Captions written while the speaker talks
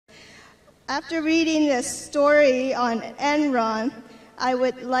After reading the story on Enron, I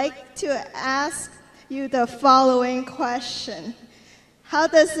would like to ask you the following question. How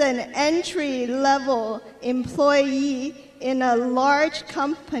does an entry-level employee in a large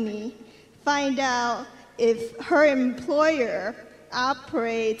company find out if her employer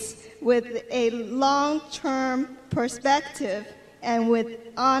operates with a long-term perspective and with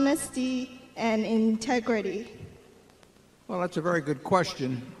honesty and integrity? Well, that's a very good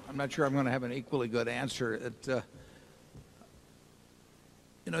question. I'm not sure I'm going to have an equally good answer.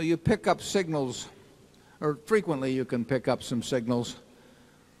 You pick up signals, or frequently you can pick up some signals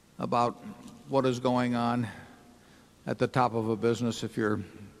about what is going on at the top of a business if you're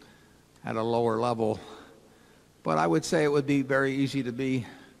at a lower level. But I would say it would be very easy to be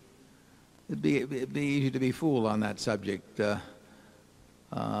easy to be fooled on that subject.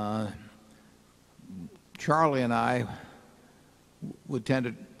 Charlie and I would tend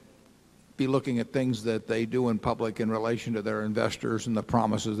to be looking at things that they do in public in relation to their investors and the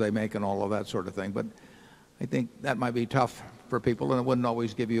promises they make and all of that sort of thing. But I think that might be tough for people, and it wouldn't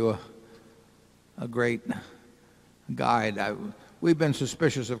always give you a great guide. We've been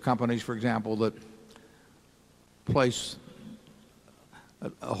suspicious of companies, for example, that place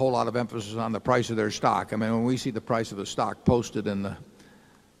a whole lot of emphasis on the price of their stock. I mean, when we see the price of a stock posted in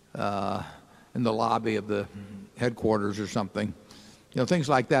the lobby of the headquarters or something, things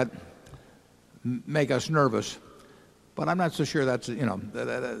like that make us nervous. But I'm not so sure that's,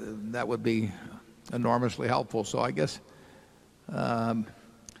 that would be enormously helpful. So I guess you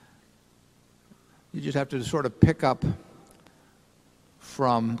just have to sort of pick up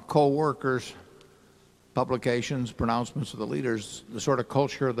from co-workers, publications, pronouncements of the leaders, the sort of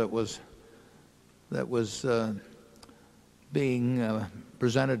culture that was being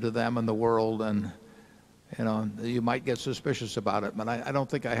presented to them in the world, and you might get suspicious about it. But I don't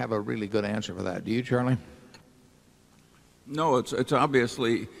think I have a really good answer for that. Do you, Charlie? No, it's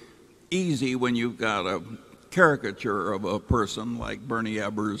obviously easy when you've got a caricature of a person like Bernie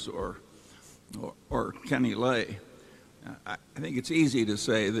Ebbers or Kenny Lay. I think it's easy to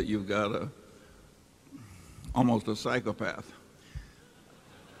say that you've got almost a psychopath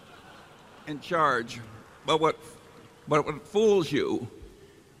in charge. But what fools you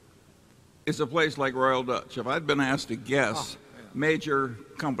is a place like Royal Dutch. If I'd been asked to guess major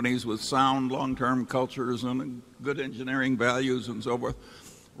companies with sound long-term cultures and good engineering values and so forth,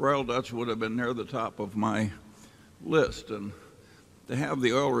 Royal Dutch would have been near the top of my list. And to have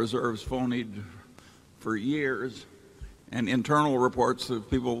the oil reserves phonied for years, and internal reports that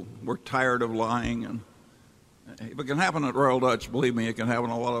people were tired of lying, and if it can happen at Royal Dutch, believe me, it can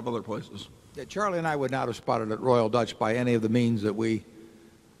happen a lot of other places. Yeah, Charlie and I would not have spotted at Royal Dutch by any of the means that we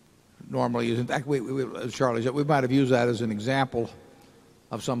normally use. In fact, as Charlie said, we might have used that as an example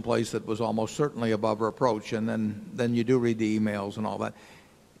of some place that was almost certainly above reproach, and then you do read the emails and all that.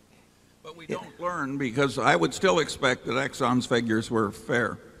 But we don't learn, because I would still expect that Exxon's figures were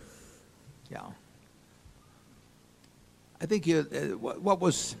fair. Yeah. I think what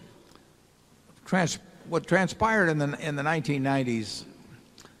transpired in the 1990s,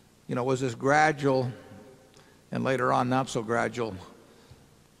 was this gradual, and later on not so gradual,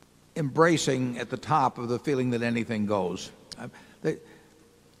 embracing at the top of the feeling that anything goes. I'm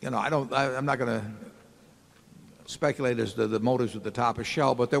not going to speculate as to the motives at the top of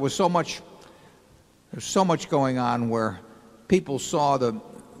Shell, but there's so much going on where people saw the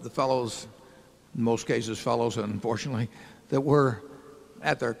fellows, in most cases fellows, unfortunately, that were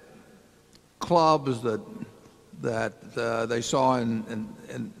at their clubs, that they saw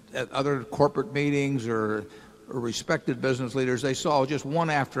at other corporate meetings or respected business leaders. They saw just one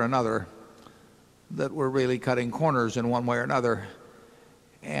after another that were really cutting corners in one way or another.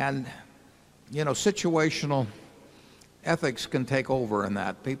 And situational ethics can take over in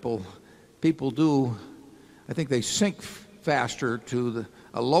that. People do, I think they sink faster to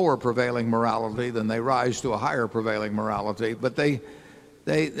a lower prevailing morality than they rise to a higher prevailing morality. But they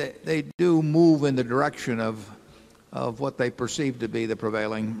do move in the direction of what they perceive to be the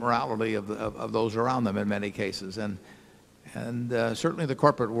prevailing morality of those around them in many cases. And certainly the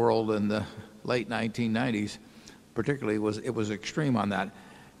corporate world in the late 1990s particularly was extreme on that.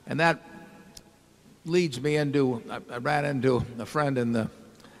 And that leads me into, I ran into a friend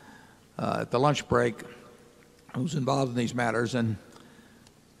at the lunch break who's involved in these matters, and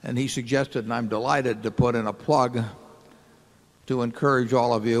he suggested, and I'm delighted to put in a plug to encourage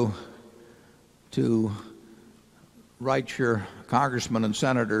all of you to write your congressmen and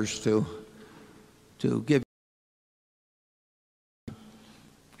senators to give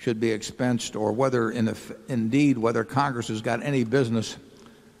should be expensed, or whether whether Congress has got any business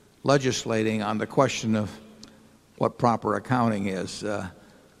legislating on the question of what proper accounting is.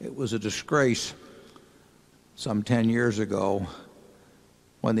 It was a disgrace some 10 years ago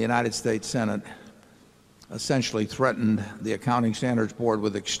when the United States Senate essentially threatened the Accounting Standards Board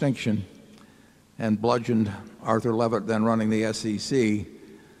with extinction and bludgeoned Arthur Levitt, then running the SEC,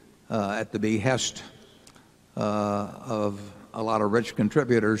 at the behest of a lot of rich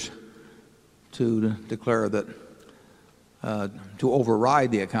contributors to declare that to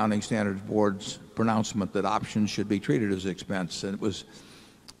override the Accounting Standards Board's pronouncement that options should be treated as expense.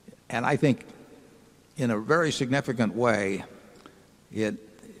 And I think in a very significant way, it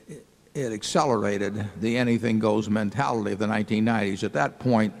accelerated the anything goes mentality of the 1990s. At that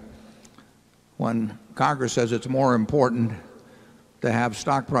point, when Congress says it's more important to have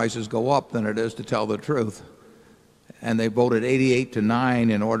stock prices go up than it is to tell the truth, and they voted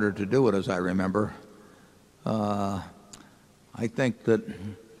 88-9 in order to do it, as I remember, I think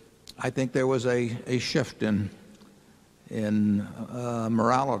there was a shift in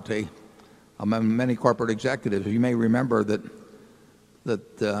morality among many corporate executives. You may remember that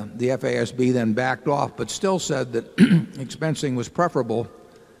the FASB then backed off, but still said that expensing was preferable.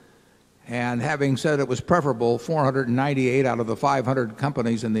 And having said it was preferable, 498 out of the 500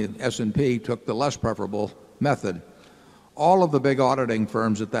 companies in the S&P took the less preferable method. All of the big auditing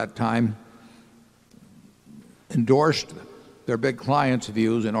firms at that time endorsed their big clients'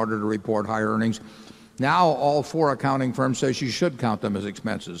 views in order to report higher earnings. Now all 4 accounting firms say you should count them as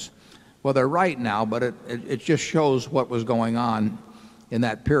expenses. Well, they're right now, but it just shows what was going on in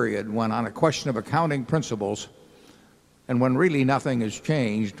that period when, on a question of accounting principles, and when really nothing has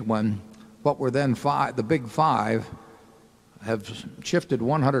changed, when what were then the big 5 have shifted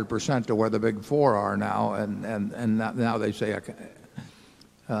 100% to where the big 4 are now, and now they say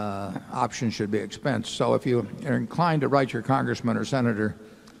options should be expense. So if you are inclined to write your congressman or senator,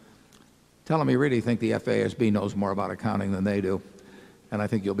 tell them you really think the FASB knows more about accounting than they do, and I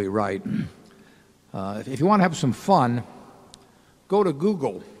think you'll be right. If you want to have some fun, go to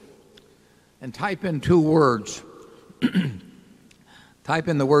Google and type in 2 words. Type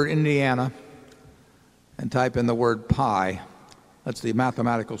in the word Indiana and type in the word pi. That's the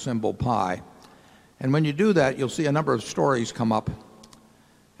mathematical symbol pi. And when you do that, you'll see a number of stories come up.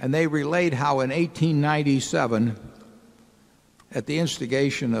 And they relate how in 1897, at the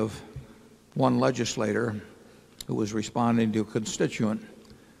instigation of one legislator who was responding to a constituent,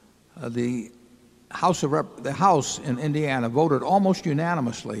 the House in Indiana voted almost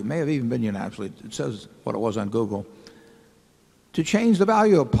unanimously, it may have even been unanimously, it says what it was on Google, to change the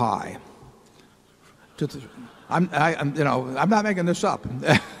value of pi. I'm not making this up.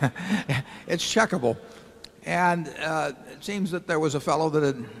 It's checkable. And it seems that there was a fellow that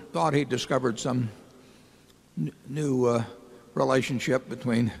had thought he'd discovered some new relationship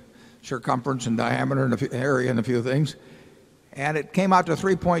between circumference and diameter and area and a few things. And it came out to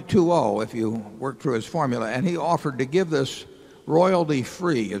 3.20 if you work through his formula. And he offered to give this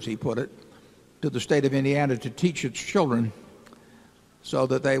royalty-free, as he put it, to the state of Indiana to teach its children so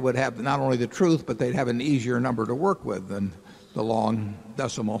that they would have not only the truth, but they'd have an easier number to work with than the long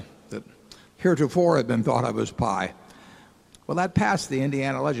decimal that heretofore had been thought of as pi. Well, that passed the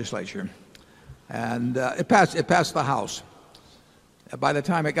Indiana legislature, and it passed the House. By the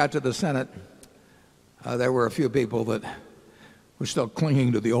time it got to the Senate, there were a few people that were still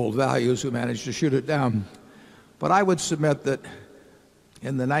clinging to the old values who managed to shoot it down. But I would submit that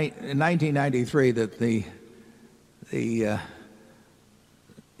in 1993 that the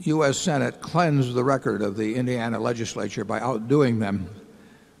U.S. Senate cleansed the record of the Indiana legislature by outdoing them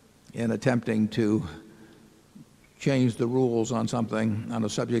in attempting to change the rules on a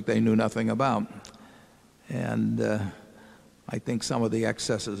subject they knew nothing about. And I think some of the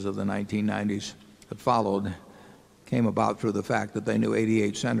excesses of the 1990s that followed came about through the fact that they knew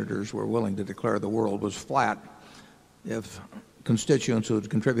 88 senators were willing to declare the world was flat if constituents who had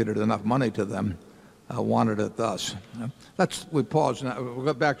contributed enough money to them wanted it thus. We pause now. We'll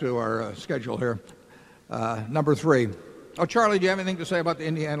get back to our schedule here. Number 3. Oh, Charlie, do you have anything to say about the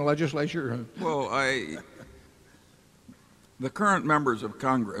Indiana legislature? Well, the current members of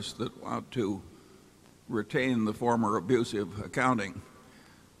Congress that want to retain the former abusive accounting,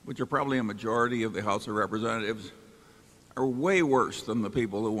 which are probably a majority of the House of Representatives, are way worse than the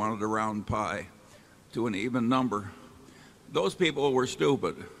people who wanted to round pi to an even number. Those people were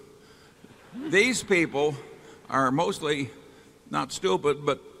stupid. These people are mostly not stupid,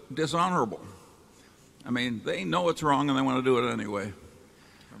 but dishonorable. I mean, they know it's wrong and they want to do it anyway.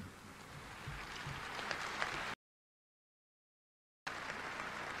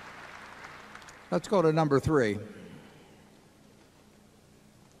 Let's go to number 3.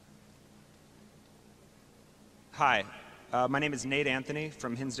 Hi, my name is Nate Anthony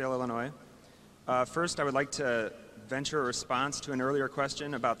from Hinsdale, Illinois. First, I would like to venture a response to an earlier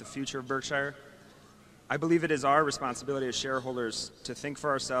question about the future of Berkshire. I believe it is our responsibility as shareholders to think for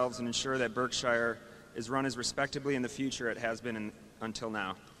ourselves and ensure that Berkshire is run as respectably in the future it has been until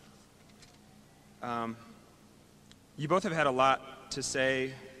now. You both have had a lot to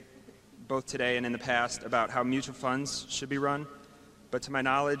say, both today and in the past, about how mutual funds should be run, but to my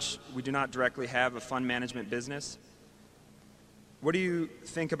knowledge, we do not directly have a fund management business. What do you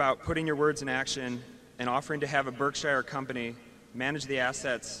think about putting your words in action and offering to have a Berkshire company manage the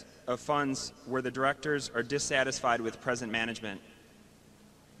assets of funds where the directors are dissatisfied with present management?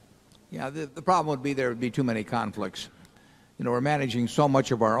 Yeah, the problem would be there would be too many conflicts. You know, we're managing so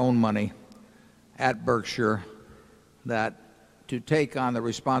much of our own money at Berkshire that to take on the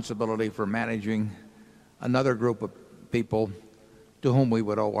responsibility for managing another group of people to whom we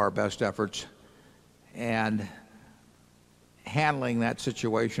would owe our best efforts and handling that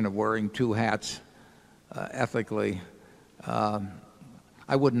situation of wearing two hats ethically,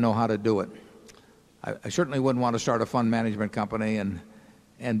 I wouldn't know how to do it. I certainly wouldn't want to start a fund management company and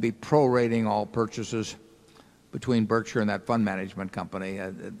be prorating all purchases between Berkshire and that fund management company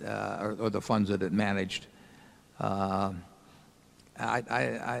or the funds that it managed. We've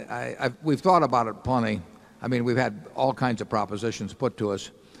thought about it plenty. I mean, we've had all kinds of propositions put to us,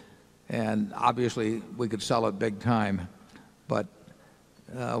 and obviously we could sell it big time. But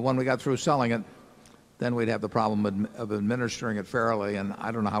when we got through selling it, then we'd have the problem of administering it fairly, and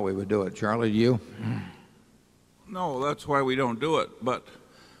I don't know how we would do it. Charlie, do you? No, that's why we don't do it. But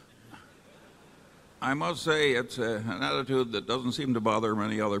I must say it's an attitude that doesn't seem to bother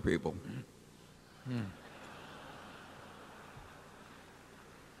many other people.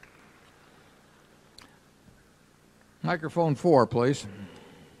 Microphone 4, please.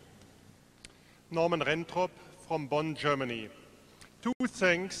 Norman Rentrop from Bonn, Germany. 2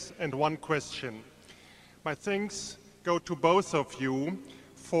 thanks and 1 question. My thanks go to both of you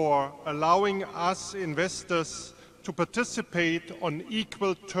for allowing us investors to participate on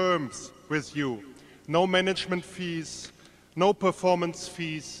equal terms with you. No management fees, no performance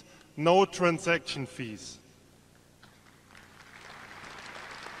fees, no transaction fees.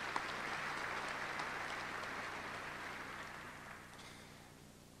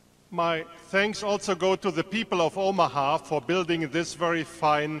 My thanks also go to the people of Omaha for building this very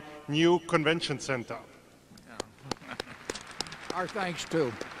fine new convention center. Our thanks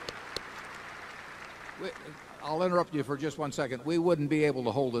too. I'll interrupt you for just 1 second. We wouldn't be able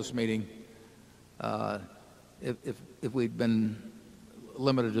to hold this meeting if we'd been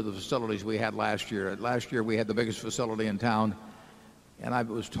limited to the facilities we had last year. Last year we had the biggest facility in town, and I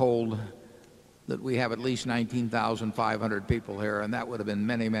was told that we have at least 19,500 people here, and that would have been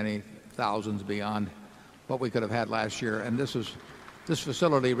many, many thousands beyond what we could have had last year. And this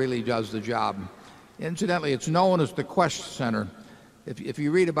facility really does the job. Incidentally, it's known as the Quest Center. If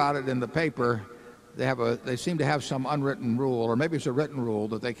you read about it in the paper, they seem to have some unwritten rule, or maybe it's a written rule,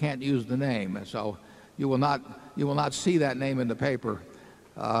 that they can't use the name. So you will not see that name in the paper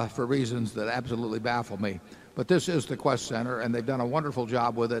for reasons that absolutely baffle me. But this is the Quest Center, and they've done a wonderful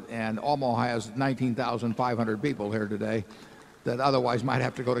job with it, and Omaha has 19,500 people here today that otherwise might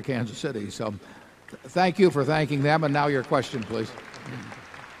have to go to Kansas City. So thank you for thanking them, and now your question, please.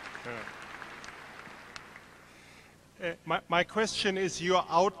 My question is your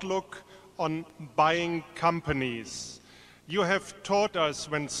outlook on buying companies. You have taught us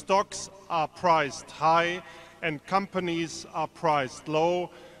when stocks are priced high and companies are priced low,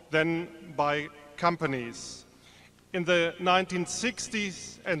 then buy companies. In the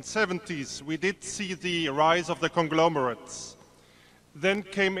 1960s and 70s, we did see the rise of the conglomerates. Then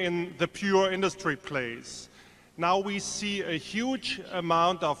came in the pure industry plays. Now we see a huge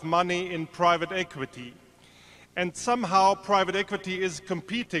amount of money in private equity. And somehow private equity is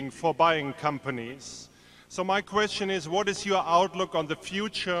competing for buying companies. So my question is, what is your outlook on the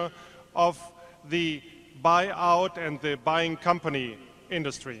future of the buyout and the buying company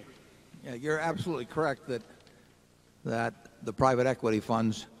industry? Yeah, you're absolutely correct that the private equity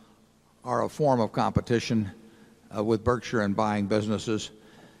funds are a form of competition with Berkshire in buying businesses.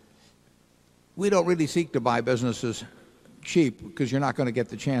 We don't really seek to buy businesses cheap because you're not going to get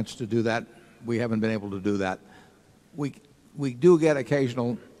the chance to do that. We haven't been able to do that. We do get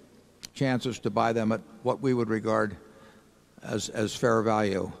occasional chances to buy them at what we would regard as fair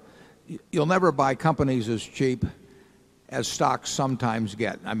value. You'll never buy companies as cheap as stocks sometimes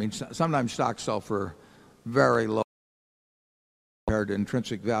get. I mean, sometimes stocks sell for very low compared to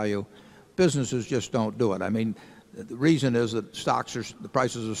intrinsic value. Businesses just don't do it. I mean, The reason is that the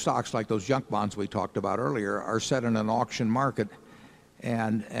prices of stocks like those junk bonds we talked about earlier are set in an auction market,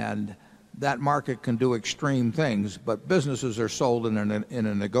 and that market can do extreme things, but businesses are sold in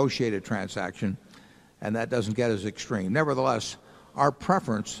a negotiated transaction, and that doesn't get as extreme. Nevertheless, our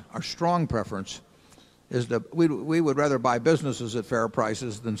strong preference, is that we would rather buy businesses at fair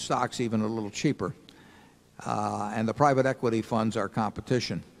prices than stocks even a little cheaper. And the private equity funds are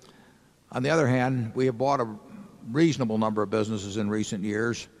competition. On the other hand, we have bought a reasonable number of businesses in recent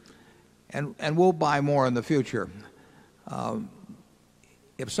years, and we'll buy more in the future.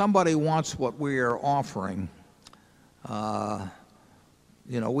 If somebody wants what we are offering,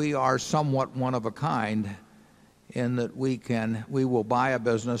 we are somewhat one of a kind in that we will buy a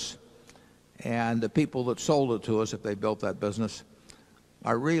business, and the people that sold it to us, if they built that business,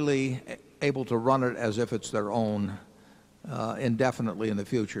 are really able to run it as if it's their own indefinitely in the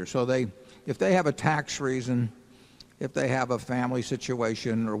future. So if they have a tax reason, if they have a family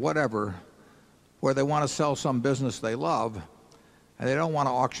situation or whatever, where they want to sell some business they love, and they don't want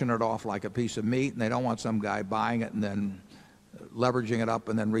to auction it off like a piece of meat, and they don't want some guy buying it and then leveraging it up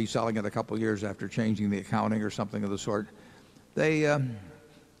and then reselling it a couple of years after changing the accounting or something of the sort, they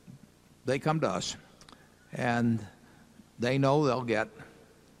come to us, and they know they'll get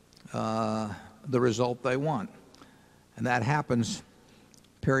the result they want. And that happens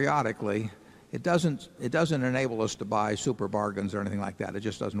periodically. It doesn't enable us to buy super bargains or anything like that. It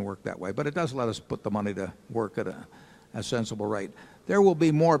just doesn't work that way. But it does let us put the money to work at a sensible rate. There will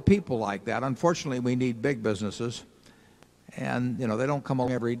be more people like that. Unfortunately, we need big businesses, and they don't come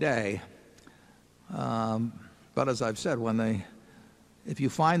along every day. But as I've said, if you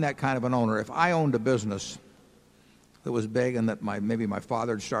find that kind of an owner, if I owned a business that was big and that maybe my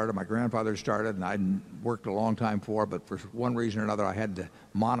father had started, my grandfather started, and I'd worked a long time for, but for one reason or another I had to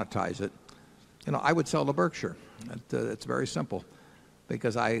monetize it, I would sell to Berkshire. It's very simple,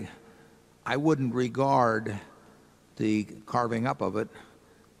 because I wouldn't regard the carving up of it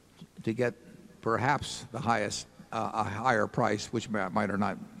to get perhaps the highest a higher price, which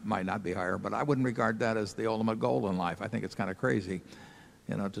might not be higher, but I wouldn't regard that as the ultimate goal in life. I think it's kind of crazy,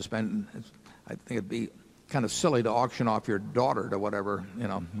 to spend. I think it'd be kind of silly to auction off your daughter to whatever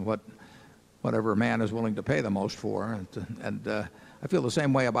man is willing to pay the most for. And I feel the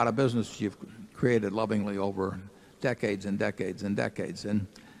same way about a business you've created lovingly over decades and decades and decades.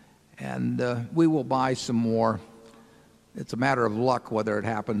 And we will buy some more. It's a matter of luck whether it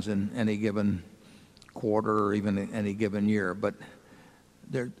happens in any given quarter or even in any given year. But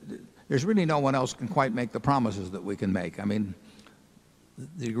there's really no one else can quite make the promises that we can make. I mean,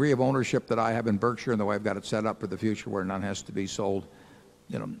 the degree of ownership that I have in Berkshire and the way I've got it set up for the future where none has to be sold,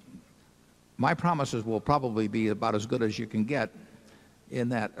 my promises will probably be about as good as you can get in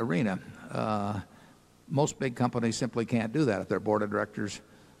that arena. Most big companies simply can't do that. If their board of directors,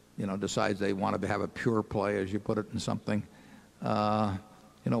 decides they want to have a pure play, as you put it, in something,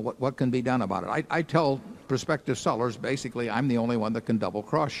 what can be done about it? I tell prospective sellers, basically, I'm the only one that can double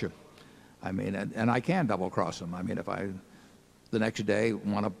cross you. I mean, and I can double cross them. I mean, if I the next day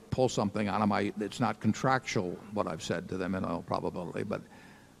want to pull something on them, it's not contractual what I've said to them in all probability, but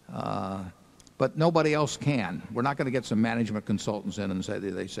nobody else can. We're not going to get some management consultants in and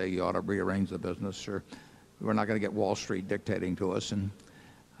they say you ought to rearrange the business, or we're not going to get Wall Street dictating to us. And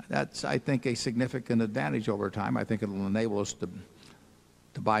that's, I think, a significant advantage over time. I think it will enable us to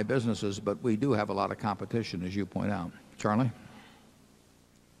buy businesses, but we do have a lot of competition, as you point out. Charlie?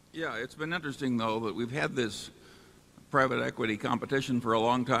 Yeah, it's been interesting, though, that we've had this private equity competition for a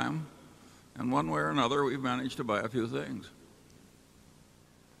long time, and one way or another we've managed to buy a few things.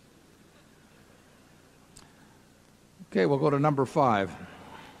 Okay, we'll go to number 5.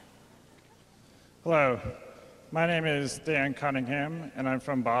 Hello, my name is Dan Cunningham, and I'm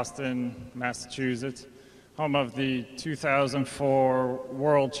from Boston, Massachusetts, home of the 2004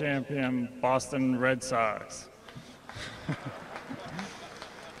 world champion Boston Red Sox.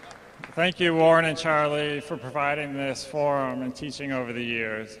 Thank you, Warren and Charlie, for providing this forum and teaching over the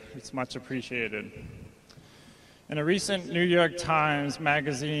years. It's much appreciated. In a recent New York Times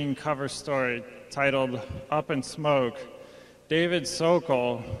Magazine cover story titled Up in Smoke, David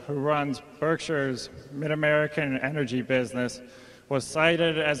Sokol, who runs Berkshire's Mid-American energy business, was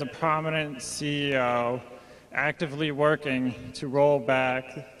cited as a prominent CEO actively working to roll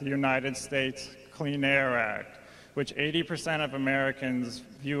back the United States Clean Air Act, which 80% of Americans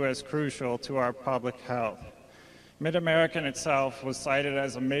view as crucial to our public health. Mid-American itself was cited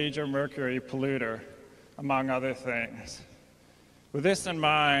as a major mercury polluter, among other things. With this in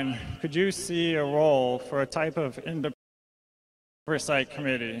mind, could you see a role for a type of independent oversight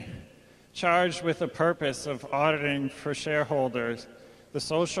committee charged with the purpose of auditing for shareholders the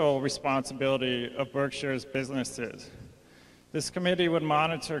social responsibility of Berkshire's businesses. This committee would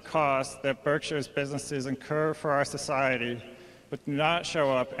monitor costs that Berkshire's businesses incur for our society, but do not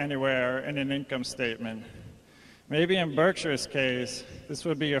show up anywhere in an income statement. Maybe in Berkshire's case, this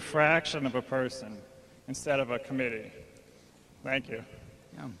would be a fraction of a person instead of a committee. Thank you.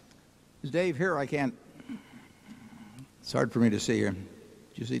 Yeah. Is Dave here? I can't. It's hard for me to see here.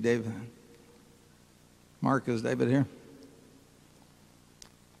 Did you see Dave? Mark, is David here?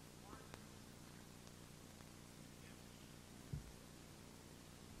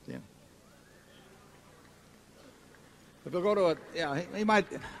 Yeah. If we'll go to it, yeah, he might.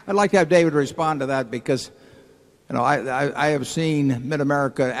 I'd like to have David respond to that because, you know, I have seen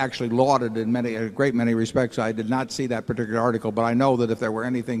Mid-America actually lauded in a great many respects. I did not see that particular article, but I know that if there were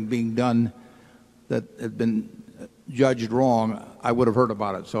anything being done that had been judged wrong, I would have heard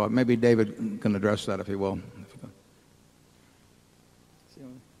about it. So maybe David can address that if he will.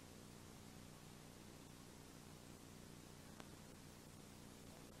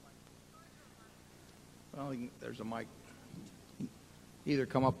 Well, there's a mic. Either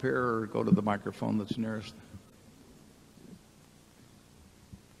come up here or go to the microphone that's nearest.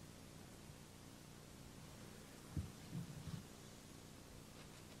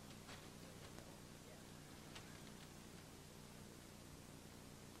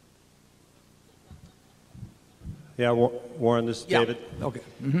 Yeah, Warren, this is David. Okay.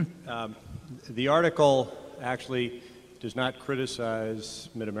 The article actually does not criticize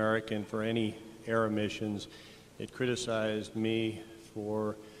Mid-American for any air emissions. It criticized me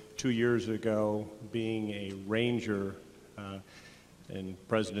for 2 years ago being a ranger in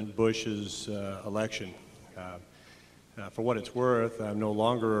President Bush's election. For what it's worth, I'm no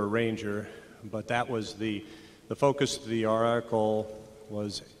longer a ranger, but that was the focus of the article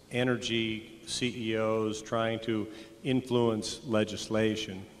was energy CEOs trying to influence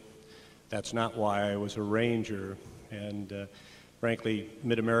legislation. That's not why I was a ranger. And frankly,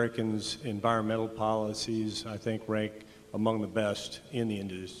 Mid-American's environmental policies, I think, rank among the best in the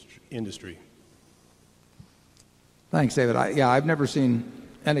industry. Thanks, David. I've never seen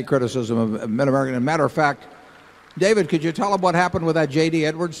any criticism of Mid-American. As a matter of fact, David, could you tell them what happened with that J.D.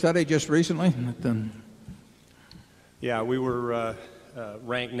 Edwards study just recently? Yeah, we were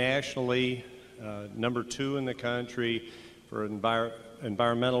ranked nationally number 2 in the country for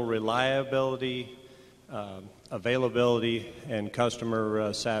environmental reliability, availability, and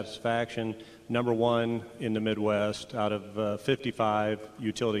customer satisfaction, number 1 in the Midwest out of 55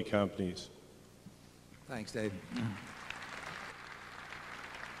 utility companies. Thanks, Dave.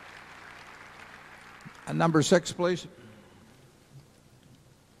 Number 6, please.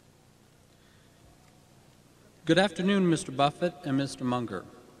 Good afternoon, Mr. Buffett and Mr. Munger.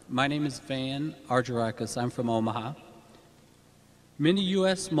 My name is Van Argyrakis. I'm from Omaha. Many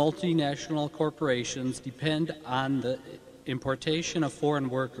U.S. multinational corporations depend on the importation of foreign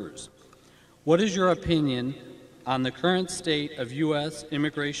workers. What is your opinion on the current state of U.S.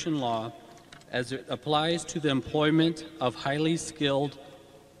 immigration law as it applies to the employment of highly skilled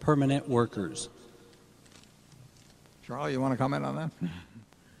permanent workers? Charlie, you want to comment on that?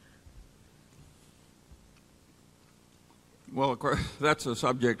 Well, of course, that's a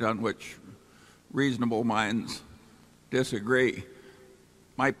subject on which reasonable minds disagree.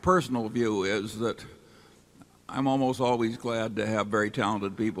 My personal view is that I'm almost always glad to have very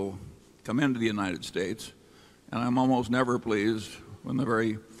talented people come into the United States, and I'm almost never pleased when the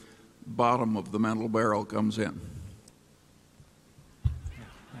very bottom of the mental barrel comes in.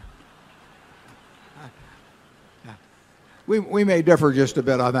 We may differ just a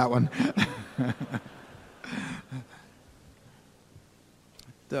bit on that one.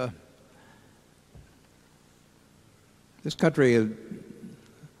 This country has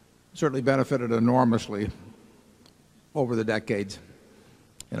certainly benefited enormously over the decades,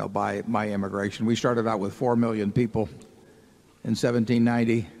 by immigration. We started out with 4 million people in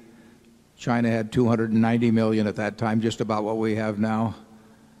 1790. China had 290 million at that time, just about what we have now.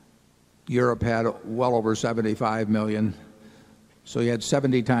 Europe had well over 75 million. So you had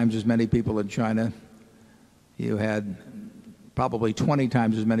 70 times as many people in China. You had probably 20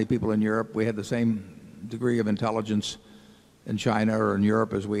 times as many people in Europe. We had the same degree of intelligence in China or in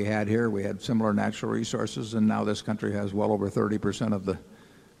Europe as we had here. We had similar natural resources, and now this country has well over 30% of the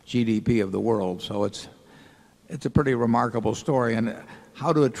GDP of the world. So it's a pretty remarkable story. And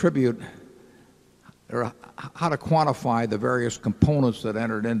how to attribute or how to quantify the various components that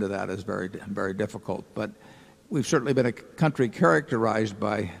entered into that is very, very difficult. But we've certainly been a country characterized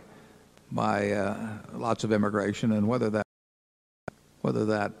by lots of immigration, and whether that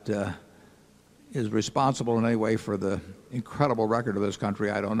is responsible in any way for the incredible record of this country,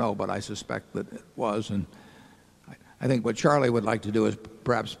 I don't know, but I suspect that it was. And I think what Charlie would like to do is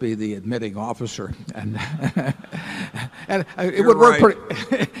perhaps be the admitting officer, and and it would work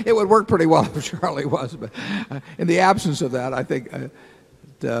it would work pretty well if Charlie was. But in the absence of that, I think I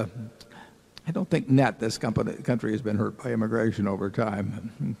don't think net this country has been hurt by immigration over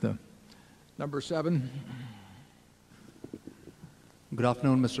time. Number 7. Good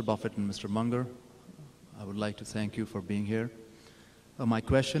afternoon, Mr. Buffett and Mr. Munger. I would like to thank you for being here. My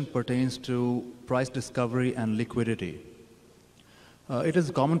question pertains to price discovery and liquidity. It is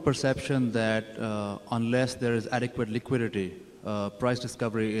a common perception that unless there is adequate liquidity, price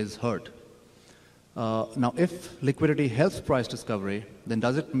discovery is hurt. Now, if liquidity helps price discovery, then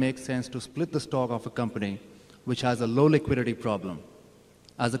does it make sense to split the stock of a company which has a low liquidity problem?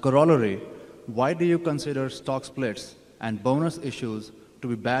 As a corollary, why do you consider stock splits and bonus issues to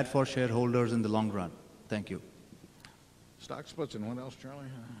be bad for shareholders in the long run? Thank you. Stock splits and what else, Charlie?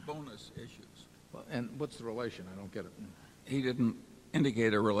 Bonus issues. Well, and what's the relation? I don't get it. He didn't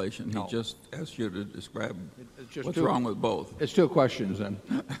indicate a relation. No. He just asked you to describe Just what's wrong with both. It's 2 questions then.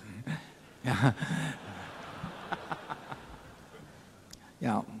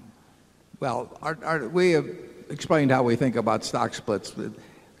 Yeah. Well, we have explained how we think about stock splits.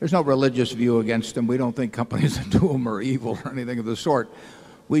 There's no religious view against them. We don't think companies that do them are evil or anything of the sort.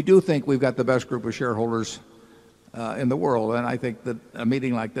 We do think we've got the best group of shareholders in the world, and I think that a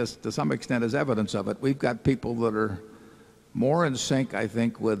meeting like this, to some extent, is evidence of it. We've got people that are more in sync, I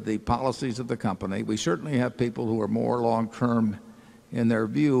think, with the policies of the company. We certainly have people who are more long-term in their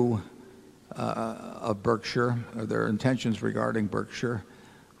view of Berkshire, or their intentions regarding Berkshire.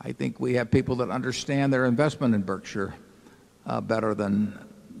 I think we have people that understand their investment in Berkshire better than,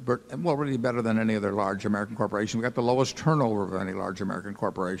 well, really better than any other large American corporation. We've got the lowest turnover of any large American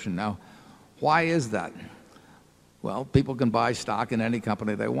corporation. Now, why is that? Well, people can buy stock in any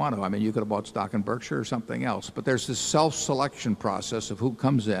company they want to. I mean, you could have bought stock in Berkshire or something else. But there's this self-selection process of who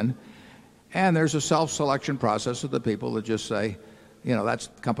comes in, and there's a self-selection process of the people that just say, you know, that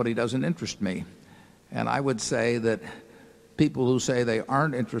company doesn't interest me. And I would say that people who say they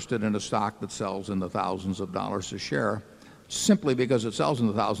aren't interested in a stock that sells in the thousands of dollars a share, simply because it sells in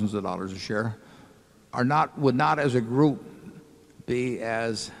the thousands of dollars a share, would not as a group be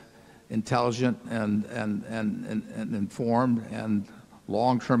as intelligent and informed and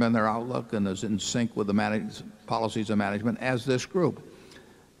long-term in their outlook and as in sync with the policies of management as this group.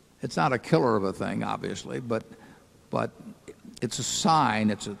 It's not a killer of a thing, obviously, but it's a sign,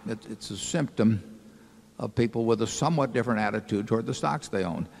 it's a symptom of people with a somewhat different attitude toward the stocks they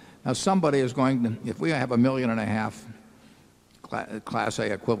own. Now, somebody is going to, if we have 1.5 million Class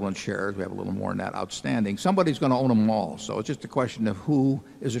A equivalent shares, we have a little more than that outstanding, somebody's going to own them all. So it's just a question of who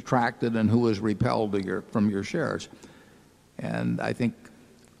is attracted and who is repelled from your shares. And I think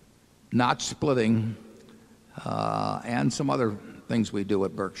not splitting and some other things we do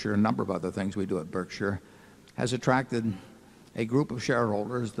at Berkshire, a number of other things we do at Berkshire, has attracted a group of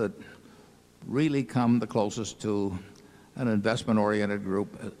shareholders that really come the closest to an investment-oriented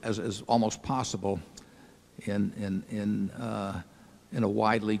group as almost possible in a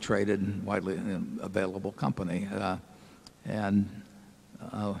widely traded and widely available company.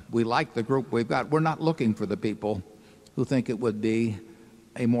 We like the group we've got. We're not looking for the people who think it would be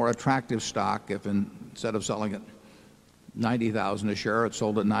a more attractive stock if instead of selling at 90,000 a share, it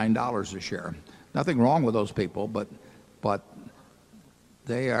sold at $9 a share. Nothing wrong with those people, but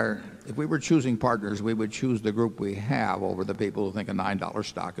they are, if we were choosing partners, we would choose the group we have over the people who think a $9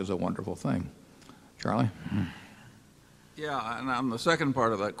 stock is a wonderful thing. Charlie? Yeah, and on the second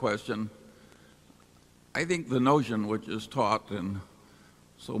part of that question, I think the notion which is taught in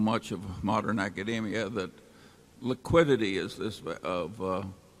so much of modern academia that liquidity is this of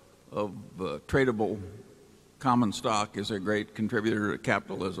tradable common stock is a great contributor to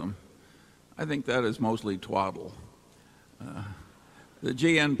capitalism, I think that is mostly twaddle. The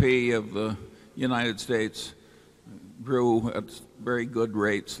GNP of the United States grew at very good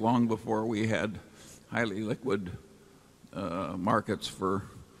rates long before we had highly liquid markets for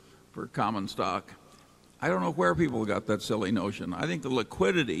common stock. I don't know where people got that silly notion. I think the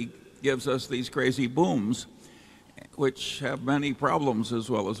liquidity gives us these crazy booms, which have many problems as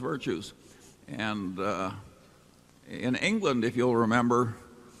well as virtues. And in England, if you'll remember,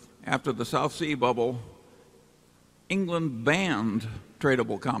 after the South Sea bubble, England banned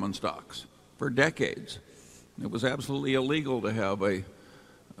tradable common stocks for decades. It was absolutely illegal to have a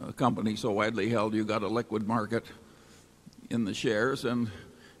company so widely held you got a liquid market in the shares, and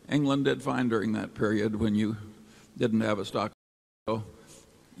England did fine during that period when you didn't have a stock. So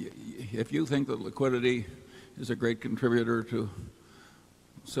if you think that liquidity is a great contributor to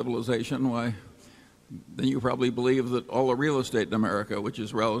civilization, why, then you probably believe that all the real estate in America, which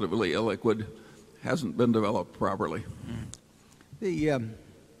is relatively illiquid, hasn't been developed properly.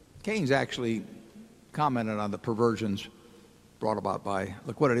 Keynes actually commented on the perversions brought about by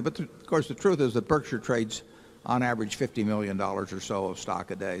liquidity. But of course, the truth is that Berkshire trades on average $50 million or so of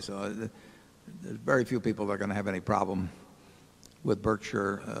stock a day. So there's very few people that are going to have any problem with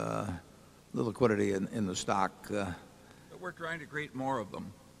Berkshire, the liquidity in the stock. But we're trying to create more of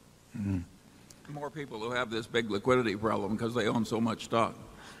them. Mm-hmm. More people who have this big liquidity problem because they own so much stock.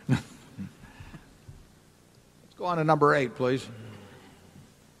 Let's go on to number 8, please.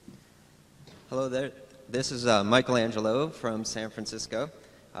 Hello there. This is Michelangelo from San Francisco.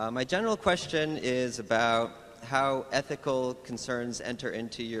 My general question is about how ethical concerns enter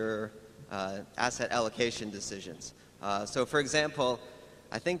into your asset allocation decisions. So, for example,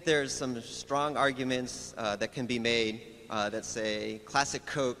 I think there's some strong arguments that can be made that say classic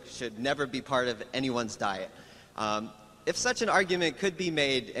Coke should never be part of anyone's diet. If such an argument could be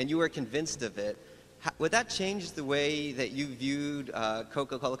made and you were convinced of it, would that change the way that you viewed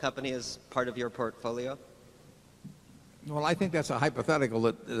Coca-Cola Company as part of your portfolio? Well, I think that's a hypothetical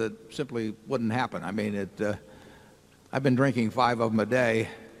that simply wouldn't happen. I mean, I've been drinking 5 of them a day,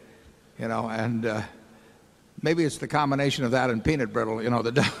 and maybe it's the combination of that and peanut brittle,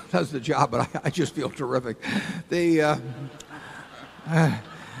 that does the job, but I just feel terrific.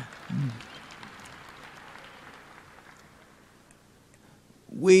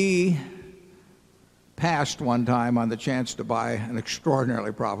 We passed one time on the chance to buy an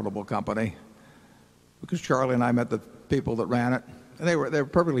extraordinarily profitable company because Charlie and I met the people that ran it, and they were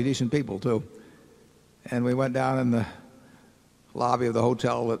perfectly decent people too. And we went down in the lobby of the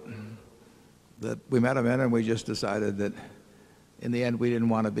hotel that we met them in, and we just decided that in the end we didn't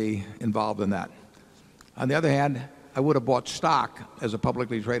want to be involved in that. On the other hand, I would have bought stock as a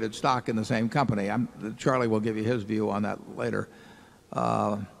publicly traded stock in the same company. Charlie will give you his view on that later.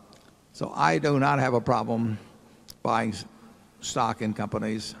 So I do not have a problem buying stock in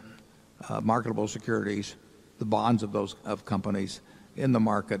companies, marketable securities, the bonds of companies in the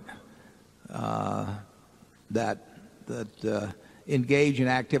market that engage in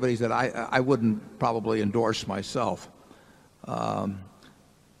activities that I wouldn't probably endorse myself. I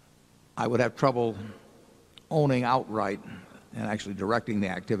would have trouble owning outright and actually directing the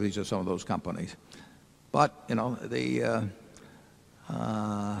activities of some of those companies. But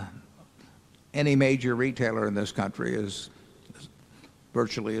any major retailer in this country is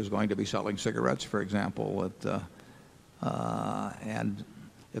going to be selling cigarettes, for example. And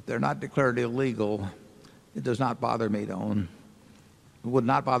if they're not declared illegal, it does not bother me to own. It would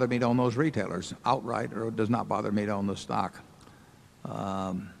not bother me to own those retailers outright, or it does not bother me to own the stock.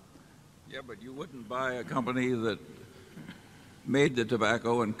 Yeah, but you wouldn't buy a company that made the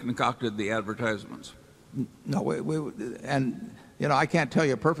tobacco and concocted the advertisements. No, I can't tell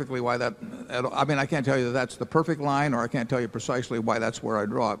you perfectly why that. I mean, I can't tell you that that's the perfect line, or I can't tell you precisely why that's where I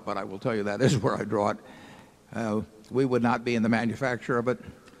draw it. But I will tell you that is where I draw it. We would not be in the manufacture of it,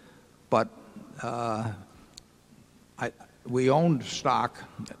 but we owned stock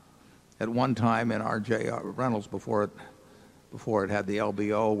at one time in R.J. Reynolds before it had the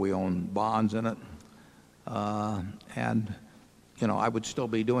LBO. We owned bonds in it, and I would still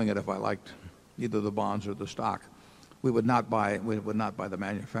be doing it if I liked either the bonds or the stock. We would not buy the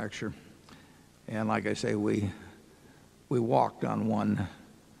manufacturer. And like I say, we walked on one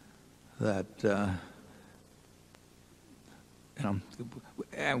that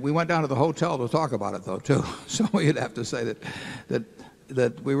and we went down to the hotel to talk about it though too. So you'd have to say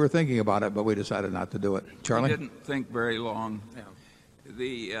that we were thinking about it, but we decided not to do it. Charlie? We didn't think very long.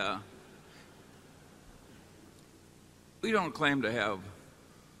 Yeah. We don't claim to have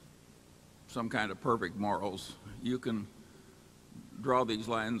some kind of perfect morals. You can draw these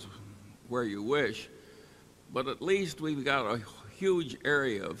lines where you wish, but at least we've got a huge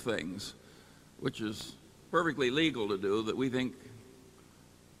area of things which is perfectly legal to do that we think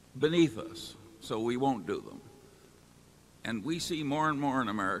beneath us, so we won't do them. And we see more and more in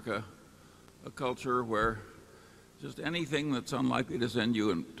America a culture where just anything that's unlikely to send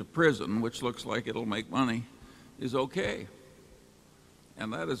you into prison, which looks like it'll make money, is okay.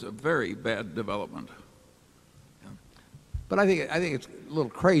 And that is a very bad development. But I think it's a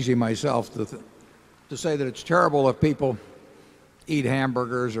little crazy myself to say that it's terrible if people eat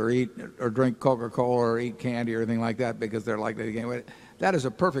hamburgers or drink Coca-Cola or eat candy or anything like that because they're likely to gain weight. That is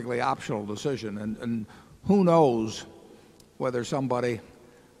a perfectly optional decision, and who knows whether somebody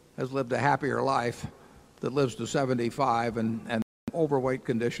has lived a happier life that lives to 75 overweight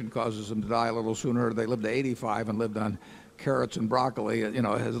condition causes them to die a little sooner. They lived to 85 and lived on carrots and broccoli,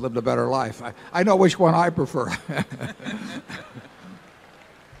 has lived a better life. I know which one I prefer.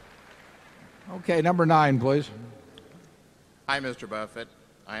 Okay, number 9, please. Hi, Mr. Buffett.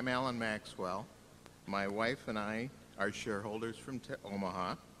 I'm Alan Maxwell. My wife and I are shareholders from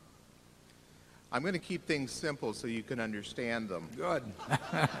Omaha. I'm going to keep things simple so you can understand them. Good.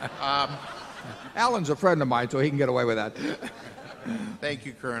 Alan's a friend of mine, so he can get away with that. Thank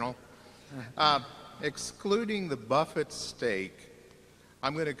you, Colonel. Excluding the Buffett stake,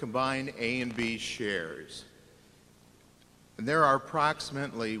 I'm going to combine A and B shares. And there are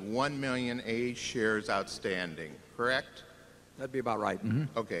approximately 1 million A shares outstanding, correct? That'd be about right.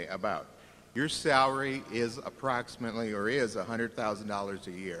 Mm-hmm. Okay, about. Your salary is approximately, or is, $100,000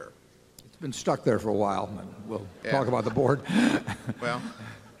 a year. It's been stuck there for a while. We'll talk about the board. Well,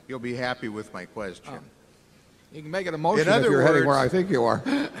 you'll be happy with my question. You can make it a motion if you're heading where I think you are.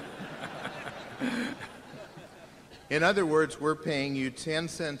 In other words, we're paying you 10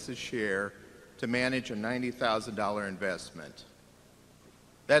 cents a share to manage a $90,000 investment.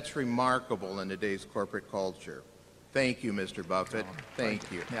 That's remarkable in today's corporate culture. Thank you, Mr. Buffett. Thank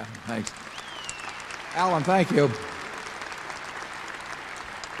you. Yeah, thanks. Alan, thank you.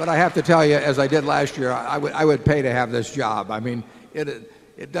 But I have to tell you, as I did last year, I would pay to have this job. I mean,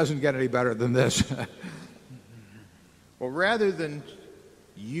 it doesn't get any better than this. Well, rather than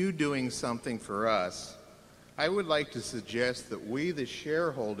you doing something for us, I would like to suggest that we, the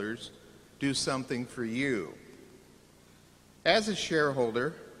shareholders, do something for you. As a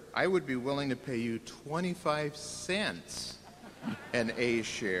shareholder, I would be willing to pay you 25 cents an A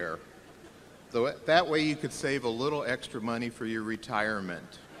share. So that way you could save a little extra money for your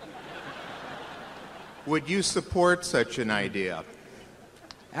retirement. Would you support such an idea?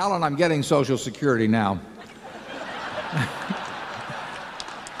 Alan, I'm getting Social Security now.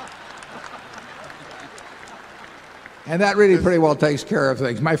 And that really pretty well takes care of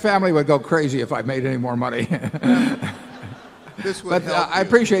things. My family would go crazy if I made any more money. This would help I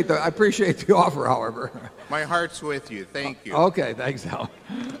appreciate the offer, however. My heart's with you. Thank you. Okay, thanks, Al.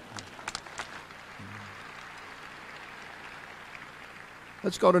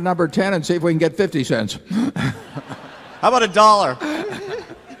 Let's go to number 10 and see if we can get 50 cents. How about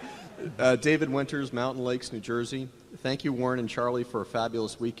 $1? David Winters, Mountain Lakes, New Jersey. Thank you, Warren and Charlie, for a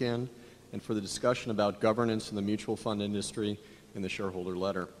fabulous weekend and for the discussion about governance in the mutual fund industry in the shareholder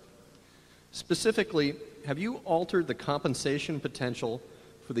letter. Specifically, have you altered the compensation potential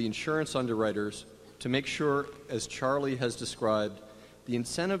for the insurance underwriters to make sure, as Charlie has described, the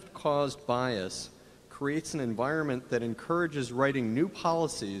incentive-caused bias creates an environment that encourages writing new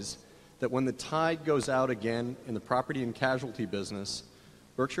policies that when the tide goes out again in the property and casualty business,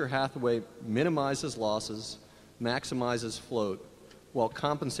 Berkshire Hathaway minimizes losses, maximizes float, while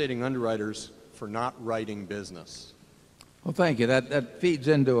compensating underwriters for not writing business? Well, thank you. That feeds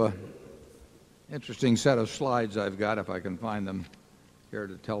into an interesting set of slides I've got, if I can find them here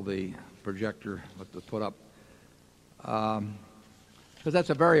to tell the projector what to put up. Because that's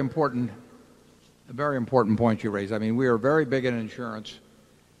a very important point you raise. I mean, we are very big in insurance,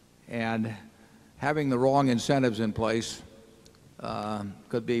 and having the wrong incentives in place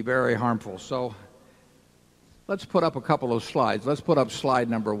could be very harmful. So let's put up a couple of slides. Let's put up slide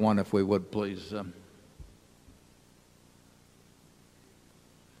number 1, if we would, please.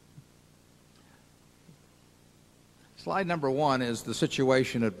 Slide number 1 is the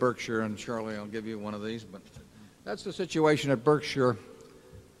situation at Berkshire, and Charlie, I'll give you one of these, but that's the situation at Berkshire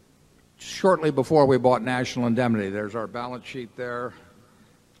shortly before we bought National Indemnity. There's our balance sheet there,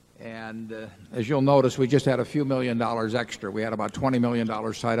 and as you'll notice, we just had a few $1 million extra. We had about $20 million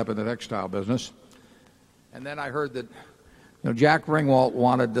tied up in the textile business. And then I heard that Jack Ringwalt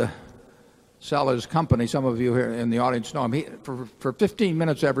wanted to sell his company. Some of you here in the audience know him. For 15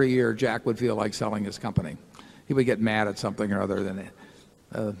 minutes every year, Jack would feel like selling his company. He would get mad at something or other.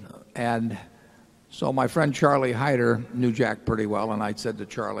 And so my friend Charlie Hyder knew Jack pretty well, and I said to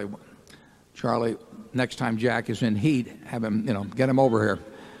Charlie, next time Jack is in heat, have him, get him over here.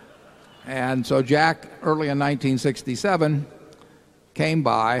 And so Jack, early in 1967, came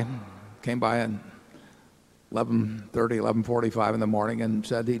by at 11:30, 11:45 in the morning, and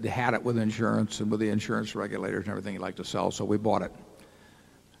said he'd had it with insurance and with the insurance regulators and everything he'd like to sell, so we bought it.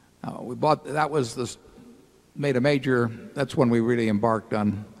 That's when we really embarked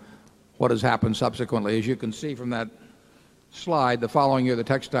on what has happened subsequently. As you can see from that slide, the following year the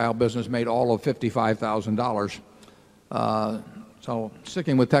textile business made all of $55,000. So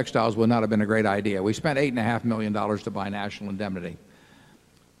sticking with textiles would not have been a great idea. We spent $8.5 million to buy National Indemnity.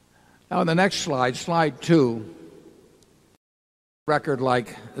 Now, on the next slide, slide 2, record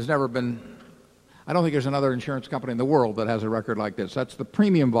like there's never been. I don't think there's another insurance company in the world that has a record like this. That's the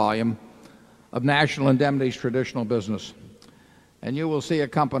premium volume of National Indemnity's traditional business. And you will see a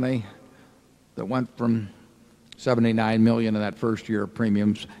company that went from 79 million in that first year of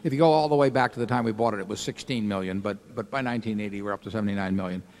premiums. If you go all the way back to the time we bought it, it was 16 million, but by 1980 we're up to 79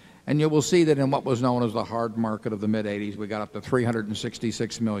 million. And you will see that in what was known as the hard market of the mid-80s, we got up to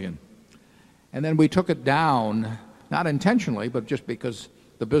 366 million. And then we took it down, not intentionally, but just because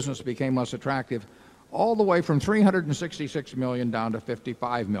the business became less attractive, all the way from 366 million down to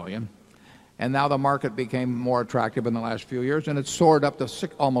 55 million. And now the market became more attractive in the last few years, and it's soared up to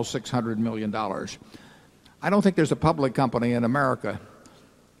almost $600 million. I don't think there's a public company in America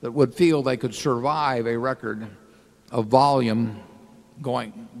that would feel they could survive a record of volume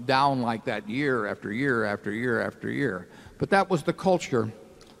going down like that year after year after year after year. But that was the culture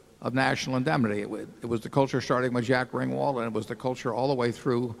of National Indemnity. It was the culture starting with Jack Ringwald, and it was the culture all the way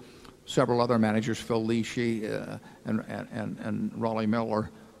through several other managers, Phil Leachy and Raleigh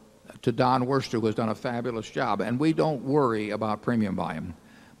Miller, to Don Worster, who has done a fabulous job. And we don't worry about premium volume.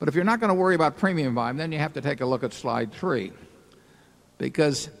 But if you're not going to worry about premium volume, then you have to take a look at slide 3.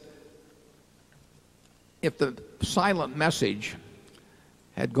 Because if the silent message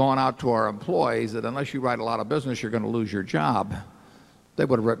had gone out to our employees that unless you write a lot of business, you're going to lose your job, they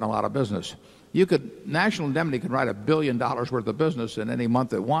would have written a lot of business. National Indemnity could write $1 billion worth of business in any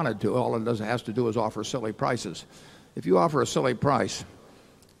month it wanted to. All it has to do is offer silly prices. If you offer a silly price,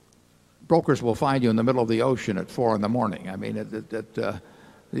 brokers will find you in the middle of the ocean at 4 in the morning. I mean,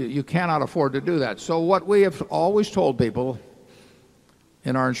 you cannot afford to do that. So what we have always told people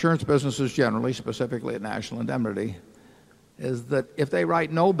in our insurance businesses generally, specifically at National Indemnity, is that if they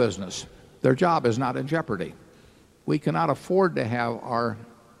write no business, their job is not in jeopardy. We cannot afford to have our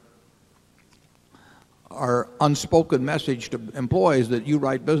unspoken message to employees that you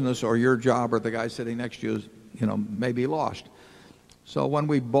write business or your job or the guy sitting next to you is, may be lost. So when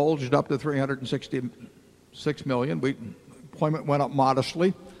we bulged up to 366 million, employment went up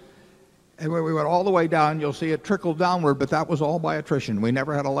modestly. And when we went all the way down, you'll see it trickled downward, but that was all by attrition. We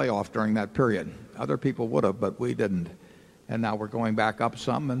never had a layoff during that period. Other people would have, but we didn't. And now we're going back up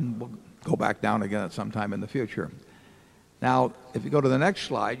some, and we'll go back down again at some time in the future. Now, if you go to the next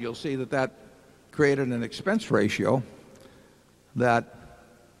slide, you'll see that created an expense ratio that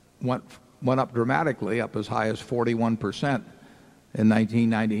went up dramatically, up as high as 41% in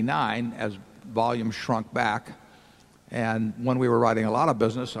 1999 as volume shrunk back. And when we were writing a lot of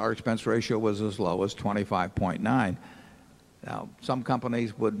business, our expense ratio was as low as 25.9. Now, some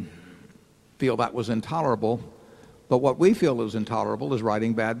companies would feel that was intolerable, but what we feel is intolerable is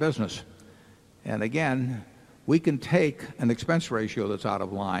writing bad business. And again, we can take an expense ratio that's out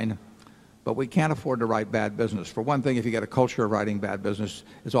of line, but we can't afford to write bad business. For one thing, if you get a culture of writing bad business,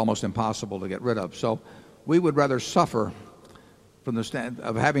 it's almost impossible to get rid of. So we would rather suffer from the stand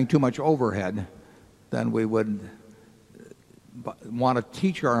of having too much overhead than we would want to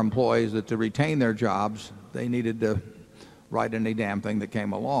teach our employees that to retain their jobs, they needed to write any damn thing that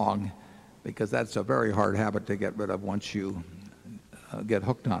came along, because that's a very hard habit to get rid of once you get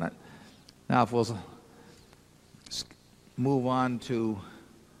hooked on it. Now, if we'll move on to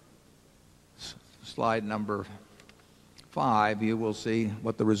slide number 5, you will see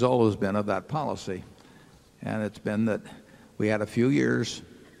what the result has been of that policy. And it's been that we had a few years,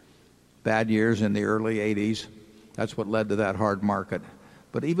 bad years in the early 80s. That's what led to that hard market.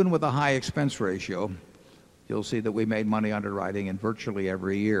 But even with a high expense ratio, you'll see that we made money underwriting in virtually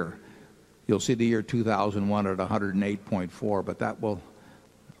every year. You'll see the year 2001 at 108.4, but that will,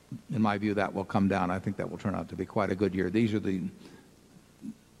 in my view, that will come down. I think that will turn out to be quite a good year. These are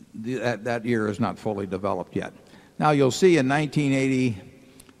that year is not fully developed yet. Now you'll see in 1980,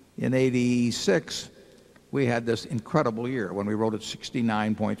 in 86, we had this incredible year when we wrote at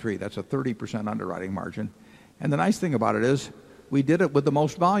 69.3. That's a 30% underwriting margin. And the nice thing about it is we did it with the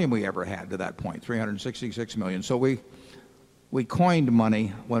most volume we ever had to that point, 366 million. So we coined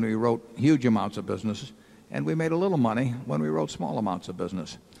money when we wrote huge amounts of business, and we made a little money when we wrote small amounts of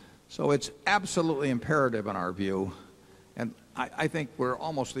business. So it's absolutely imperative in our view, and I think we're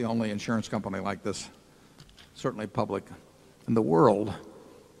almost the only insurance company like this, certainly public in the world,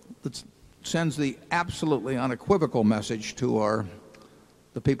 that sends the absolutely unequivocal message to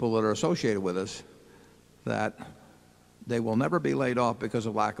the people that are associated with us that they will never be laid off because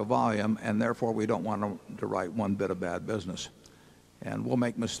of lack of volume, and therefore we don't want to write one bit of bad business. And we'll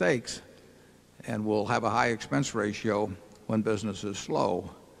make mistakes, and we'll have a high expense ratio when business is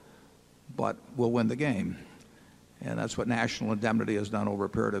slow, but we'll win the game. And that's what National Indemnity has done over a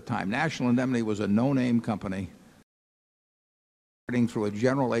period of time. National Indemnity was a no-name company through a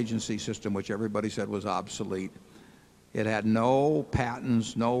general agency system, which everybody said was obsolete. It had no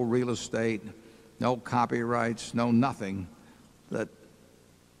patents, no real estate, no copyrights, no nothing that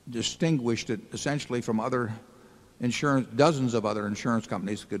distinguished it essentially from other insurance, dozens of other insurance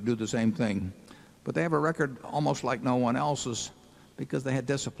companies that could do the same thing. But they have a record almost like no one else's because they had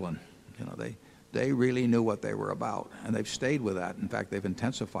discipline. You know, they really knew what they were about, and they've stayed with that. In fact, they've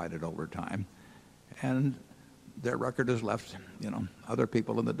intensified it over time. And their record has left, other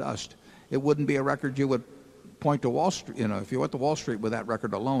people in the dust. It wouldn't be a record you would point to Wall Street. If you went to Wall Street with that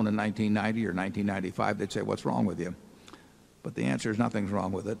record alone in 1990 or 1995, they'd say, "What's wrong with you?" But the answer is nothing's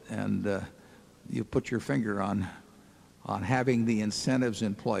wrong with it. And you put your finger on having the incentives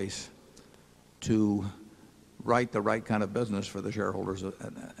in place to write the right kind of business for the shareholders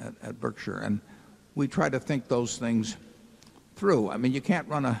at Berkshire. And we try to think those things through. I mean, you can't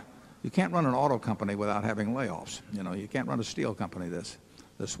run an auto company without having layoffs. You can't run a steel company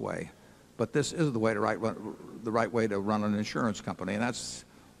this way. But this is the right way to run an insurance company, and that's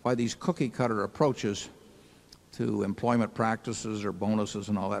why these cookie-cutter approaches to employment practices or bonuses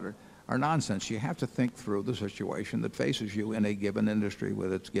and all that are nonsense. You have to think through the situation that faces you in a given industry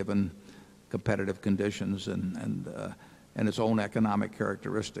with its given competitive conditions and its own economic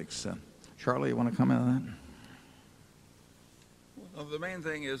characteristics. Charlie, you want to comment on that? Well, the main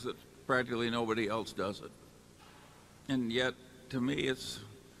thing is that practically nobody else does it. And yet, to me, it's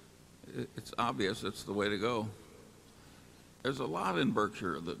obvious it's the way to go. There's a lot in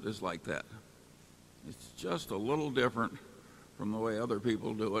Berkshire that is like that. It's just a little different from the way other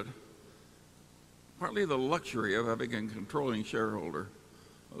people do it. Partly the luxury of having a controlling shareholder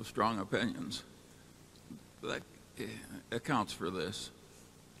of strong opinions. That accounts for this.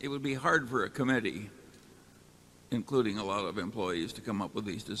 It would be hard for a committee, including a lot of employees, to come up with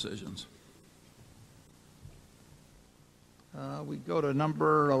these decisions. We go to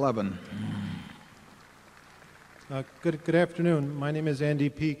number 11. Good afternoon. My name is Andy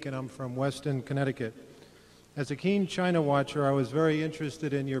Peak, and I'm from Weston, Connecticut. As a keen China watcher, I was very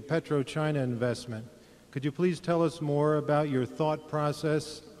interested in your PetroChina investment. Could you please tell us more about your thought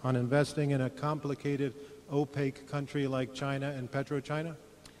process on investing in a complicated, opaque country like China and PetroChina?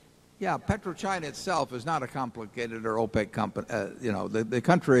 Yeah, PetroChina itself is not a complicated or opaque company. The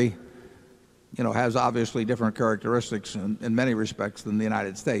country, has obviously different characteristics in many respects than the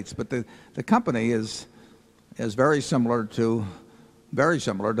United States. But the company is very similar to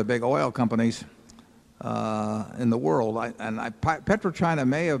big oil companies in the world. PetroChina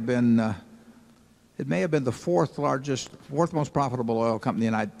may have been the fourth most profitable oil company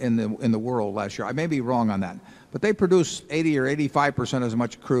in the world last year. I may be wrong on that, but they produce 80 or 85% as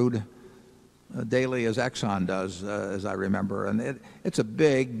much crude daily as Exxon does, as I remember, and it's a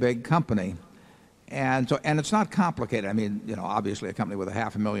big company. And it's not complicated. I mean, obviously a company with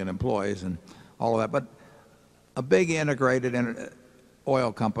 500,000 employees and all of that, but a big integrated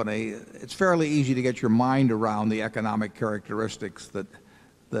oil company, it's fairly easy to get your mind around the economic characteristics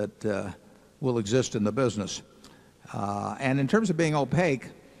that will exist in the business. And in terms of being opaque,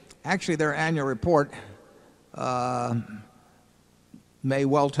 actually their annual report may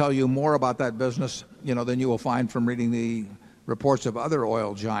well tell you more about that business, than you will find from reading the reports of other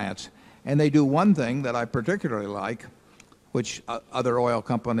oil giants. And they do one thing that I particularly like, which other oil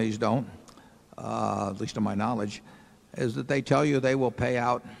companies don't, at least to my knowledge, is that they tell you they will pay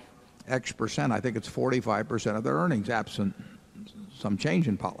out X percent. I think it's 45% of their earnings, absent some change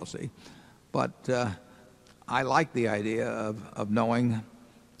in policy. But I like the idea of knowing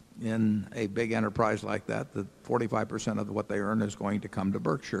in a big enterprise like that 45% of what they earn is going to come to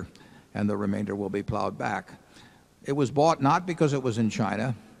Berkshire, and the remainder will be plowed back. It was bought not because it was in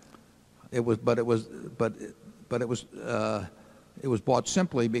China. It was bought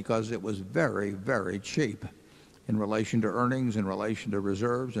simply because it was very, very cheap in relation to earnings, in relation to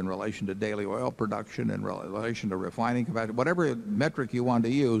reserves, in relation to daily oil production, in relation to refining capacity. Whatever metric you want to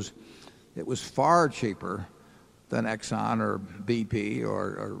use, it was far cheaper than Exxon or BP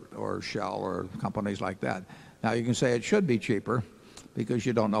or Shell or companies like that. Now you can say it should be cheaper because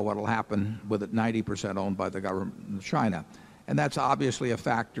you don't know what will happen with it 90% owned by the government of China. And that's obviously a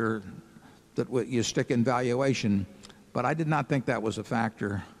factor that you stick in valuation, but I did not think that was a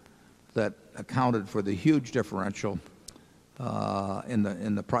factor that accounted for the huge differential in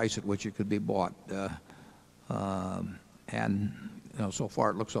the price at which it could be bought. And so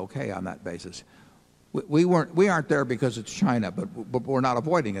far it looks okay on that basis. We aren't there because it's China, but we're not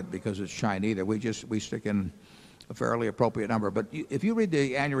avoiding it because it's China either. We stick in a fairly appropriate number. But if you read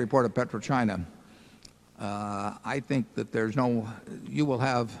the annual report of PetroChina, I think that you will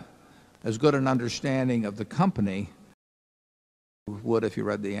have as good an understanding of the company would if you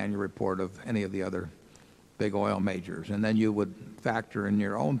read the annual report of any of the other big oil majors. And then you would factor in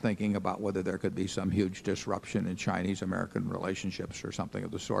your own thinking about whether there could be some huge disruption in Chinese-American relationships or something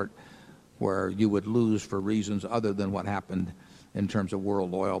of the sort, where you would lose for reasons other than what happened in terms of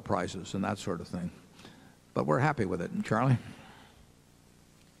world oil prices and that sort of thing. But we're happy with it. And Charlie?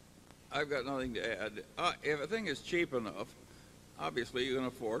 I've got nothing to add. If a thing is cheap enough, obviously you can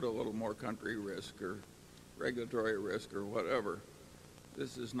afford a little more country risk or regulatory risk or whatever.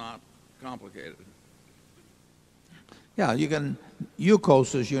 This is not complicated. Yeah, you can.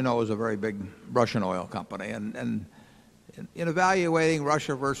 Yukos, as you know, is a very big Russian oil company, and in evaluating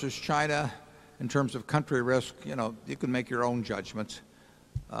Russia versus China in terms of country risk, you know, you can make your own judgments.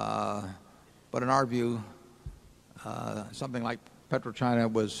 But in our view, something like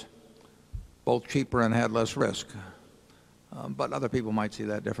PetroChina was both cheaper and had less risk. But other people might see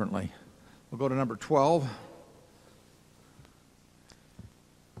that differently. We'll go to number 12.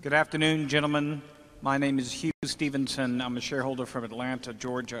 Good afternoon, gentlemen. My name is Hugh Stevenson. I'm a shareholder from Atlanta,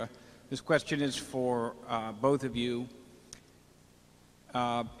 Georgia. This question is for both of you.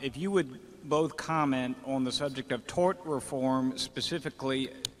 If you would both comment on the subject of tort reform,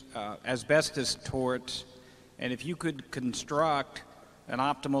 specifically asbestos torts, and if you could construct an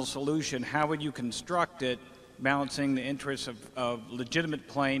optimal solution, how would you construct it, balancing the interests of legitimate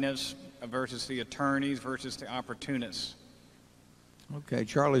plaintiffs versus the attorneys versus the opportunists? Okay,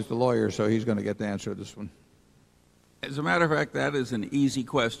 Charlie's the lawyer, so he's going to get the answer to this one. As a matter of fact, that is an easy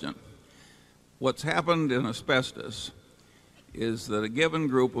question. What's happened in asbestos is that a given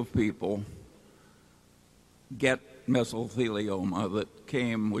group of people get mesothelioma that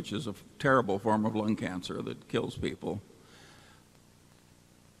came, which is a terrible form of lung cancer that kills people,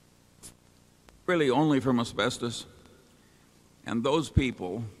 really only from asbestos. And those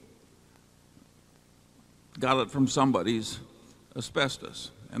people got it from somebody's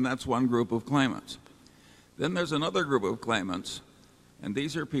asbestos, and that's one group of claimants. Then there's another group of claimants, and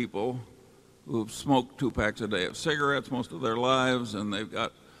these are people who've smoked 2 packs a day of cigarettes most of their lives, and they've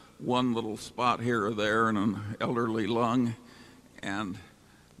got one little spot here or there in an elderly lung, and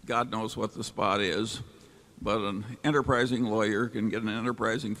God knows what the spot is, but an enterprising lawyer can get an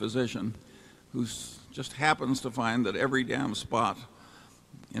enterprising physician who just happens to find that every damn spot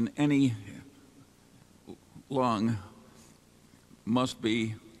in any lung must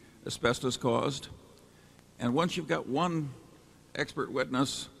be asbestos caused. And once you've got one expert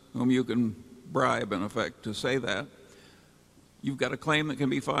witness whom you can bribe, in effect, to say that, you've got a claim that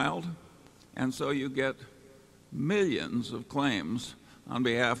can be filed. And so you get millions of claims on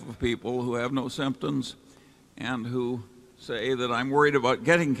behalf of people who have no symptoms and who say that I'm worried about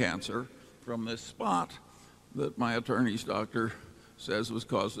getting cancer from this spot that my attorney's doctor says was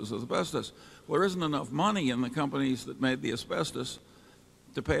caused as asbestos. Well, there isn't enough money in the companies that made the asbestos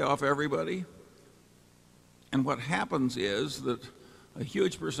to pay off everybody. And what happens is that a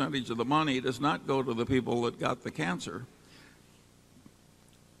huge percentage of the money does not go to the people that got the cancer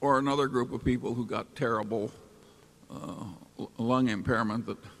or another group of people who got terrible lung impairment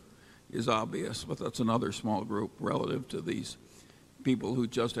that is obvious, but that's another small group relative to these people who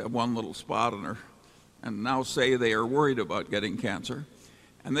just have one little spot and now say they are worried about getting cancer.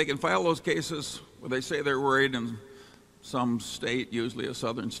 And they can file those cases where they say they're worried in some state, usually a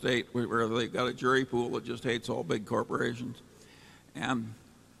southern state, where they've got a jury pool that just hates all big corporations. And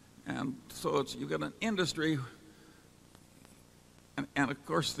so you've got an industry, and of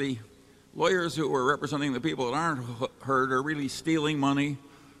course the lawyers who are representing the people that aren't hurt are really stealing money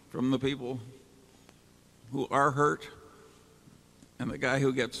from the people who are hurt. And the guy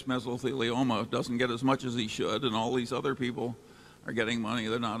who gets mesothelioma doesn't get as much as he should, and all these other people are getting money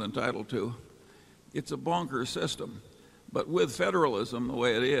they're not entitled to. It's a bonkers system. But with federalism the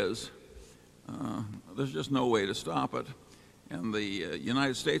way it is, there's just no way to stop it. And the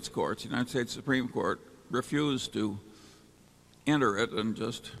United States courts, United States Supreme Court, refused to enter it and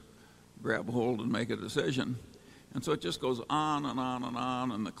just grab hold and make a decision. And so it just goes on and on and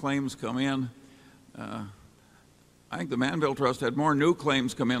on, and the claims come in. I think the Manville Trust had more new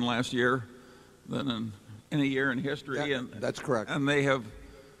claims come in last year than in any year in history. That's correct. And they have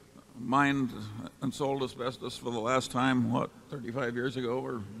mined and sold asbestos for the last time, 35 years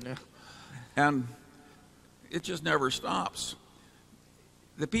ago? Yeah. And it just never stops.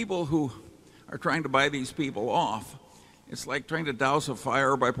 The people who are trying to buy these people off, it's like trying to douse a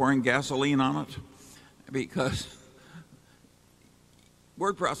fire by pouring gasoline on it, because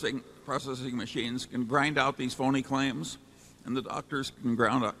word processing machines can grind out these phony claims, and the doctors can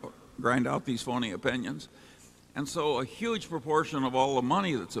grind out these phony opinions. And so a huge proportion of all the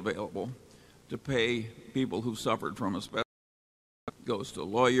money that's available to pay people who suffered from asbestos goes to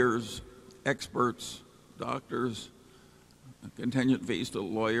lawyers, experts, doctors, contingent fees to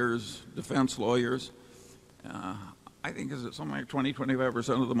lawyers, defense lawyers. I think is it something like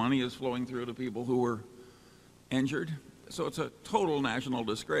 20-25% of the money is flowing through to people who were injured. So it's a total national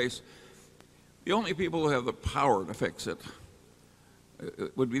disgrace. The only people who have the power to fix it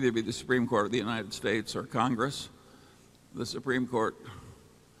would either be the Supreme Court of the United States or Congress. The Supreme Court,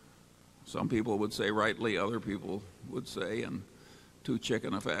 some people would say rightly, other people would say in too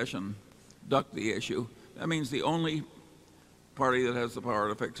chicken a fashion, duck the issue. That means the only party that has the power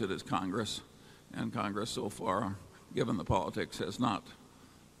to fix it is Congress, and Congress so far, given the politics, has not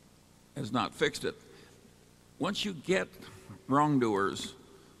fixed it. Once you get wrongdoers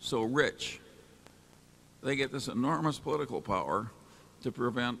so rich, they get this enormous political power to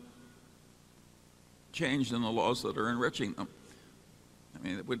prevent change in the laws that are enriching them. I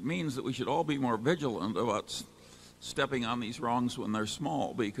mean, it means that we should all be more vigilant about stepping on these wrongs when they're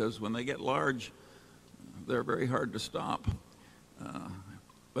small, because when they get large, they're very hard to stop.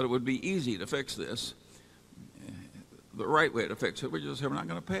 But it would be easy to fix this. The right way to fix it, we're not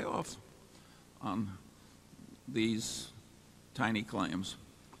going to pay off on these tiny claims.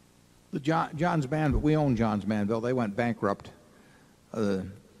 Johns Manville, we own Johns Manville. They went bankrupt.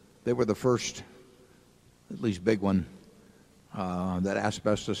 They were the first, at least big one, that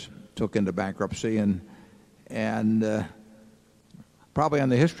asbestos took into bankruptcy, and probably on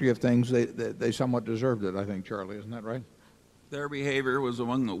the history of things, they somewhat deserved it. I think, Charlie, isn't that right? Their behavior was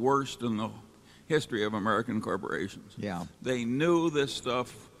among the worst in the history of American corporations. Yeah. They knew this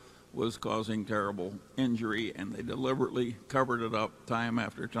stuff was causing terrible injury, and they deliberately covered it up time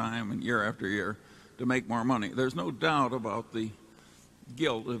after time and year after year to make more money. There's no doubt about the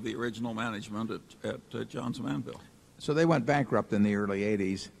guilt of the original management at Johns Manville. So they went bankrupt in the early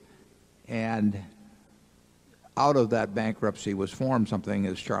 80s, and out of that bankruptcy was formed something,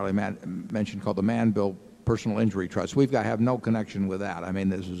 as Charlie mentioned, called the Manville Personal Injury Trust. We've got to have no connection with that. I mean,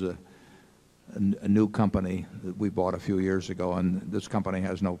 this is a new company that we bought a few years ago, and this company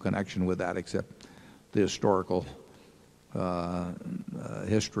has no connection with that except the historical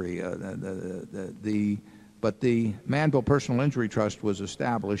history. But the Manville Personal Injury Trust was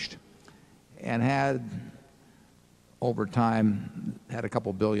established and had, over time, had a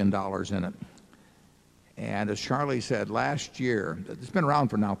couple $2 billion in it. And as Charlie said, last year, it's been around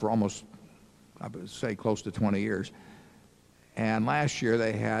for almost, I would say, close to 20 years. And last year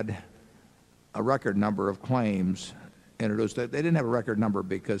they had a record number of claims introduced. They didn't have a record number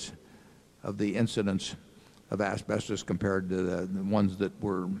because of the incidence of asbestos compared to the ones that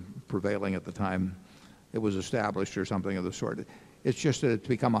were prevailing at the time it was established or something of the sort. It's just that it's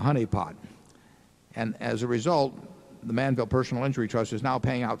become a honeypot. And as a result, the Manville Personal Injury Trust is now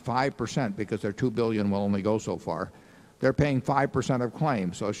paying out 5% because their $2 billion will only go so far. They're paying 5% of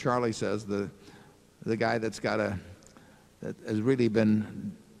claims. So as Charlie says, the guy that has really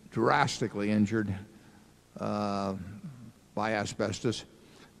been drastically injured by asbestos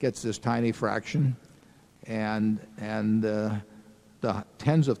gets this tiny fraction, and the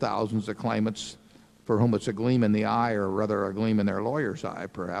tens of thousands of claimants for whom it's a gleam in the eye, or rather a gleam in their lawyer's eye,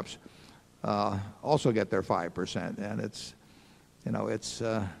 perhaps, also get their 5%. And it's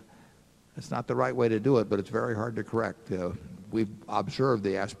not the right way to do it, but it's very hard to correct. We've observed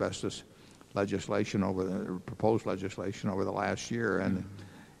the asbestos legislation proposed legislation over the last year, and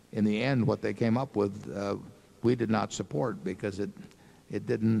in the end, what they came up with, we did not support because it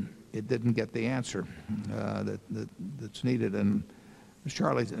didn't get the answer that's needed. And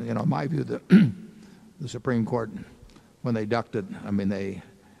Charlie, in my view, the Supreme Court, when they ducked it, I mean, they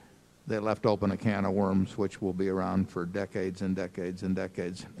left open a can of worms which will be around for decades and decades and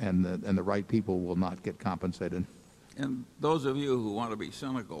decades, and the right people will not get compensated. And those of you who want to be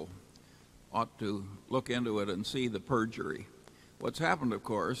cynical ought to look into it and see the perjury. What's happened, of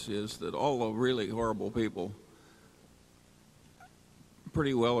course, is that all the really horrible people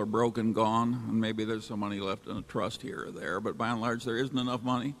pretty well are broke and gone, and maybe there's some money left in a trust here or there, but by and large there isn't enough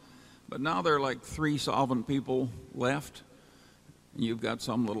money. But now there are like 3 solvent people left, and you've got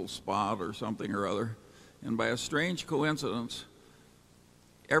some little spot or something or other, and by a strange coincidence,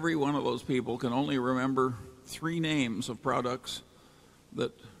 every one of those people can only remember 3 names of products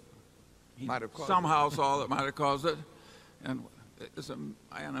that he somehow saw that might have caused it. And it's an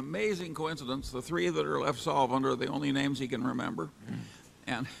amazing coincidence. The 3 that are left solvent are the only names he can remember.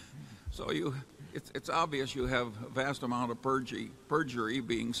 And so it's obvious you have a vast amount of perjury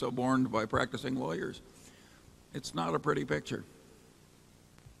being suborned by practicing lawyers. It's not a pretty picture.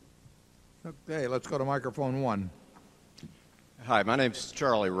 Okay, let's go to microphone 1. Hi, my name's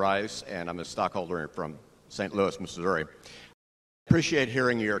Charlie Rice, and I'm a stockholder from St. Louis, Missouri. appreciate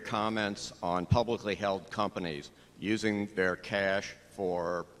hearing your comments on publicly held companies using their cash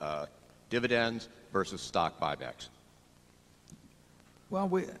for dividends versus stock buybacks. Well,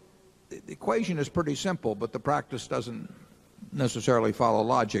 the equation is pretty simple, but the practice doesn't necessarily follow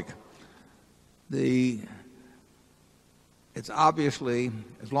logic. It's obviously,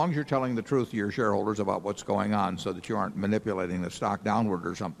 as long as you're telling the truth to your shareholders about what's going on so that you aren't manipulating the stock downward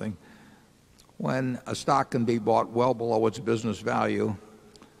or something, when a stock can be bought well below its business value,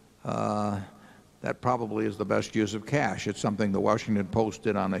 that probably is the best use of cash. It's something the Washington Post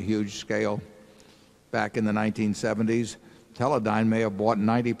did on a huge scale back in the 1970s. Teledyne may have bought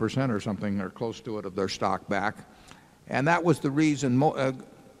 90% or something or close to it of their stock back. And that was the reason a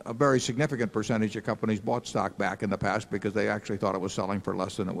very significant percentage of companies bought stock back in the past, because they actually thought it was selling for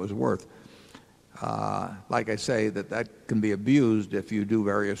less than it was worth. Like I say, that can be abused if you do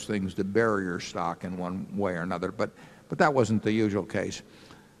various things to bury your stock in one way or another, but that wasn't the usual case.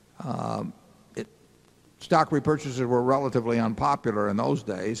 Stock repurchases were relatively unpopular in those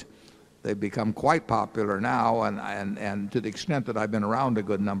days. They've become quite popular now, and to the extent that I've been around a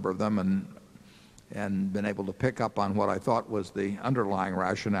good number of them and been able to pick up on what I thought was the underlying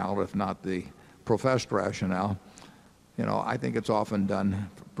rationale, if not the professed rationale, I think it's often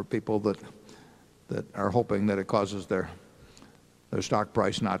done for people that are hoping that it causes their stock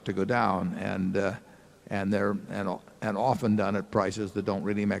price not to go down, and often done at prices that don't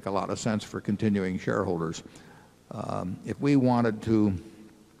really make a lot of sense for continuing shareholders. If we wanted to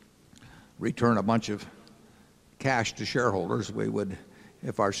return a bunch of cash to shareholders, we would,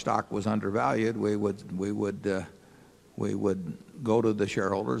 if our stock was undervalued, we would go to the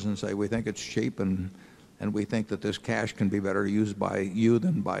shareholders and say, we think it's cheap, and we think that this cash can be better used by you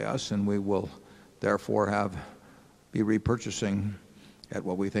than by us, and we will therefore be repurchasing at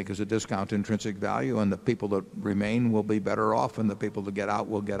what we think is a discount intrinsic value, and the people that remain will be better off, and the people that get out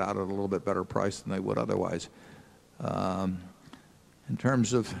will get out at a little bit better price than they would otherwise. In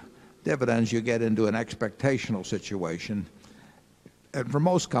terms of dividends, you get into an expectational situation. And for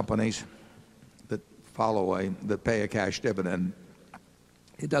most companies that pay a cash dividend,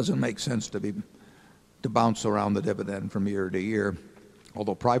 it doesn't make sense to bounce around the dividend from year to year,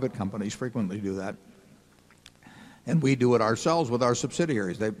 although private companies frequently do that. And we do it ourselves with our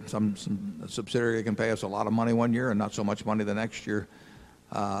subsidiaries. Some subsidiary can pay us a lot of money one year and not so much money the next year.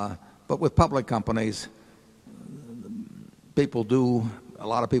 But with public companies, a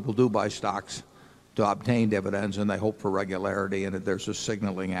lot of people do buy stocks to obtain dividends, and they hope for regularity, and there's a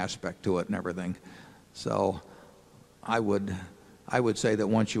signaling aspect to it and everything. So I would say that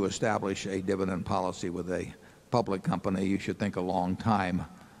once you establish a dividend policy with a public company, you should think a long time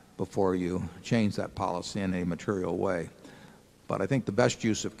before you change that policy in a material way. But I think the best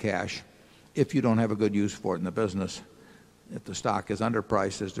use of cash, if you don't have a good use for it in the business, if the stock is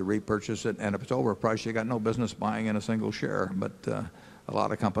underpriced, is to repurchase it, and if it's overpriced, you got no business buying in a single share. But a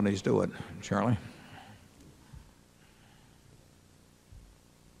lot of companies do it. Charlie?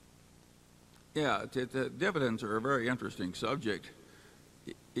 Yeah, dividends are a very interesting subject.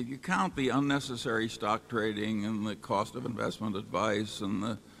 If you count the unnecessary stock trading and the cost of investment advice and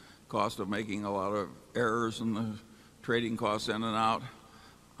the cost of making a lot of errors and the trading costs in and out,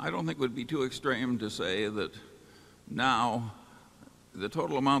 I don't think it would be too extreme to say that now the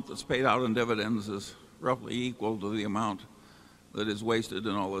total amount that's paid out in dividends is roughly equal to the amount that is wasted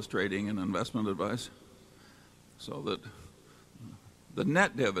in all this trading and investment advice. So that the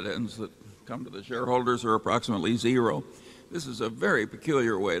net dividends that come to the shareholders are approximately zero. This is a very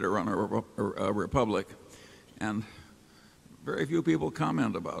peculiar way to run a republic, and very few people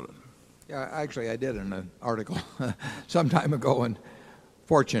comment about it. Yeah, actually I did in an article some time ago in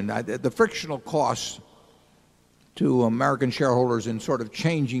Fortune. The frictional costs to American shareholders in sort of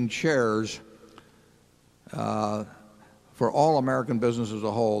changing shares for all American business as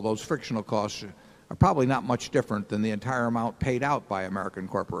a whole, those frictional costs are probably not much different than the entire amount paid out by American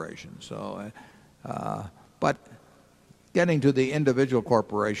corporations. So, but getting to the individual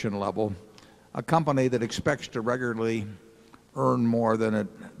corporation level, a company that expects to regularly earn more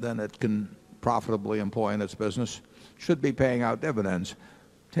than it can profitably employ in its business should be paying out dividends.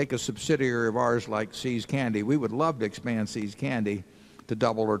 Take a subsidiary of ours like See's Candy. We would love to expand See's Candy to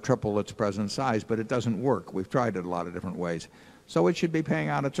double or triple its present size, but it doesn't work. We've tried it a lot of different ways. So it should be paying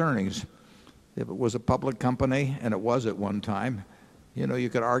out its earnings. If it was a public company, and it was at one time, you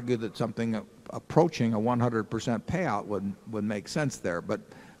could argue that something approaching a 100% payout would make sense there. But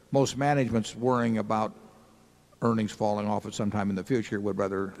most management's worrying about earnings falling off at some time in the future would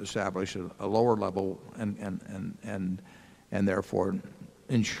rather establish a lower level and therefore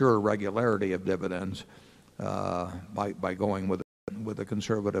ensure regularity of dividends by going with with a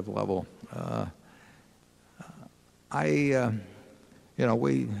conservative level.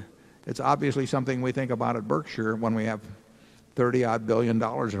 It's obviously something we think about at Berkshire when we have $30-odd billion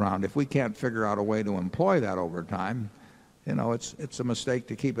around. If we can't figure out a way to employ that over time, it's a mistake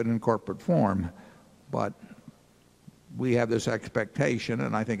to keep it in corporate form. But we have this expectation,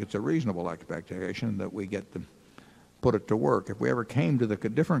 and I think it's a reasonable expectation, that we get to put it to work. If we ever came to the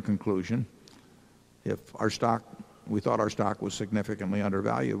different conclusion, if we thought our stock was significantly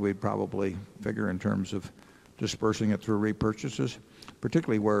undervalued, we'd probably figure in terms of dispersing it through repurchases,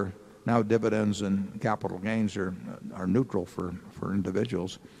 particularly where now dividends and capital gains are neutral for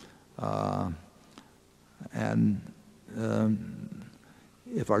individuals.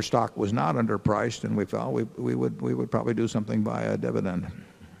 If our stock was not underpriced and we fell, we would probably do something by a dividend.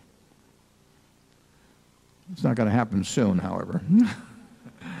 It's not going to happen soon, however.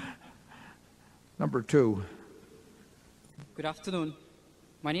 Number 2. Good afternoon.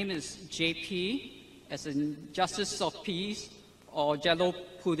 My name is JP, as in Justice of Peace or Jello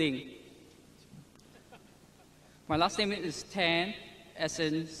Pudding. My last name is Tan, as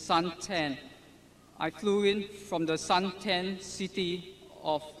in suntan. I flew in from the suntan city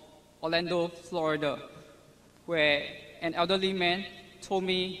of Orlando, Florida, where an elderly man told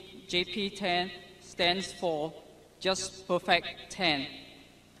me JP Tan stands for just perfect tan.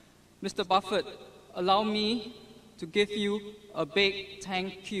 Mr. Buffett, allow me to give you a big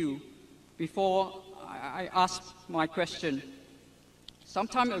thank you before I ask my question. Some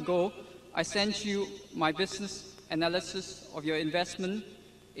time ago, I sent you my business analysis of your investment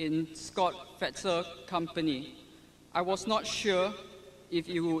in Scott Fetzer Company. I was not sure if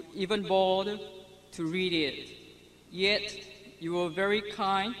you would even bother to read it. Yet, you were very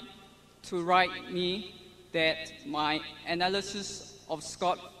kind to write me that my analysis of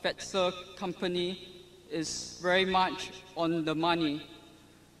Scott Fetzer Company is very much on the money.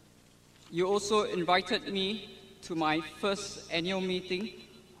 You also invited me to my first annual meeting,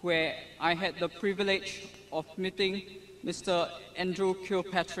 where I had the privilege of meeting Mr. Andrew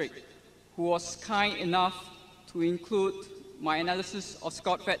Kilpatrick, who was kind enough to include my analysis of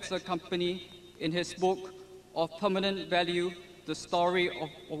Scott Fetzer Company in his book of Permanent Value, The Story of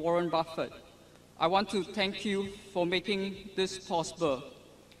Warren Buffett. I want to thank you for making this possible.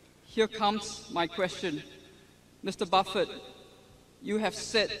 Here comes my question. Mr. Buffett, you have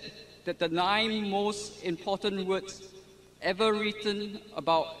said that the 9 most important words ever written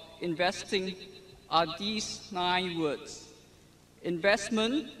about investing are these 9 words.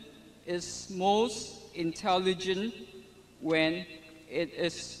 Investment is most intelligent when it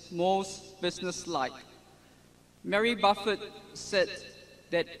is most businesslike. Mary Buffett said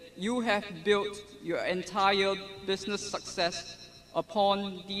that you have built your entire business success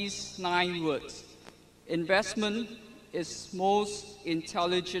upon these 9 words. Investment is most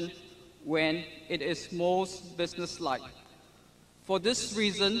intelligent when it is most businesslike. For this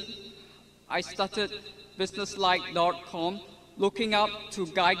reason, I started businesslike.com, looking up to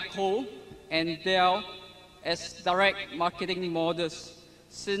Geico and Dell as direct marketing models,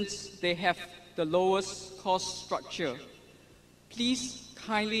 since they have the lowest cost structure. Please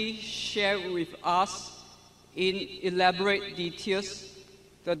kindly share with us in elaborate details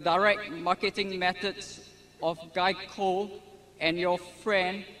the direct marketing methods of Geico and your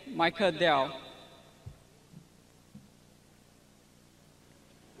friend Michael Dell.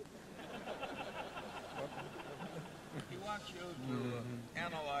 He wants you to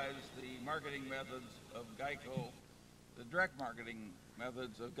analyze the marketing methods of Geico, the direct marketing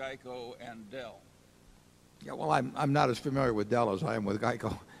methods of Geico and Dell. Yeah, well, I'm not as familiar with Dell as I am with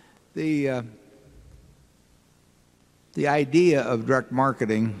Geico. The idea of direct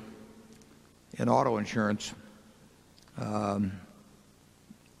marketing in auto insurance at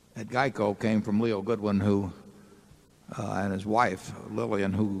Geico came from Leo Goodwin, who and his wife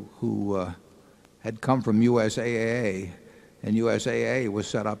Lillian, who had come from USAA, and USAA was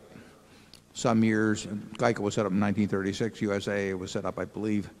set up some years. Geico was set up in 1936. USAA was set up, I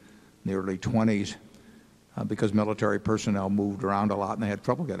believe, in the early 20s because military personnel moved around a lot and they had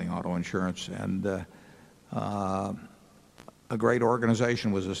trouble getting auto insurance. And a great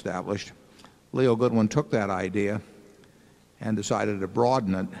organization was established. Leo Goodwin took that idea and decided to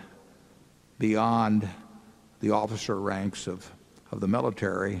broaden it beyond the officer ranks of the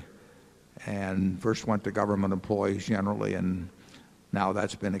military, and first went to government employees generally, and now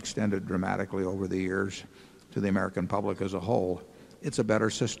that's been extended dramatically over the years to the American public as a whole. It's a better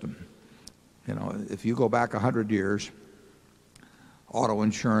system. You know, if you go back 100 years, auto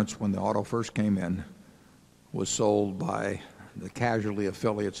insurance, when the auto first came in, was sold by the casualty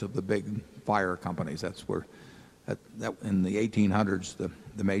affiliates of the big fire companies. That's where in the 1800s,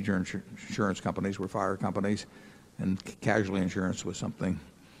 the major insurance companies were fire companies, and casualty insurance was something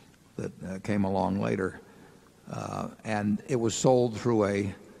that came along later. And it was sold through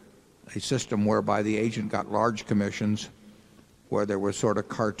a system whereby the agent got large commissions, where there were sort of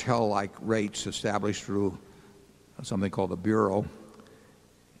cartel-like rates established through something called a bureau.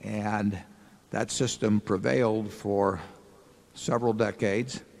 And that system prevailed for several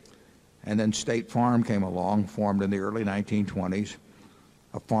decades. And then State Farm came along, formed in the early 1920s,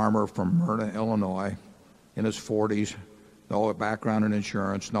 a farmer from Myrna, Illinois, in his 40s, no background in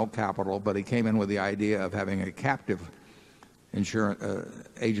insurance, no capital, but he came in with the idea of having a captive insurance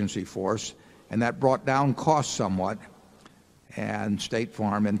agency force, and that brought down costs somewhat. And State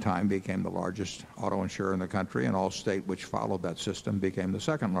Farm in time became the largest auto insurer in the country, and Allstate, which followed that system, became the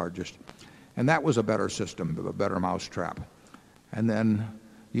second largest. And that was a better system, a better mousetrap. And then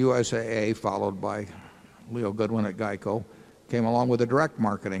USAA, followed by Leo Goodwin at GEICO, came along with a direct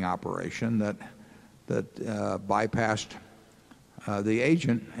marketing operation that bypassed the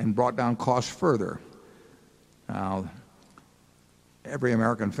agent and brought down costs further. Now, every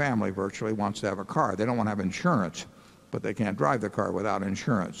American family virtually wants to have a car. They don't want to have insurance, but they can't drive the car without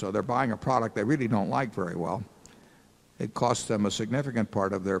insurance. So they're buying a product they really don't like very well. It costs them a significant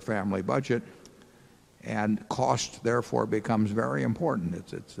part of their family budget, and cost therefore becomes very important.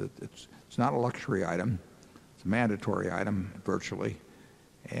 It's not a luxury item. It's a mandatory item virtually,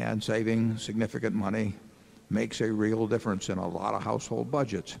 and saving significant money makes a real difference in a lot of household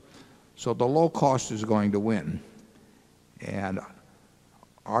budgets. So the low cost is going to win. And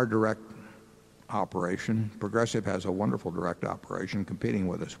our direct operation, Progressive has a wonderful direct operation competing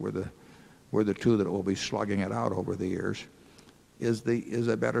with us. We're the two that will be slugging it out over the years, is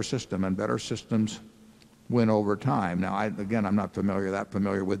a better system, and better systems win over time. Now, again, I'm not that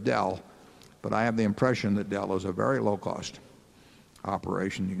familiar with Dell, but I have the impression that Dell is a very low-cost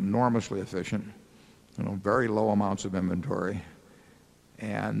operation, enormously efficient, very low amounts of inventory,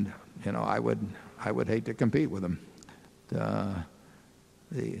 and I would hate to compete with them.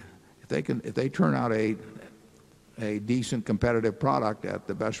 If they turn out a decent competitive product at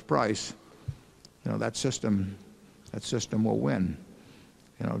the best price, that system will win.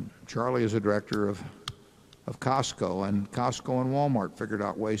 Charlie is a director of Costco, and Costco and Walmart figured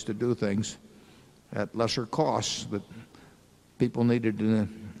out ways to do things at lesser costs that people needed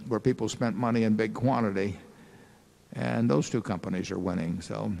where people spent money in big quantity, and those two companies are winning.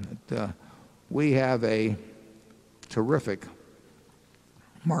 So we have a terrific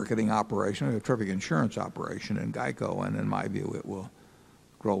marketing operation, a terrific insurance operation in GEICO, and in my view it will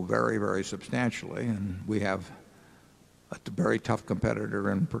grow very, very substantially. And we have a very tough competitor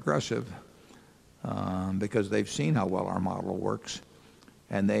in Progressive because they've seen how well our model works,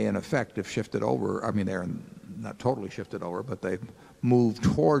 and they in effect have shifted over. I mean, they're not totally shifted over, but they've moved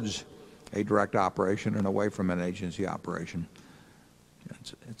towards a direct operation and away from an agency operation.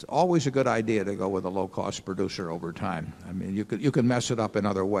 It's always a good idea to go with a low-cost producer over time. I mean, you can mess it up in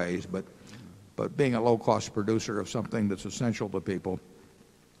other ways, but being a low-cost producer of something that's essential to people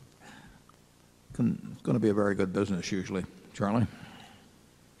is going to be a very good business usually. Charlie?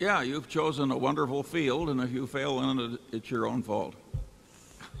 Yeah, you've chosen a wonderful field, and if you fail in it, it's your own fault.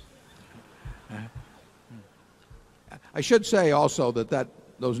 I should say also that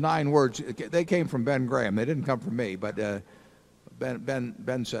those 9 words, they came from Ben Graham. They didn't come from me, but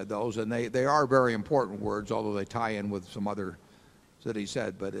Ben said those, and they are very important words, although they tie in with some others that he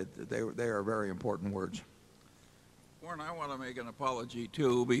said, but they are very important words. Warren, I want to make an apology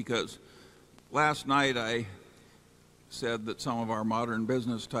too, because last night I said that some of our modern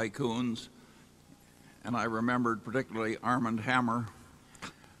business tycoons, and I remembered particularly Armand Hammer,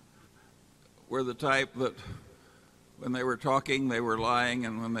 were the type that when they were talking they were lying,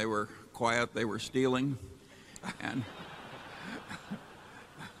 and when they were quiet they were stealing.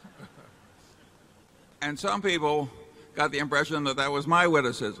 And some people got the impression that that was my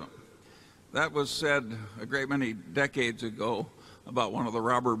witticism. That was said a great many decades ago about one of the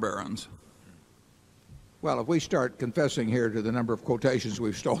robber barons. Well, if we start confessing here to the number of quotations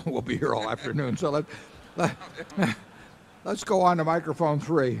we've stolen, we'll be here all afternoon. So let's go on to microphone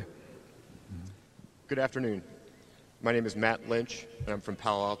 3. Good afternoon. My name is Matt Lynch, and I'm from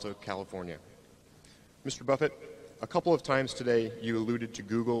Palo Alto, California. Mr. Buffett, a couple of times today you alluded to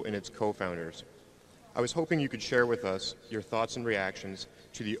Google and its co-founders. I was hoping you could share with us your thoughts and reactions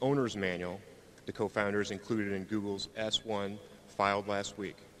to the owner's manual the co-founders included in Google's S1 filed last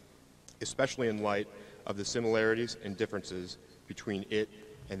week, especially in light of the similarities and differences between it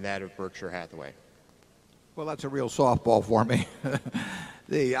and that of Berkshire Hathaway. Well, that's a real softball for me.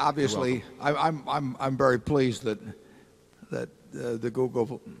 Obviously, I'm very pleased that the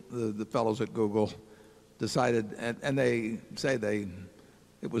Google, the fellows at Google decided, and they say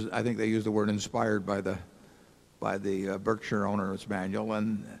it was, I think they used the word inspired by the Berkshire Owner's Manual,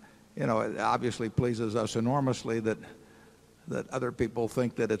 and it obviously pleases us enormously that other people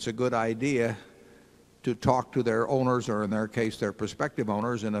think that it's a good idea to talk to their owners, or in their case their prospective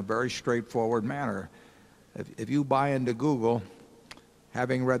owners, in a very straightforward manner. If you buy into Google,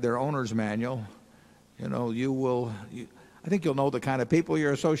 having read their owner's manual, I think you'll know the kind of people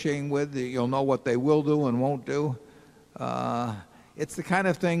you're associating with. You'll know what they will do and won't do. It's the kind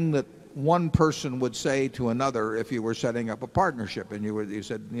of thing that one person would say to another if you were setting up a partnership, and you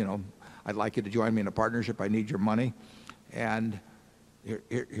said, I'd like you to join me in a partnership. I need your money, and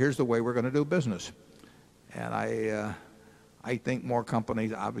here's the way we're going to do business. And I think more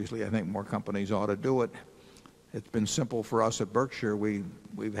companies, obviously, I think more companies ought to do it. It's been simple for us at Berkshire.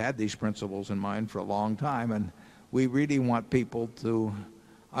 We've had these principles in mind for a long time, and we really want people to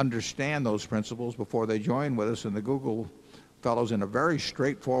understand those principles before they join with us. And the Google fellows, in a very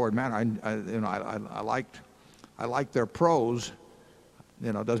straightforward manner, I liked their prose.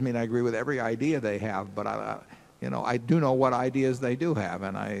 Doesn't mean I agree with every idea they have, but I do know what ideas they do have,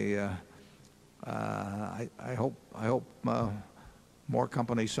 and I hope more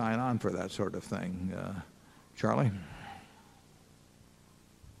companies sign on for that sort of thing. Charlie?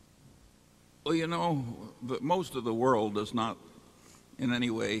 Well, most of the world does not in any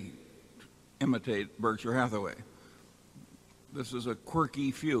way imitate Berkshire Hathaway. This is a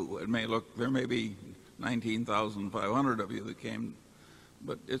quirky few. There may be 19,500 of you that came,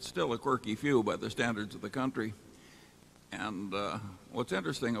 but it's still a quirky few by the standards of the country. And what's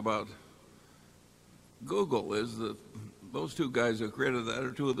interesting about Google is that those two guys who created that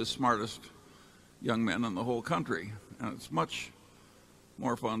are two of the smartest young men in the whole country. And it's much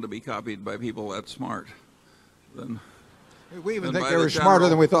more fun to be copied by people that smart than we even think they were smarter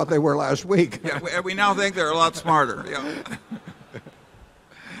than we thought they were last week. Yeah, we now think they're a lot smarter. Yeah.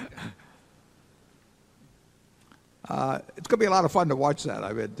 It's going to be a lot of fun to watch that.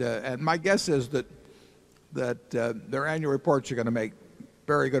 And my guess is that their annual reports are going to make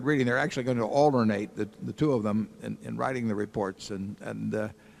very good reading. They're actually going to alternate the two of them in writing the reports,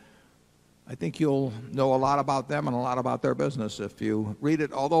 and I think you'll know a lot about them and a lot about their business if you read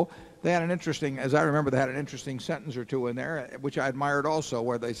it. Although they had as I remember, they had an interesting sentence or two in there, which I admired also,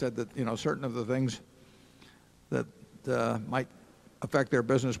 where they said that certain of the things that might affect their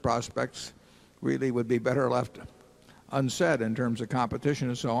business prospects really would be better left unsaid in terms of competition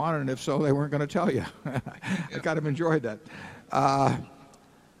and so on, and if so, they weren't going to tell you. I kind of enjoyed that.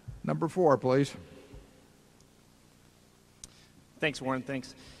 Number 4, please. Thanks, Warren.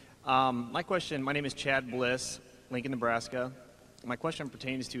 Thanks. My name is Chad Bliss, Lincoln, Nebraska. My question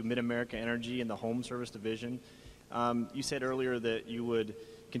pertains to Mid-America Energy and the Home Service Division. You said earlier that you would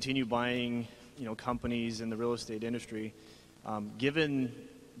continue buying, companies in the real estate industry. Given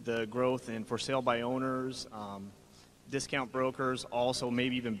the growth in for sale by owners, discount brokers, also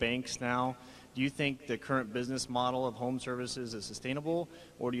maybe even banks now, do you think the current business model of home services is sustainable,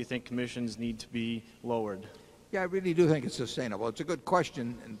 or do you think commissions need to be lowered? Yeah, I really do think it's sustainable. It's a good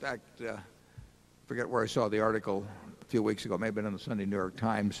question. In fact, I forget where I saw the article a few weeks ago, maybe in the Sunday New York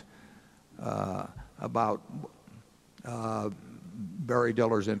Times, about Barry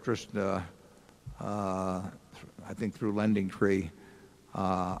Diller's interest, I think through LendingTree,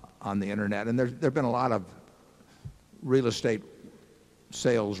 on the internet. And there have been a lot of real estate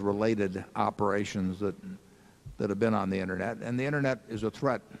sales-related operations that have been on the internet. And the internet is a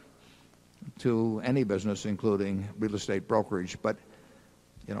threat to any business, including real estate brokerage. But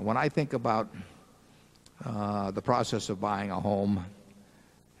when I think about the process of buying a home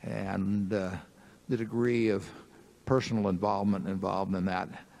and the degree of personal involvement involved in that,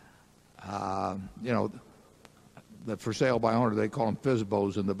 the for sale by owner, they call them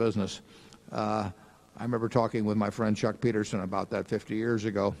FSBOs in the business. I remember talking with my friend Chuck Peterson about that 50 years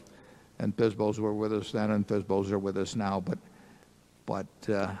ago, and FSBOs were with us then, and FSBOs are with us now. But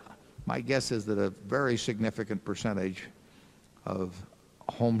my guess is that a very significant percentage of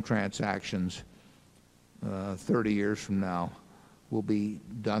home transactions 30 years from now will be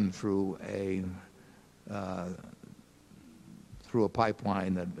done through a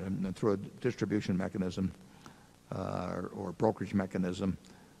pipeline and through a distribution mechanism or brokerage mechanism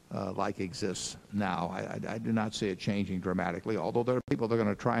like exists now. I do not see it changing dramatically, although there are people that are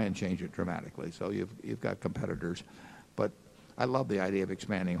going to try and change it dramatically. So you've got competitors. But I love the idea of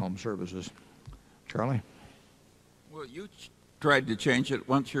expanding home services. Charlie? Well, you tried to change it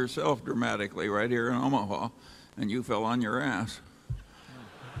once yourself dramatically right here in Omaha, and you fell on your ass.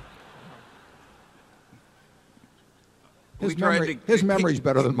 his memory's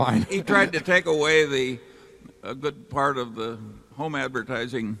better than mine. He tried to take away a good part of the home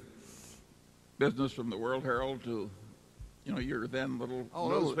advertising business from the World Herald to, your then little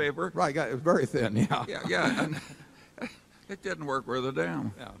newspaper. Right, it was very thin, yeah. Yeah, and it didn't work worth a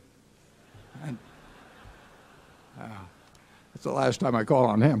damn. Yeah. And, that's the last time I call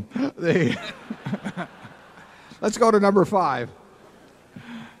on him. Let's go to number 5.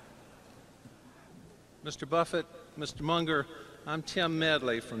 Mr. Buffett, Mr. Munger, I'm Tim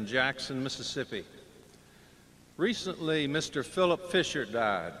Medley from Jackson, Mississippi. Recently, Mr. Philip Fisher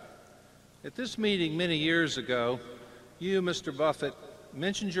died. At this meeting many years ago, you, Mr. Buffett,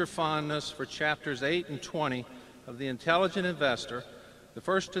 mentioned your fondness for chapters 8 and 20 of The Intelligent Investor, the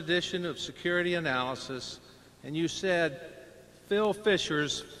first edition of Security Analysis, and you said Phil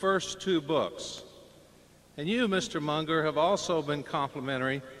Fisher's first 2 books. And you, Mr. Munger, have also been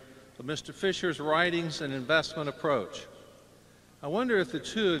complimentary of Mr. Fisher's writings and investment approach. I wonder if the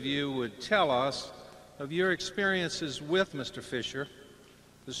 2 of you would tell us of your experiences with Mr. Fisher,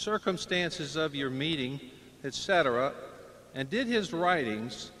 the circumstances of your meeting, etc., and did his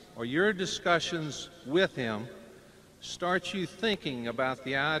writings or your discussions with him start you thinking about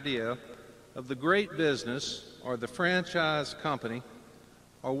the idea of the great business or the franchise company,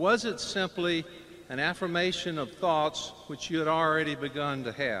 or was it simply an affirmation of thoughts which you had already begun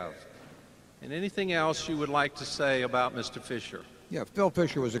to have? And anything else you would like to say about Mr. Fisher? Yeah, Phil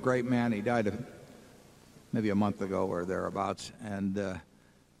Fisher was a great man. He died maybe a month ago or thereabouts, and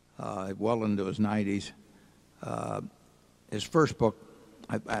well into his 90s. His first book,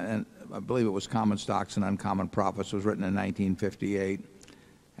 I believe it was Common Stocks and Uncommon Profits, was written in 1958,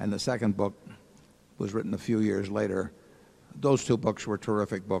 and the second book was written a few years later. Those 2 books were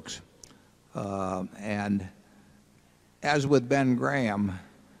terrific books. And as with Ben Graham,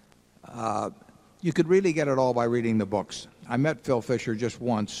 you could really get it all by reading the books. I met Phil Fisher just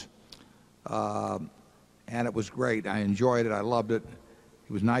once, and it was great. I enjoyed it. I loved it.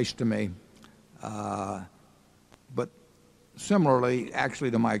 He was nice to me. But similarly,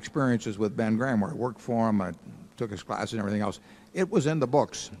 actually, to my experiences with Ben Graham, where I worked for him, I took his classes and everything else, it was in the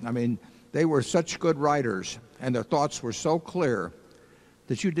books. I mean, they were such good writers, and their thoughts were so clear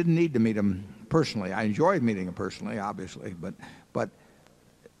that you didn't need to meet them personally. I enjoyed meeting them personally, obviously, but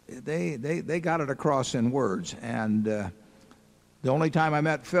they got it across in words. And the only time I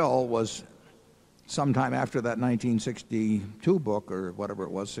met Phil was sometime after that 1962 book, or whatever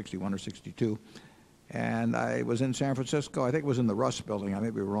it was, 61 or 62. And I was in San Francisco. I think it was in the Russ Building. I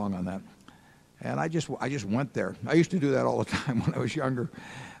may be wrong on that. And I just went there. I used to do that all the time when I was younger.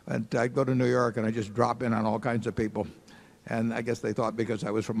 And I'd go to New York and I'd just drop in on all kinds of people. And I guess they thought because I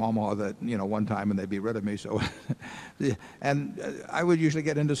was from Omaha that, one time and they'd be rid of me. So, and I would usually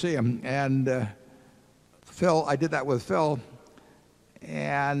get in to see him. And Phil, I did that with Phil.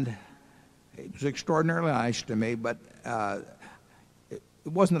 And it was extraordinarily nice to me. But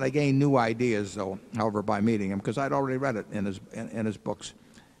it wasn't that I gained new ideas, though, however, by meeting him, because I'd already read it in his books.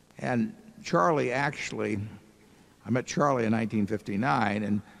 And Charlie, actually, I met Charlie in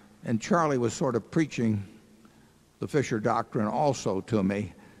 1959, and Charlie was sort of preaching the Fisher doctrine also to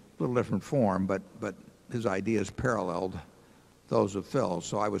me, a little different form, but his ideas paralleled those of Phil.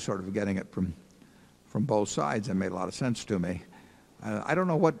 So I was sort of getting it from both sides, and made a lot of sense to me. I don't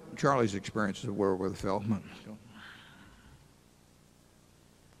know what Charlie's experiences were with Phil.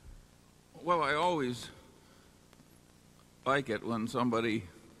 Well, I always like it when somebody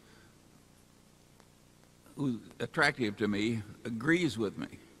who's attractive to me agrees with me.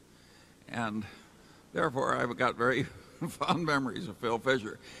 And therefore, I've got very fond memories of Phil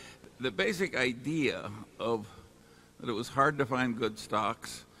Fisher. The basic idea of that it was hard to find good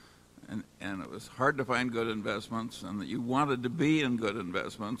stocks and it was hard to find good investments, and that you wanted to be in good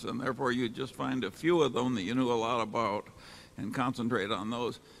investments, and therefore you'd just find a few of them that you knew a lot about and concentrate on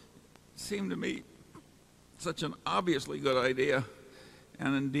those, seemed to me such an obviously good idea.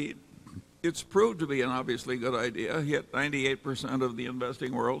 And indeed, it's proved to be an obviously good idea, yet 98% of the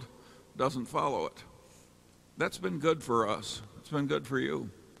investing world doesn't follow it. That's been good for us. It's been good for you.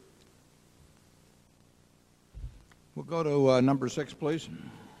 We'll go to number 6, please.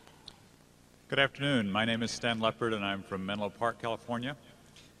 Good afternoon. My name is Stan Leopard, and I'm from Menlo Park, California.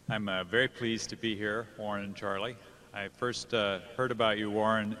 I'm very pleased to be here, Warren and Charlie. I first heard about you,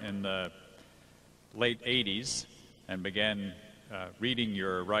 Warren, in the late 80s and began reading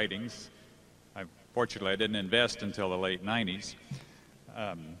your writings. Fortunately, I didn't invest until the late 90s.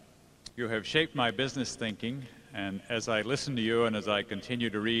 You have shaped my business thinking, and as I listen to you and as I continue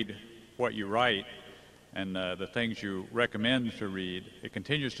to read what you write and the things you recommend to read, it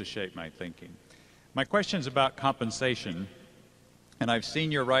continues to shape my thinking. My question is about compensation. And I've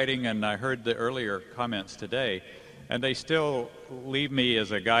seen your writing and I heard the earlier comments today, and they still leave me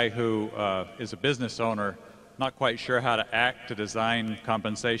as a guy who is a business owner not quite sure how to act to design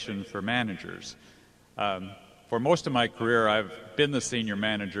compensation for managers. For most of my career, I've been the senior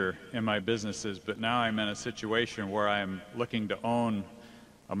manager in my businesses, but now I'm in a situation where I'm looking to own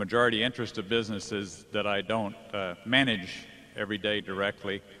a majority interest of businesses that I don't manage every day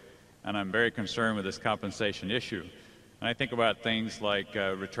directly, and I'm very concerned with this compensation issue. And I think about things like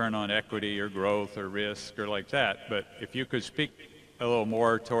return on equity or growth or risk or like that, but if you could speak a little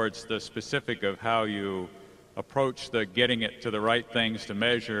more towards the specific of how you approach the getting it to the right things to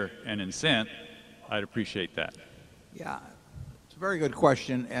measure and incent, I'd appreciate that. Yeah, it's a very good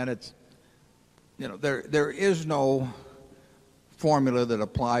question, and it's, you know, there is no formula that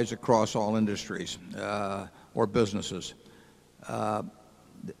applies across all industries or businesses. If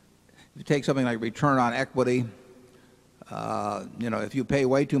you take something like return on equity, you know, if you pay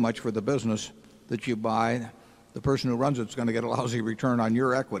way too much for the business that you buy, the person who runs it's going to get a lousy return on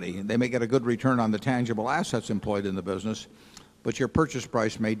your equity. They may get a good return on the tangible assets employed in the business, but your purchase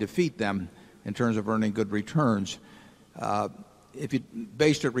price may defeat them in terms of earning good returns. If you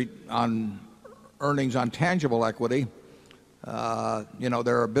based it on earnings on tangible equity, you know,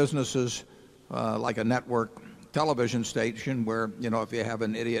 there are businesses like a network television station where, you know, if you have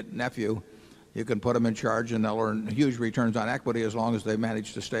an idiot nephew, you can put them in charge and they'll earn huge returns on equity as long as they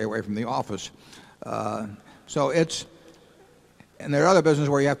manage to stay away from the office. So it's, and there are other businesses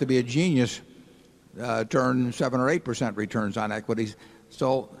where you have to be a genius to earn 7 or 8% returns on equities.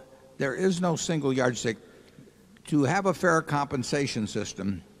 So there is no single yardstick. To have a fair compensation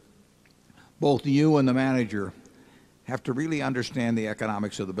system, both you and the manager have to really understand the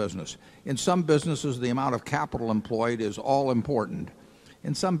economics of the business. In some businesses, the amount of capital employed is all important.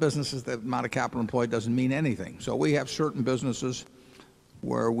 In some businesses, the amount of capital employed doesn't mean anything. So we have certain businesses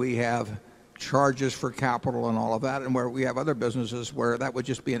where we have charges for capital and all of that, and where we have other businesses where that would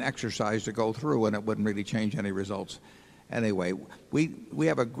just be an exercise to go through and it wouldn't really change any results. Anyway, we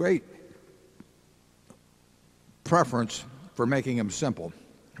have a great preference for making them simple.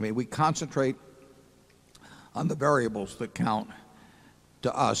 I mean, we concentrate on the variables that count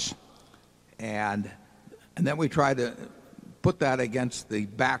to us, and then we try to put that against the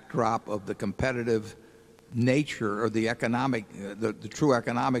backdrop of the competitive nature or the economic, the true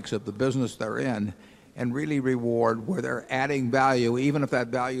economics of the business they're in, and really reward where they're adding value, even if that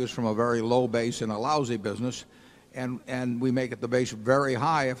value is from a very low base in a lousy business, and we make it the base very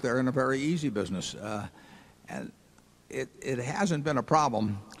high if they're in a very easy business. And it hasn't been a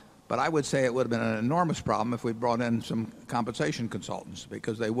problem, but I would say it would have been an enormous problem if we brought in some compensation consultants,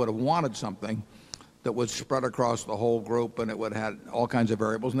 because they would have wanted something that was spread across the whole group, and it would have had all kinds of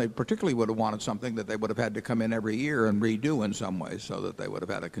variables, and they particularly would have wanted something that they would have had to come in every year and redo in some ways so that they would have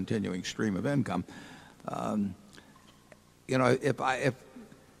had a continuing stream of income. You know, if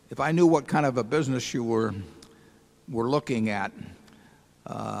I knew what kind of a business you were looking at,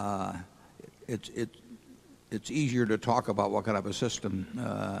 it's easier to talk about what kind of a system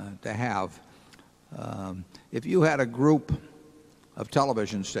to have. If you had a group of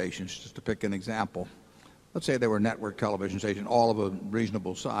television stations, just to pick an example, let's say they were network television stations, all of a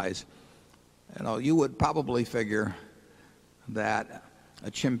reasonable size, you know, you would probably figure that a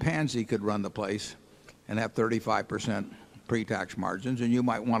chimpanzee could run the place and have 35% pre-tax margins, and you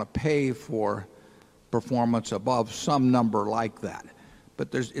might want to pay for performance above some number like that.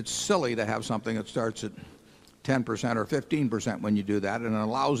 But it's silly to have something that starts at 10% or 15% when you do that, and a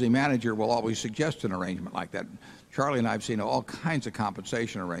lousy manager will always suggest an arrangement like that. Charlie and I have seen all kinds of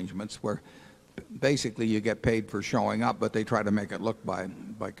compensation arrangements where basically you get paid for showing up, but they try to make it look by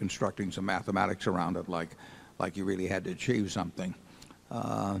constructing some mathematics around it like you really had to achieve something.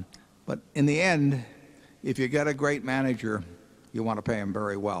 But in the end, if you get a great manager, you want to pay him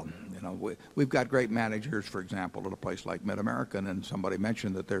very well. You know, we've got great managers, for example, at a place like Mid-American, and somebody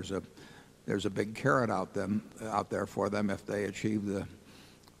mentioned that there's a big carrot out there for them if they achieve the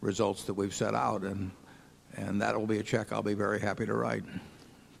results that we've set out, and that will be a check I'll be very happy to write.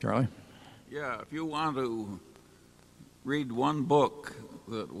 Charlie? Yeah, if you want to read one book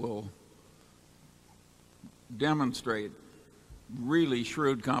that will demonstrate really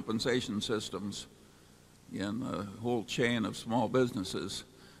shrewd compensation systems in the whole chain of small businesses,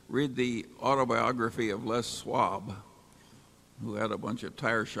 read the autobiography of Les Schwab, who had a bunch of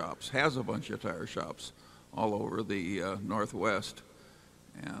tire shops, has a bunch of tire shops all over the Northwest.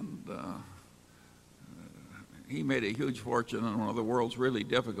 And he made a huge fortune in one of the world's really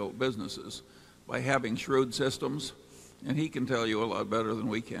difficult businesses by having shrewd systems, and he can tell you a lot better than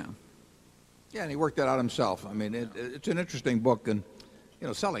we can. Yeah, and he worked that out himself. I mean, it's an interesting book, and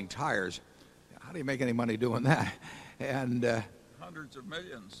selling tires. How do you make any money doing that? And hundreds of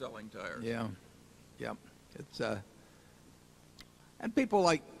millions selling tires. Yeah, yeah. It's and people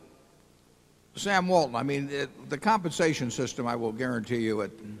like Sam Walton. I mean, the compensation system, I will guarantee you,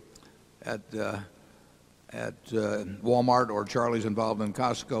 at Walmart or Charlie's involved in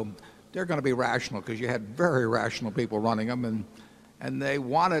Costco, they're going to be rational because you had very rational people running them, and they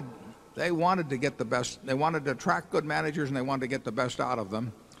wanted to get the best. They wanted to attract good managers, and they wanted to get the best out of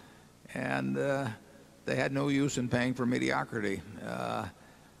them, and they had no use in paying for mediocrity.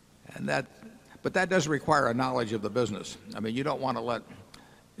 But that does require a knowledge of the business. I mean, you don't want to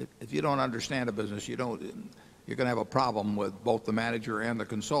if you don't understand a business, you're going to have a problem with both the manager and the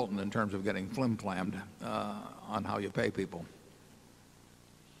consultant in terms of getting flim-flammed on how you pay people.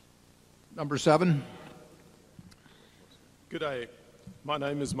 Number 7. Good day. My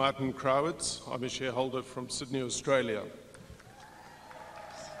name is Martin Krawitz. I'm a shareholder from Sydney, Australia.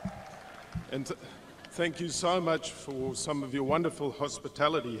 And thank you so much for some of your wonderful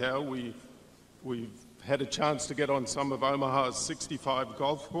hospitality here. We've had a chance to get on some of Omaha's 65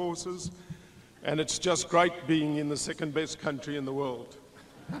 golf courses, and it's just great being in the second best country in the world.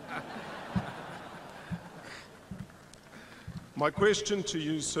 My question to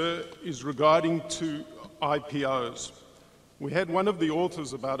you, sir, is regarding to IPOs. We had one of the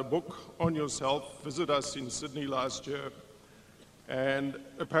authors about a book on yourself visit us in Sydney last year, and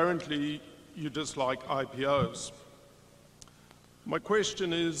apparently you dislike IPOs. My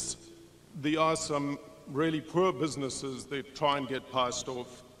question is, there are some really poor businesses that try and get passed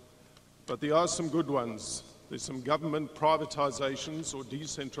off, but there are some good ones. There's some government privatizations or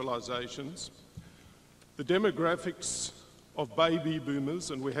decentralizations. The demographics of baby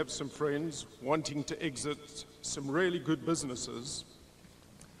boomers, and we have some friends wanting to exit some really good businesses.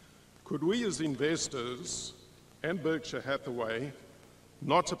 Could we as investors and Berkshire Hathaway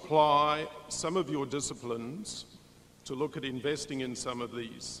not apply some of your disciplines to look at investing in some of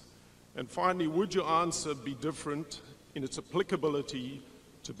these? And finally, would your answer be different in its applicability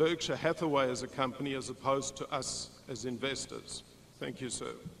to Berkshire Hathaway as a company as opposed to us as investors? Thank you,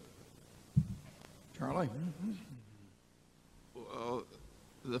 sir. Charlie? Well,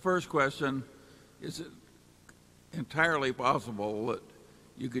 the first question, is it entirely possible that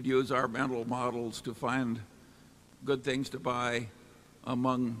you could use our mental models to find good things to buy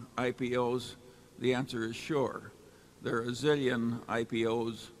among IPOs? The answer is sure. There are a zillion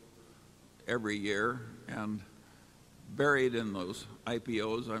IPOs every year, and buried in those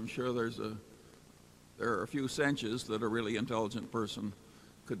IPOs, I'm sure there are a few cinches that a really intelligent person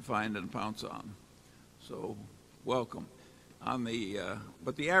could find and pounce on. So, welcome.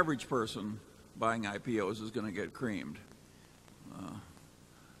 But the average person buying IPOs is going to get creamed.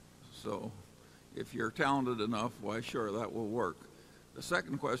 So, if you're talented enough, why, sure, that will work. The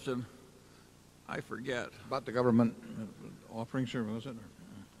second question, I forget. About the government offering, sir, was it?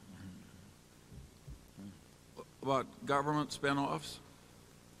 About government spin-offs?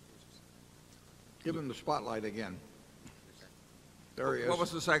 Give him the spotlight again. There he is. What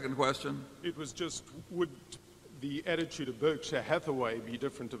was the second question? It was just, would the attitude of Berkshire Hathaway be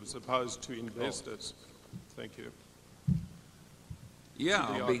different as opposed to investors? Thank you.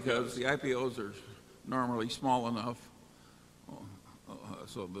 Yeah, because the IPOs are normally small enough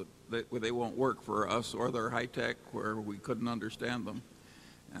so that they won't work for us, or they're high-tech where we couldn't understand them.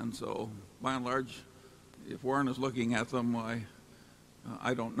 And so, by and large, if Warren is looking at them,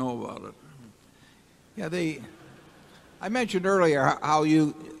 I don't know about it. Yeah, I mentioned earlier how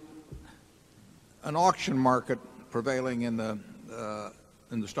an auction market prevailing in the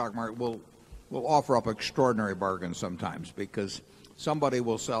stock market will offer up extraordinary bargains sometimes, because somebody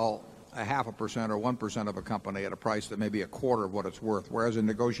will sell 0.5% or 1% of a company at a price that may be a quarter of what it's worth, whereas in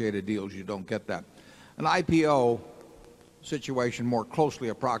negotiated deals you don't get that. An IPO situation more closely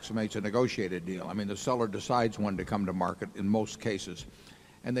approximates a negotiated deal. I mean, the seller decides when to come to market in most cases,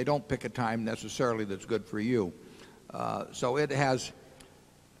 and they don't pick a time necessarily that's good for you. So I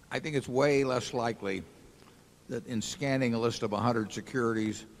think it's way less likely that in scanning a list of 100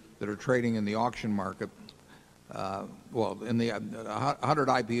 securities that are trading in the auction market, in the 100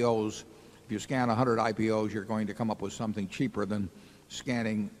 IPOs, if you scan 100 IPOs, you're going to come up with something cheaper than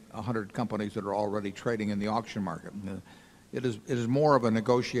scanning 100 companies that are already trading in the auction market. It is more of a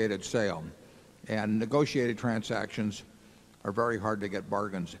negotiated sale, and negotiated transactions are very hard to get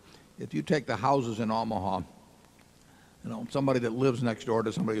bargains. If you take the houses in Omaha, somebody that lives next door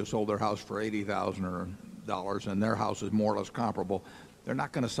to somebody who sold their house for $80,000 and their house is more or less comparable, they're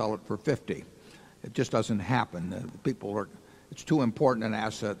not going to sell it for $50,000. It just doesn't happen. People it's too important an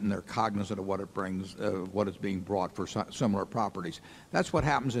asset, and they're cognizant of what it brings, what is being brought for similar properties. That's what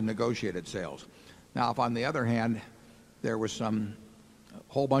happens in negotiated sales. Now, if on the other hand, there was some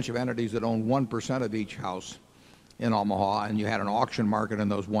whole bunch of entities that own 1% of each house in Omaha, and you had an auction market in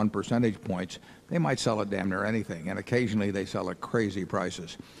those 1 percentage points, they might sell it damn near anything, and occasionally they sell at crazy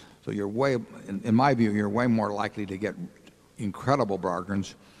prices. So you're way, in my view, you're way more likely to get incredible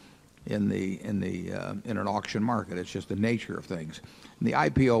bargains in an auction market. It's just the nature of things. And the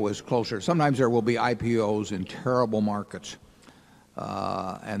IPO is closer. Sometimes there will be IPOs in terrible markets,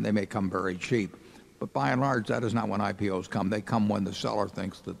 and they may come very cheap. But by and large, that is not when IPOs come. They come when the seller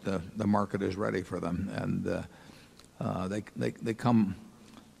thinks that the market is ready for them, and they come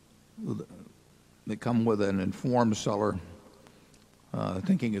with an informed seller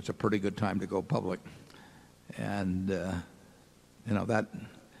thinking it's a pretty good time to go public, and that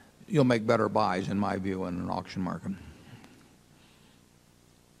you'll make better buys, in my view, in an auction market.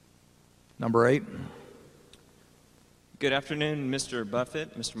 Number 8. Good afternoon, Mr.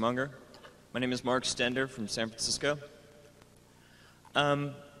 Buffett, Mr. Munger. My name is Mark Stender from San Francisco.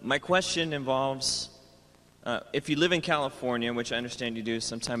 My question involves, if you live in California, which I understand you do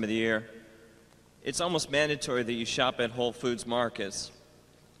some time of the year, it's almost mandatory that you shop at Whole Foods markets.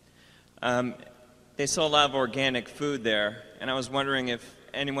 They sell a lot of organic food there, and I was wondering if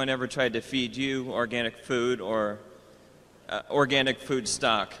anyone ever tried to feed you organic food or organic food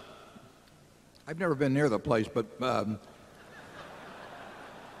stock. I've never been near the place, but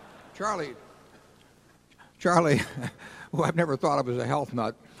Charlie, who I've never thought of as a health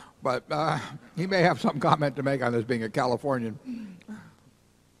nut, but he may have some comment to make on this being a Californian.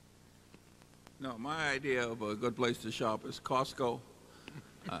 No, my idea of a good place to shop is Costco.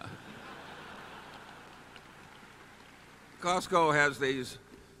 Costco has these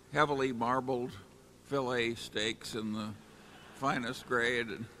heavily marbled fillet steaks in the finest grade,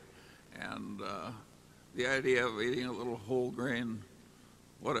 and the idea of eating a little whole grain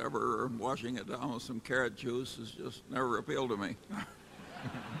whatever and washing it down with some carrot juice has just never appealed to me.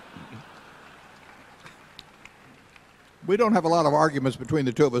 We don't have a lot of arguments between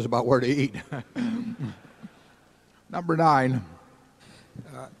the two of us about where to eat. Number 9.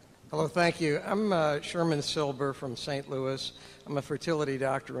 Hello, thank you. I'm Sherman Silber from St. Louis. I'm a fertility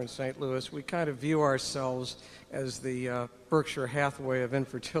doctor in St. Louis. We kind of view ourselves as the Berkshire Hathaway of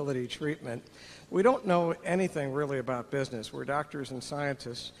infertility treatment. We don't know anything really about business. We're doctors and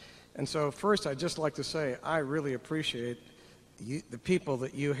scientists. And so first, I'd just like to say I really appreciate the people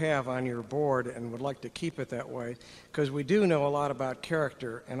that you have on your board and would like to keep it that way, because we do know a lot about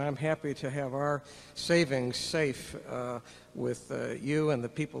character, and I'm happy to have our savings safe with you and the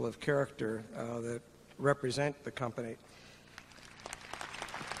people of character that represent the company.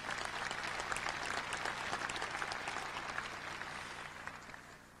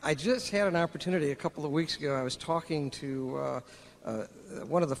 I just had an opportunity a couple of weeks ago. I was talking to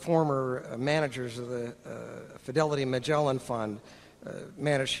one of the former managers of the Fidelity Magellan Fund,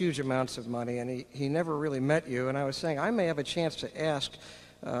 managed huge amounts of money, and he never really met you. And I was saying I may have a chance to ask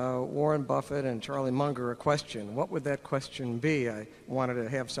Warren Buffett and Charlie Munger a question. What would that question be? I wanted to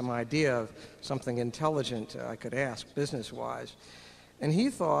have some idea of something intelligent I could ask business-wise. And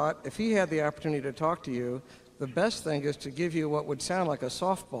he thought if he had the opportunity to talk to you, the best thing is to give you what would sound like a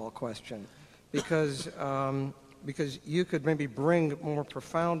softball question, because you could maybe bring more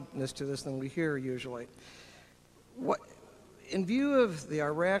profoundness to this than we hear usually. In view of the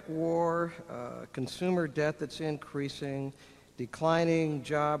Iraq war, consumer debt that's increasing, declining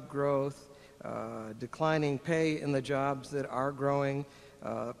job growth, declining pay in the jobs that are growing,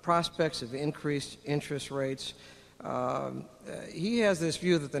 prospects of increased interest rates, he has this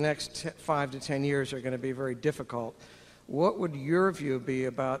view that the next 5 to 10 years are going to be very difficult. What would your view be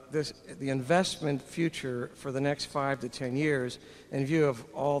about the investment future for the next 5 to 10 years in view of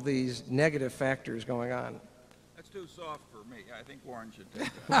all these negative factors going on? That's too soft for me. I think Warren should take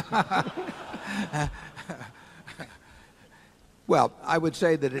that. Well, I would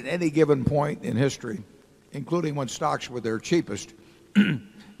say that at any given point in history, including when stocks were their cheapest,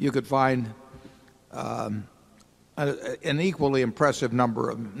 you could find an equally impressive number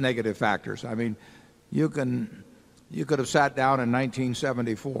of negative factors. I mean, you could have sat down in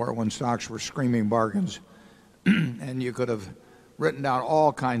 1974 when stocks were screaming bargains, and you could have written down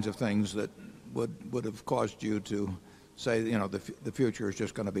all kinds of things that would have caused you to say, you know, the future is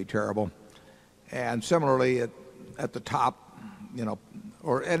just going to be terrible. And similarly, at the top, you know,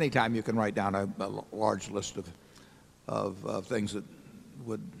 or any time you can write down a large list of things that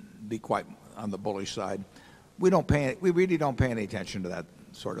would be quite on the bullish side. We really don't pay any attention to that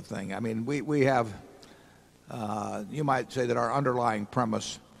sort of thing. I mean, we have You might say that our underlying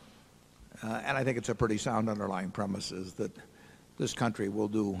premise, and I think it's a pretty sound underlying premise, is that this country will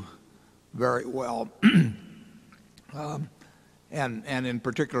do very well. And in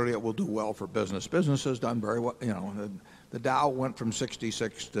particularly, it will do well for business. Business has done very well. The Dow went from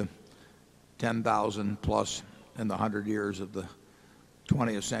 66 to 10,000 plus in the 100 years of the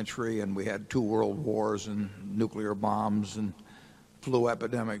 20th century, and we had 2 world wars and nuclear bombs and flu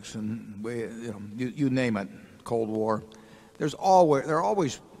epidemics and you name it, Cold War. There are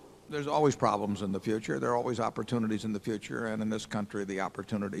always problems in the future. There are always opportunities in the future, and in this country, the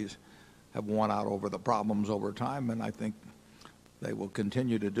opportunities have won out over the problems over time, and I think they will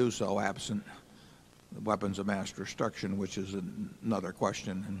continue to do so absent weapons of mass destruction, which is another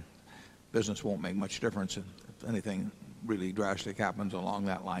question, and business won't make much difference if anything really drastic happens along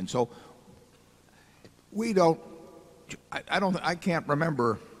that line. So I can't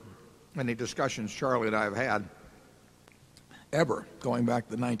remember any discussions Charlie and I have had ever going back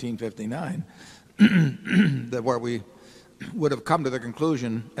to 1959 that where we would have come to the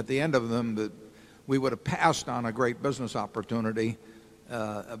conclusion at the end of them that we would have passed on a great business opportunity,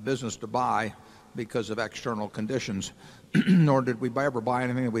 a business to buy because of external conditions, nor did we ever buy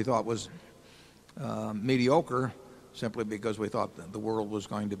anything that we thought was mediocre simply because we thought that the world was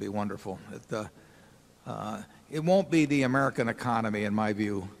going to be wonderful. It won't be the American economy, in my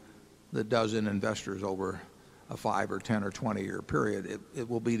view, that does in investors over a 5 or 10 or 20-year period. It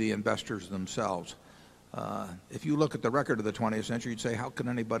will be the investors themselves. If you look at the record of the 20th century, you'd say, how can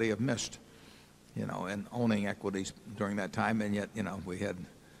anybody have missed, in owning equities during that time? And yet, we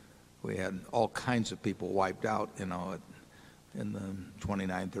had all kinds of people wiped out, in the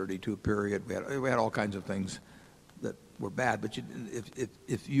 29-32 period. We had all kinds of things that were bad. But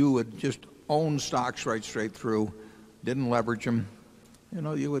if you would just own stocks right straight through, didn't leverage them,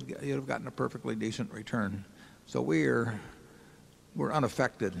 you'd have gotten a perfectly decent return. So we're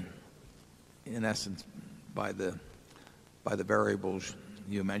unaffected, in essence, by the variables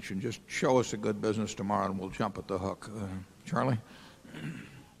you mentioned. Just show us a good business tomorrow and we'll jump at the hook. Charlie?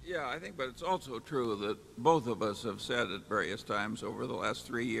 Yeah, I think, but it's also true that both of us have said at various times over the last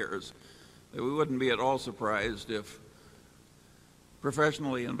 3 years that we wouldn't be at all surprised if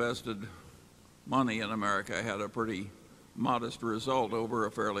professionally invested money in America had a pretty modest result over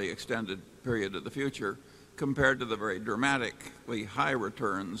a fairly extended period of the future compared to the very dramatically high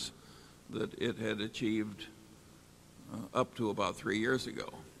returns that it had achieved up to about 3 years ago.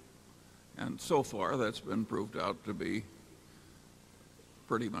 And so far, that's been proved out to be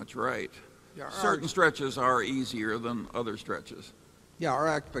pretty much right. Yeah, certain stretches are easier than other stretches. Yeah, our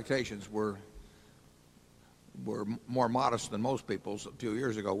expectations were more modest than most people's a few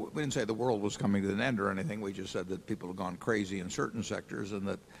years ago. We didn't say the world was coming to an end or anything. We just said that people had gone crazy in certain sectors, and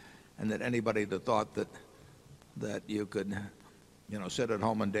that anybody that thought that you could sit at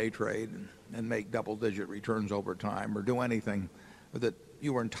home and day trade and make double-digit returns over time or do anything, or that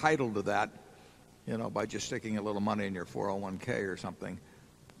you were entitled to that, by just sticking a little money in your 401k or something,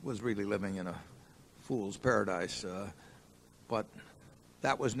 was really living in a fool's paradise. But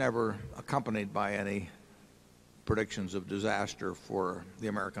that was never accompanied by any predictions of disaster for the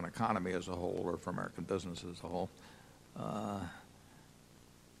American economy as a whole or for American business as a whole.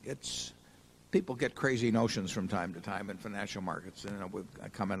 People get crazy notions from time to time in financial markets. I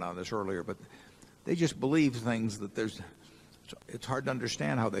commented on this earlier, but they just believe things that it's hard to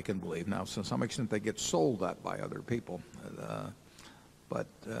understand how they can believe. Now, to some extent, they get sold that by other people. But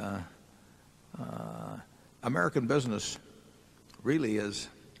American business really has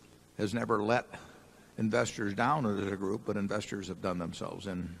never let investors down as a group, but investors have done themselves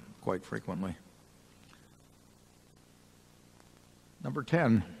in quite frequently. Number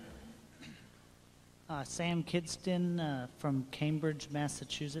 10. Sam Kidston from Cambridge,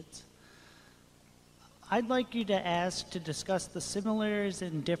 Massachusetts. I'd like you to discuss the similarities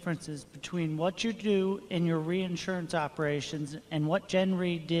and differences between what you do in your reinsurance operations and what Gen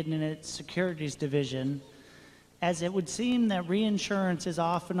Re did in its securities division, as it would seem that reinsurance is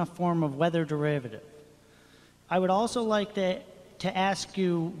often a form of weather derivative. I would also like to ask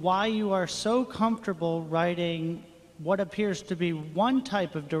you why you are so comfortable writing what appears to be one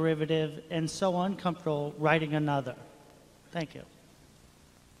type of derivative and so uncomfortable writing another. Thank you.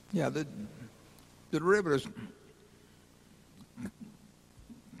 Yeah, the derivatives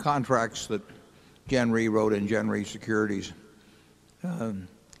contracts that Gen Re wrote in Gen Re Securities,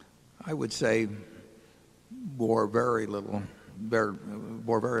 I would say bore very little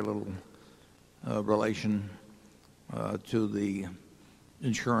relation to the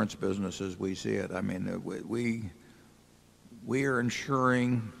insurance business as we see it. I mean, we are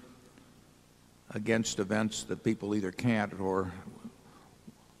insuring against events that people either can't or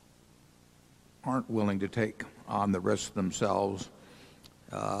aren't willing to take on the risk themselves.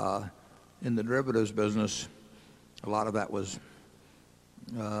 In the derivatives business, a lot of that was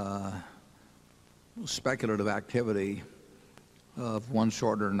speculative activity of one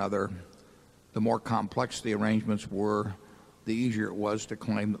sort or another. The more complex the arrangements were, the easier it was to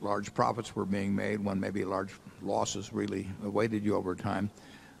claim that large profits were being made when maybe large losses really awaited you over time.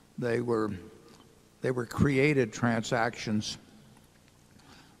 They were created transactions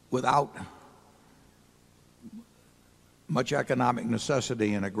without much economic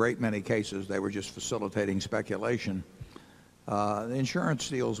necessity. In a great many cases, they were just facilitating speculation. Insurance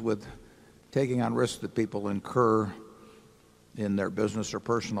deals with taking on risks that people incur in their business or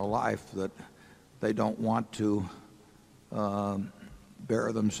personal life that they don't want to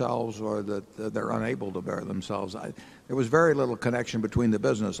bear themselves, or that they're unable to bear themselves. There was very little connection between the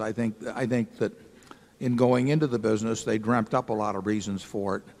business. I think that in going into the business, they dreamt up a lot of reasons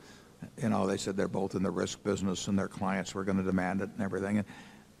for it. You know, they said they're both in the risk business and their clients were going to demand it and everything.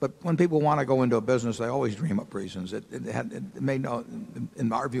 But when people want to go into a business, they always dream up reasons. It made no,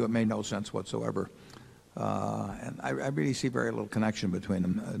 in our view, it made no sense whatsoever. And I really see very little connection between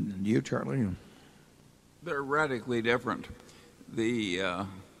them. Do you, Charlie? They're radically different. The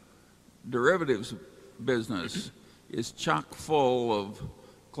derivatives business is chock full of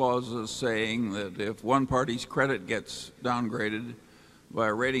clauses saying that if one party's credit gets downgraded by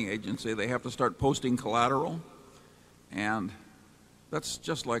a rating agency, they have to start posting collateral. And that's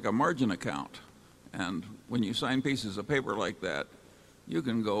just like a margin account. And when you sign pieces of paper like that, you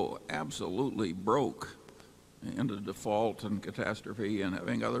can go absolutely broke into default and catastrophe and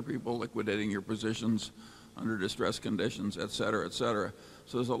having other people liquidating your positions under distress conditions, et cetera, et cetera.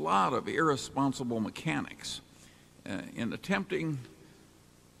 So there's a lot of irresponsible mechanics in attempting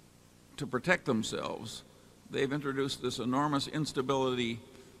to protect themselves. They've introduced this enormous instability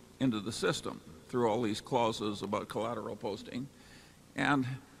into the system through all these clauses about collateral posting. And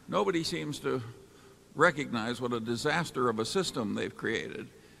nobody seems to recognize what a disaster of a system they've created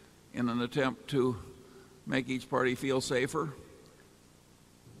in an attempt to make each party feel safer.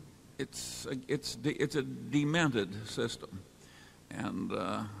 It's a demented system, and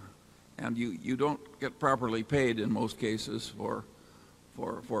you don't get properly paid in most cases for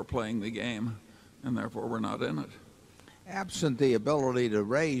playing the game, and therefore we're not in it. Absent the ability to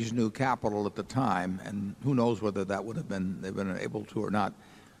raise new capital at the time, and who knows whether that would have they've been able to or not,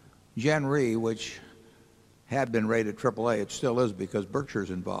 Gen Re, which had been rated AAA, it still is because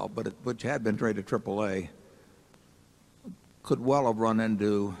Berkshire's involved, but which had been rated AAA, could well have run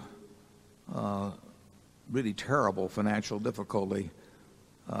into really terrible financial difficulty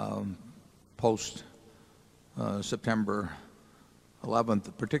post September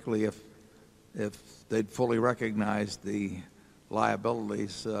 11th, particularly if they'd fully recognized the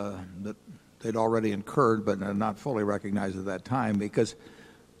liabilities that they'd already incurred but not fully recognized at that time, because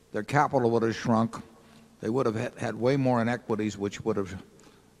their capital would have shrunk. They would have had way more in equities, which would have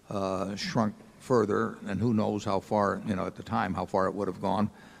shrunk further, and who knows how far, at the time, how far it would have gone.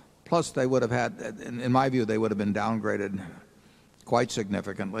 Plus, they would have had, in my view, they would have been downgraded quite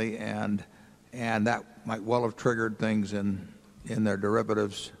significantly, and that might well have triggered things in their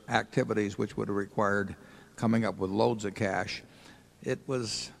derivatives activities, which would have required coming up with loads of cash. It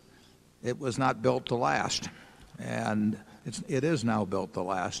was not built to last, and it is now built to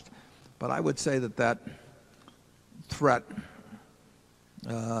last. But I would say that threat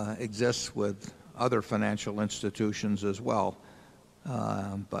exists with other financial institutions as well.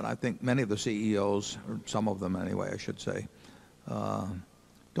 But I think many of the CEOs, or some of them anyway, I should say,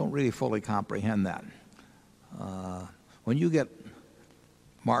 don't really fully comprehend that. When you get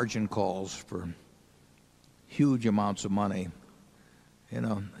margin calls for huge amounts of money, it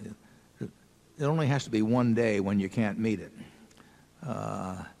only has to be one day when you can't meet it.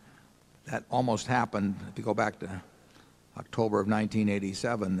 That almost happened. If you go back to October of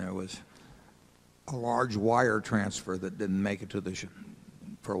 1987, there was a large wire transfer that didn't make it to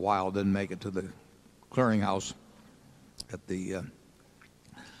for a while, didn't make it to the clearinghouse at the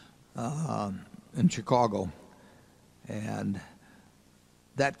in Chicago, and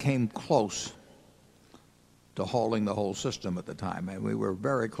that came close to halting the whole system at the time. And we were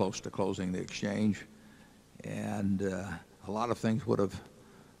very close to closing the exchange, and a lot of things would have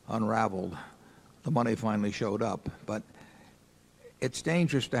unraveled. The money finally showed up, but it's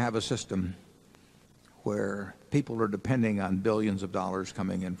dangerous to have a system where people are depending on billions of dollars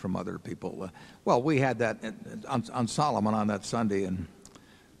coming in from other people. Well, we had that on Solomon on that Sunday in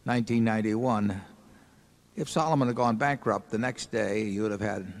 1991. If Solomon had gone bankrupt, the next day you would have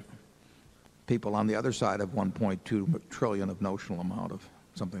had people on the other side of 1.2 trillion of notional amount of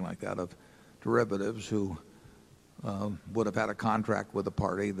something like that of derivatives who would have had a contract with a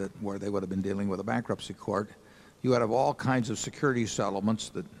party where they would have been dealing with a bankruptcy court. You would have all kinds of securities settlements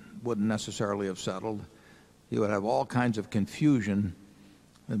that wouldn't necessarily have settled. You would have all kinds of confusion,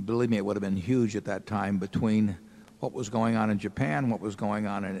 and believe me, it would have been huge at that time, between what was going on in Japan, what was going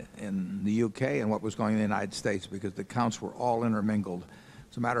on in the UK, and what was going on in the United States, because the accounts were all intermingled.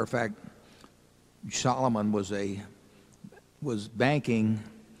 As a matter of fact, Salomon was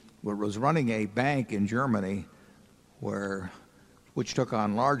running a bank in Germany which took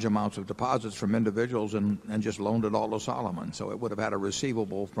on large amounts of deposits from individuals and just loaned it all to Salomon. So it would have had a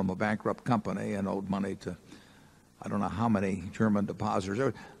receivable from a bankrupt company and owed money to I don't know how many German depositors.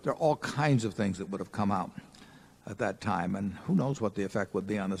 There are all kinds of things that would have come out at that time, and who knows what the effect would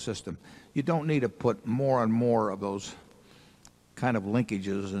be on the system. You don't need to put more and more of those kind of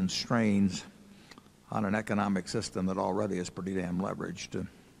linkages and strains on an economic system that already is pretty damn leveraged.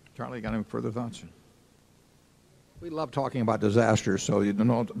 Charlie, you got any further thoughts? We love talking about disasters, so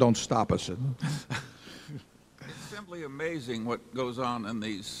don't stop us. It's simply amazing what goes on in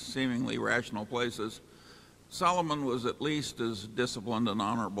these seemingly rational places. Salomon was at least as disciplined and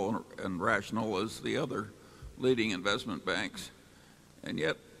honorable and rational as the other leading investment banks. And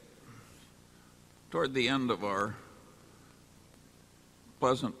yet, toward the end of our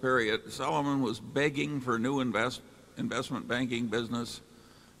pleasant period, Salomon was begging for new investment banking business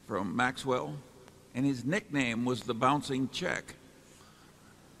from Maxwell, and his nickname was the bouncing check.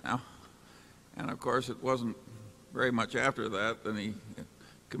 Now, and of course it wasn't very much after that then he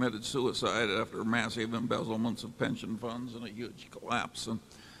committed suicide after massive embezzlements of pension funds and a huge collapse. And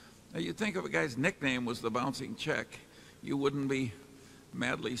you'd think if a guy's nickname was the bouncing check, you wouldn't be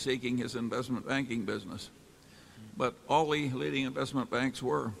madly seeking his investment banking business. But all the leading investment banks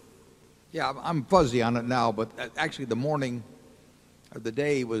were. Yeah, I'm fuzzy on it now, but actually the morning of the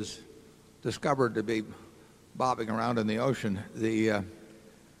day he was discovered to be bobbing around in the ocean,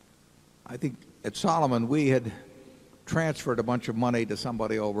 I think at Salomon we had transferred a bunch of money to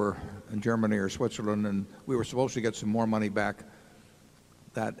somebody over in Germany or Switzerland, and we were supposed to get some more money back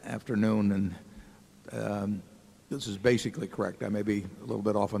that afternoon, and this is basically correct. I may be a little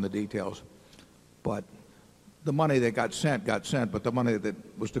bit off on the details, but the money that got sent, but the money that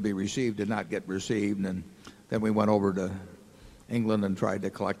was to be received did not get received, and then we went over to England and tried to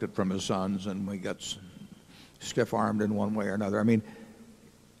collect it from his sons, and we got stiff-armed in one way or another. I mean,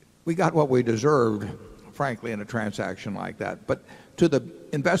 we got what we deserved, frankly, in a transaction like that. But to the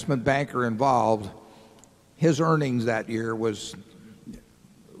investment banker involved, his earnings that year were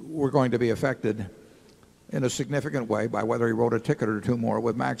going to be affected in a significant way by whether he wrote a ticket or two more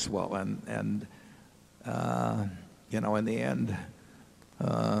with Maxwell. And in the end,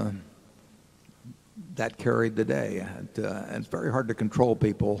 that carried the day. And it's very hard to control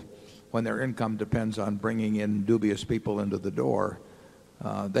people when their income depends on bringing in dubious people into the door.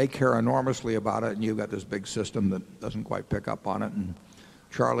 They care enormously about it, and you've got this big system that doesn't quite pick up on it. And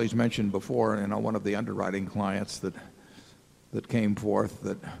Charlie's mentioned before, one of the underwriting clients that came forth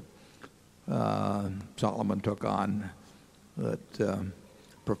that Salomon took on that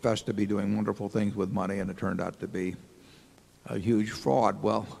professed to be doing wonderful things with money, and it turned out to be a huge fraud.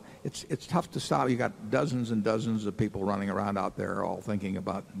 Well, it's tough to stop. You got dozens and dozens of people running around out there all thinking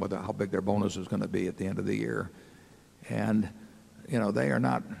about how big their bonus is going to be at the end of the year, and they are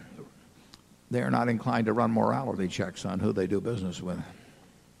not inclined to run morality checks on who they do business with.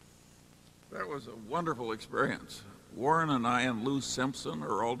 That was a wonderful experience. Warren and I and Lou Simpson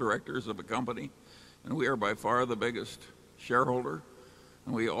are all directors of a company, and we are by far the biggest shareholder.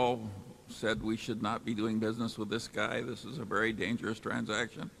 And we all said we should not be doing business with this guy. This is a very dangerous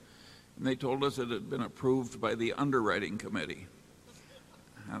transaction. And they told us it had been approved by the underwriting committee.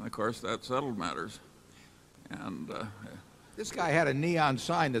 And of course, that settled matters. And this guy had a neon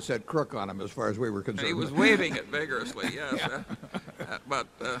sign that said crook on him as far as we were concerned. he was waving it vigorously, yes. Yeah. But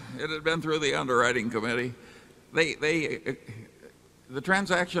it had been through the underwriting committee. The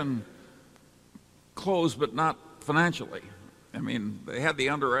transaction closed, but not financially. I mean, they had the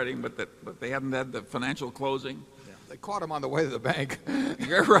underwriting, but they hadn't had the financial closing. Yeah. They caught him on the way to the bank.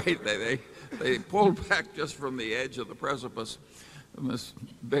 You're right. They pulled back just from the edge of the precipice from this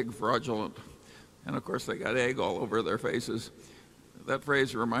big fraudulent. And of course, they got egg all over their faces. That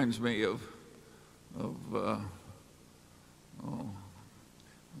phrase reminds me of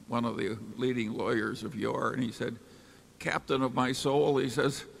one of the leading lawyers of yore, and he said, "Captain of my soul," he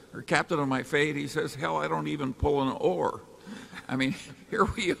says, or "Captain of my fate," he says, "Hell, I don't even pull an oar." I mean, here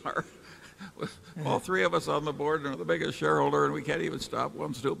we are, with all three of us on the board and the biggest shareholder, and we can't even stop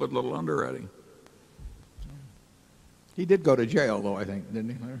one stupid little underwriting. He did go to jail, though, I think,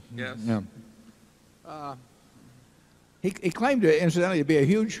 didn't he, Larry? Yes. Yeah. He claimed to, incidentally, to be a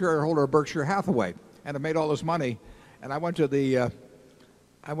huge shareholder of Berkshire Hathaway and have made all this money. And I went to the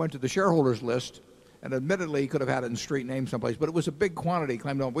shareholders list, and admittedly, he could have had it in street name someplace, but it was a big quantity. He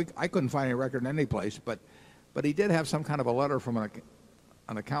claimed I couldn't find any record in any place, but he did have some kind of a letter from an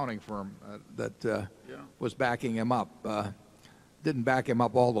accounting firm that was backing him up. Didn't back him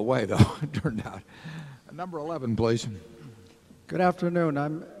up all the way, though, it turned out. Number 11, please. Good afternoon.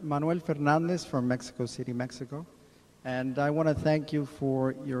 I'm Manuel Fernandez from Mexico City, Mexico. And I want to thank you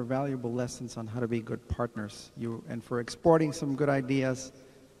for your valuable lessons on how to be good partners and for exporting some good ideas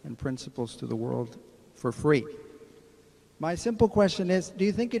and principles to the world for free. My simple question is, do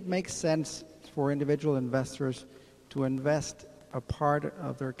you think it makes sense for individual investors to invest a part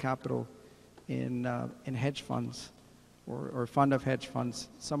of their capital in hedge funds or fund of hedge funds,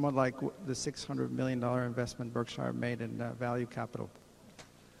 somewhat like the $600 million investment Berkshire made in Value Capital?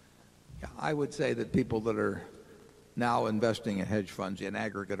 Yeah, I would say that people that are now investing in hedge funds in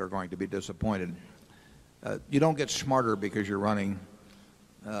aggregate are going to be disappointed. You don't get smarter because you're running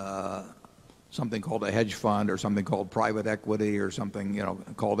something called a hedge fund or something called private equity or something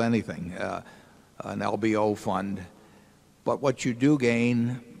called anything, an LBO fund. But what you do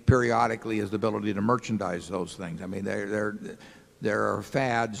gain periodically is the ability to merchandise those things. I mean, there are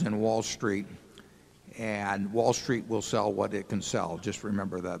fads in Wall Street, and Wall Street will sell what it can sell. Just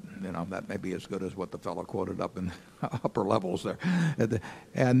remember that, that may be as good as what the fellow quoted up in upper levels there.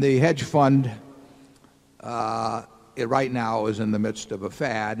 And the hedge fund, it right now is in the midst of a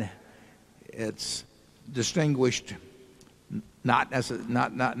fad. It's distinguished not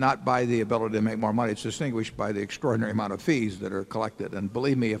by the ability to make more money. It's distinguished by the extraordinary amount of fees that are collected. And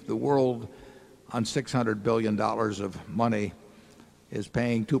believe me, if the world on $600 billion of money is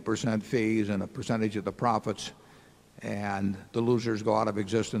paying 2% fees and a percentage of the profits, and the losers go out of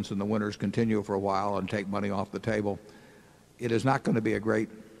existence and the winners continue for a while and take money off the table, it is not going to be a great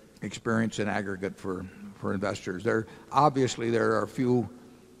experience in aggregate for investors. Obviously, there are a few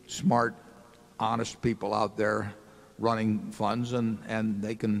smart, honest people out there running funds, and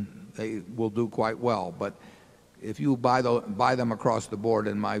they will do quite well. But if you buy them across the board,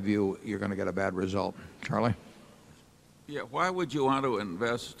 in my view, you're going to get a bad result. Charlie? Yeah, why would you want to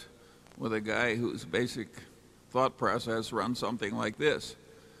invest with a guy whose basic thought process runs something like this?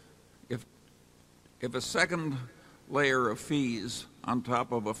 If a second layer of fees on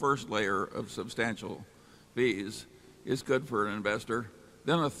top of a first layer of substantial fees is good for an investor,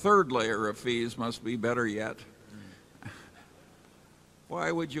 then a third layer of fees must be better yet. Why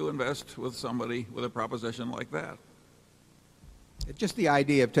would you invest with somebody with a proposition like that? It's just the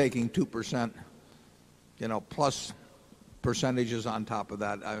idea of taking 2%, plus percentages on top of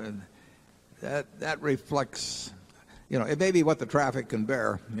that. I mean, that reflects, it may be what the traffic can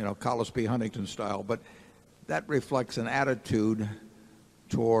bear, Collis P. Huntington style, but that reflects an attitude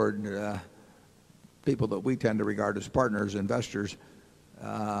toward people that we tend to regard as partners, investors.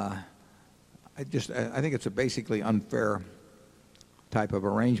 I think it's a basically unfair type of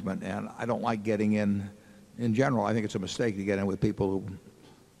arrangement, and I don't like getting in general. I think it's a mistake to get in with people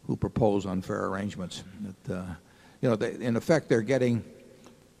who propose unfair arrangements. In effect, they're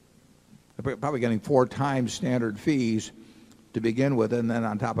probably getting 4 times standard fees to begin with, and then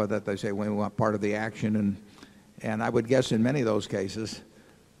on top of that, they say, well, we want part of the action, and I would guess in many of those cases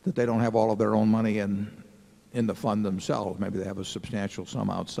that they don't have all of their own money in the fund themselves. Maybe they have a substantial sum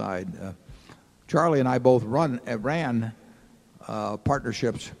outside. Charlie and I both ran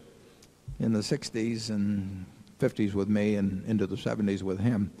partnerships in the 60s and 50s with me and into the 70s with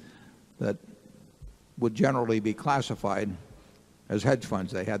him that would generally be classified as hedge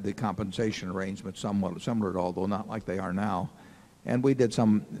funds. They had the compensation arrangements somewhat similar, although not like they are now. And we did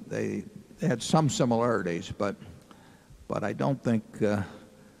they had some similarities, but I don't think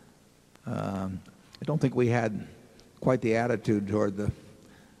we had quite the attitude toward the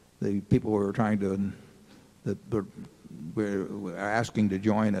people we were trying to we're asking to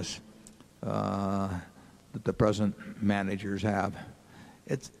join us that the present managers have.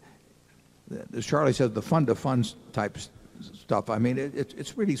 It's, as Charlie said, the fund-to-funds type stuff. I mean,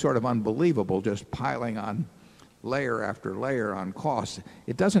 it's really sort of unbelievable, just piling on layer after layer on costs.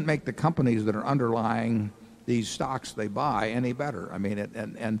 It doesn't make the companies that are underlying these stocks they buy any better. I mean,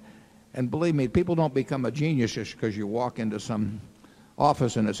 and believe me, people don't become a genius just because you walk into some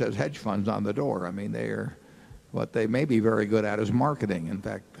office and it says hedge funds on the door. I mean, what they may be very good at is marketing. In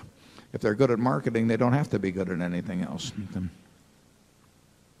fact, if they're good at marketing, they don't have to be good at anything else.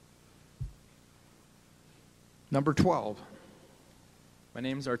 Number 12. My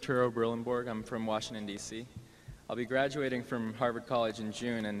name is Arturo Brillenborg. I'm from Washington, D.C. I'll be graduating from Harvard College in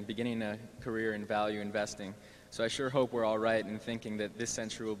June and beginning a career in value investing. So I sure hope we're all right in thinking that this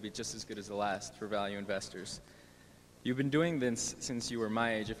century will be just as good as the last for value investors. You've been doing this since you were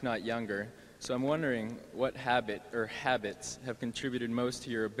my age, if not younger, so I'm wondering what habit or habits have contributed most to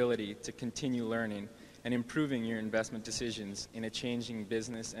your ability to continue learning and improving your investment decisions in a changing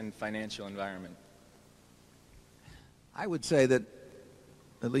business and financial environment. I would say that,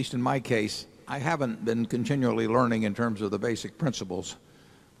 at least in my case, I haven't been continually learning in terms of the basic principles.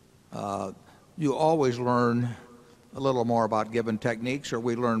 You always learn a little more about given techniques, or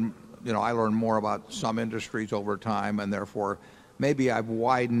I learn more about some industries over time, and therefore maybe I've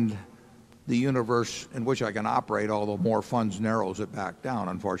widened the universe in which I can operate, although more funds narrows it back down,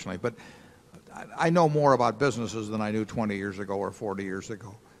 unfortunately. But I know more about businesses than I knew 20 years ago or 40 years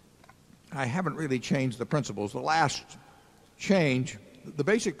ago. I haven't really changed the principles. The last change, the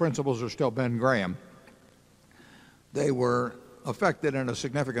basic principles are still Ben Graham. They were affected in a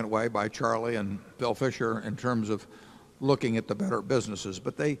significant way by Charlie and Bill Fisher in terms of looking at the better businesses.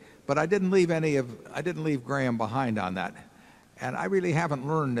 But I didn't leave Graham behind on that. And I really haven't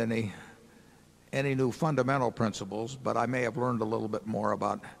learned any new fundamental principles, but I may have learned a little bit more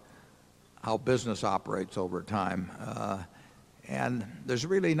about how business operates over time. And there's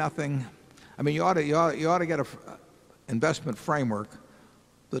really nothing. I mean, you ought to get an investment framework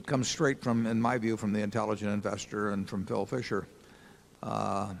that comes straight from, in my view, from the Intelligent Investor and from Phil Fisher,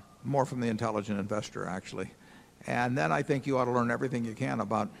 more from the Intelligent Investor, actually. And then I think you ought to learn everything you can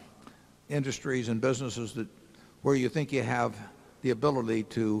about industries and businesses where you think you have the ability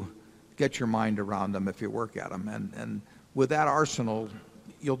to get your mind around them if you work at them. And with that arsenal,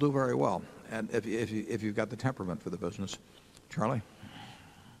 you'll do very well, and if you've got the temperament for the business. Charlie?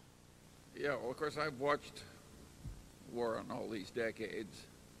 Yeah, well, of course, I've watched Warren all these decades,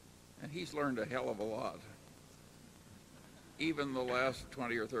 and he's learned a hell of a lot, even the last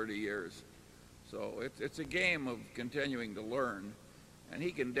 20 or 30 years. So it's a game of continuing to learn, and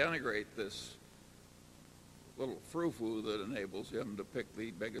he can denigrate this little frou-frou that enables him to pick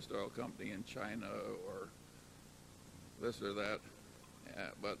the biggest oil company in China or this or that.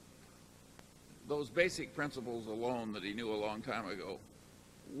 But those basic principles alone that he knew a long time ago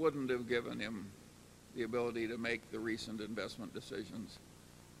wouldn't have given him the ability to make the recent investment decisions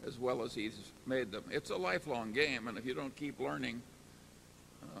as well as he's made them. It's a lifelong game, and if you don't keep learning,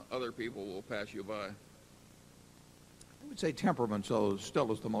 other people will pass you by. I would say temperament still is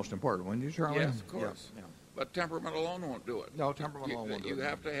the most important, wouldn't you, Charlie? Yes, of course. Yeah. But temperament alone won't do it. No, temperament alone won't do it. You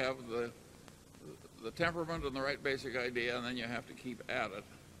have to have the temperament and the right basic idea, and then you have to keep at it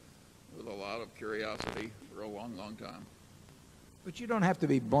with a lot of curiosity for a long, long time. But you don't have to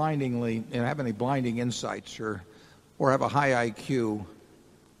be have any blinding insights or have a high IQ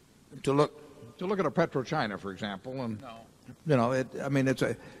to look at a PetroChina, for example. And no.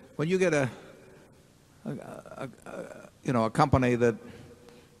 When you get a company that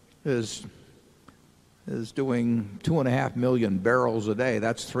is doing 2.5 million barrels a day,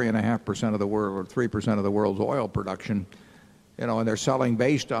 that's 3.5% of the world, or 3% of the world's oil production, and they're selling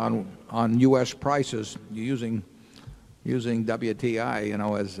based on U.S. prices, using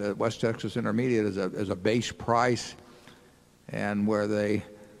WTI, as West Texas Intermediate as a base price, and where they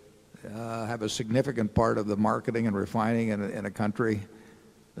have a significant part of the marketing and refining in a country.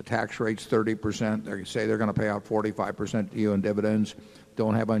 The tax rate's 30%. They say they're going to pay out 45% to you in dividends.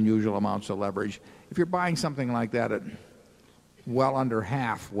 Don't have unusual amounts of leverage. If you're buying something like that at well under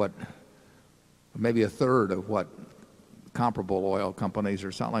half maybe a third of what comparable oil companies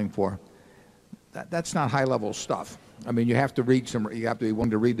are selling for, that's not high-level stuff. I mean, you have to be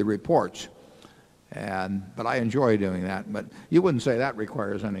willing to read the reports, but I enjoy doing that. But you wouldn't say that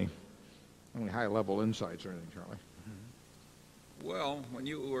requires any high-level insights or anything, Charlie? Well, when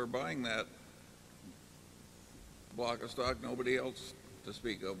you were buying that block of stock, nobody else to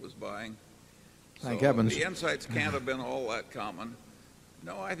speak of was buying. Thank heavens. The insights can't have been all that common.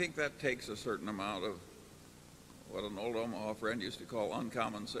 No, I think that takes a certain amount of what an old Omaha friend used to call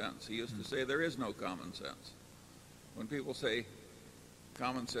uncommon sense. He used to say there is no common sense. When people say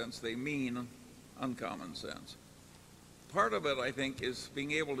common sense, they mean uncommon sense. Part of it, I think, is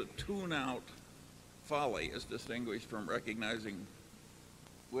being able to tune out folly as distinguished from recognizing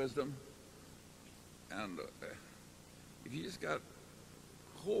wisdom. And if you just got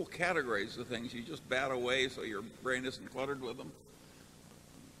whole categories of things you just bat away so your brain isn't cluttered with them,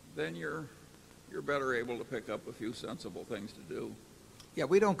 then you're better able to pick up a few sensible things to do. Yeah,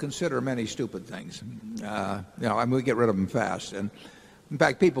 we don't consider many stupid things. We get rid of them fast. And in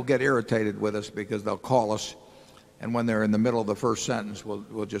fact, people get irritated with us because they'll call us, and when they're in the middle of the first sentence,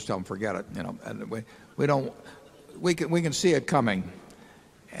 we'll just tell them forget it. And we don't. we can see it coming.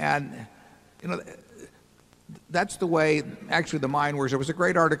 And, you know, that's the way actually the mind works. There was a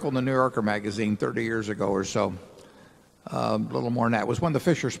great article in the New Yorker magazine 30 years ago or so, a little more than that. It was when the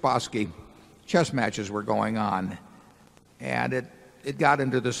Fischer-Spassky chess matches were going on. And it got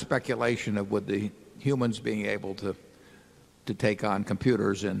into the speculation of would the humans being able to take on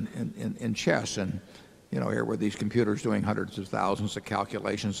computers in chess. And, you know, here were these computers doing hundreds of thousands of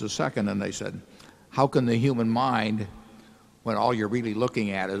calculations a second. And they said, how can the human mind, when all you're really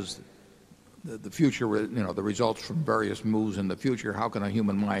looking at is the future, you know, the results from various moves in the future, how can a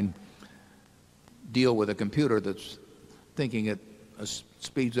human mind deal with a computer that's thinking at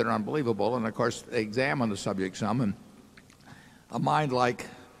speeds that are unbelievable? And of course, they examined the subject some, and a mind like,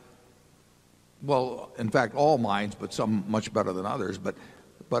 well, in fact, all minds, but some much better than others, but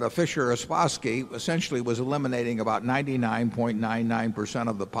a Fischer or Spassky essentially was eliminating about 99.99%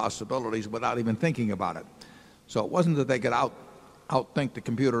 of the possibilities without even thinking about it. So it wasn't that they could outthink the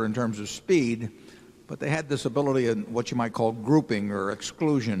computer in terms of speed, but they had this ability in what you might call grouping or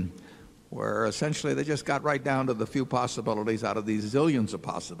exclusion, where essentially they just got right down to the few possibilities out of these zillions of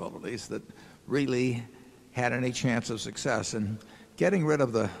possibilities that really had any chance of success. And getting rid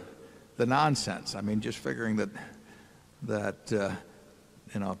of the nonsense, I mean, just figuring that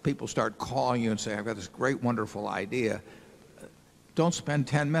you know, people start calling you and say, I've got this great, wonderful idea. Don't spend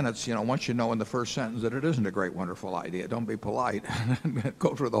 10 minutes, you know, once you know in the first sentence that it isn't a great, wonderful idea. Don't be polite.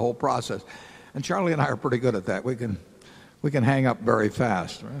 Go through the whole process. And Charlie and I are pretty good at that. We can hang up very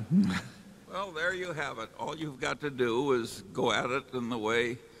fast. Right? Well, there you have it. All you've got to do is go at it in the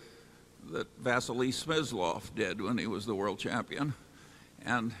way that Vasily Smyslov did when he was the world champion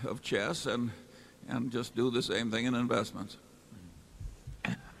and of chess, and just do the same thing in investments.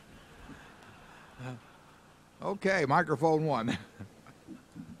 Okay, microphone one.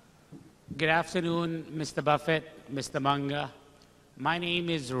 Good afternoon, Mr. Buffett, Mr. Munger. My name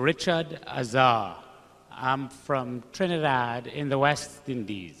is Richard Azar. I'm from Trinidad in the West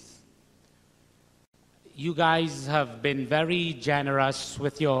Indies. You guys have been very generous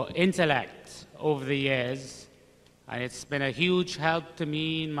with your intellect over the years, and it's been a huge help to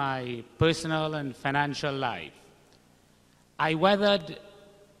me in my personal and financial life. I weathered,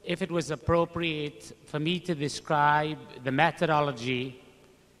 if it was appropriate for me to describe the methodology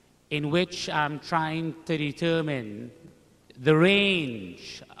in which I'm trying to determine the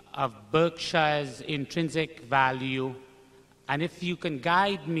range of Berkshire's intrinsic value, and if you can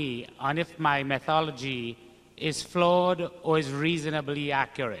guide me on if my methodology is flawed or is reasonably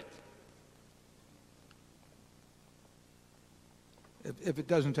accurate. If it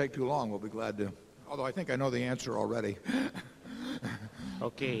doesn't take too long, we'll be glad to. Although I think I know the answer already.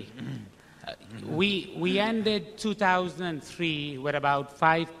 Okay. We ended 2003 with about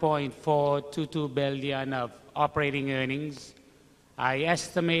 $5.422 billion of operating earnings. I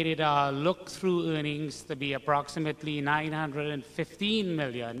estimated our look-through earnings to be approximately $915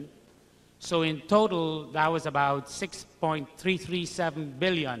 million. So in total, that was about $6.337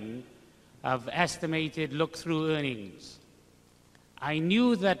 billion of estimated look-through earnings. I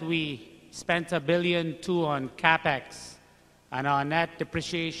knew that we spent $1.2 billion on CapEx, and our net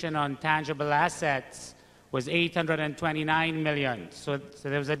depreciation on tangible assets was $829 million. So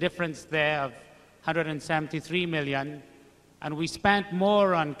there was a difference there of $173 million. And we spent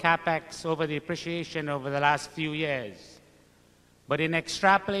more on CapEx over the depreciation over the last few years. But in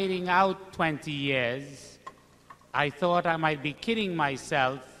extrapolating out 20 years, I thought I might be kidding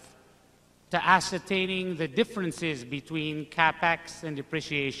myself to ascertaining the differences between CapEx and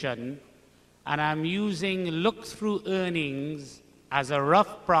depreciation, and I'm using look-through earnings as a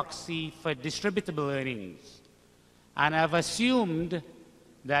rough proxy for distributable earnings. And I've assumed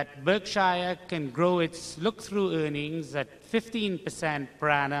that Berkshire can grow its look-through earnings at 15% per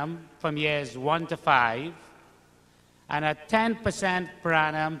annum from years 1 to 5, and at 10% per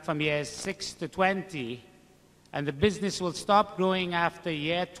annum from years 6 to 20, and the business will stop growing after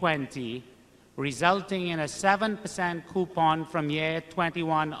year 20, resulting in a 7% coupon from year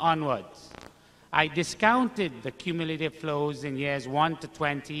 21 onwards. I discounted the cumulative flows in years 1 to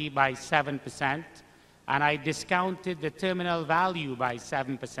 20 by 7%, and I discounted the terminal value by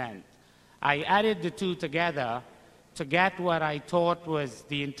 7%. I added the two together to get what I thought was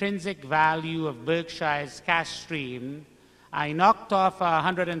the intrinsic value of Berkshire's cash stream. I knocked off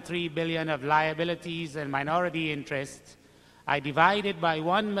 $103 billion of liabilities and minority interests. I divided by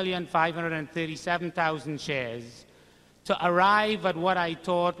 1,537,000 shares to arrive at what I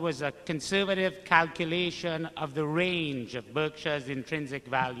thought was a conservative calculation of the range of Berkshire's intrinsic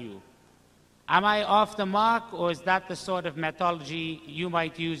value. Am I off the mark, or is that the sort of methodology you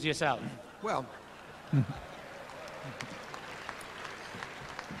might use yourself? Well,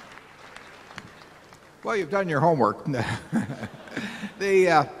 Well, you've done your homework.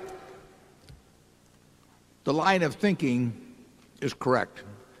 The line of thinking is correct.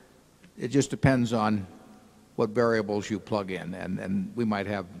 It just depends on what variables you plug in, and we might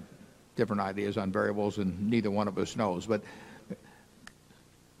have different ideas on variables, and neither one of us knows. But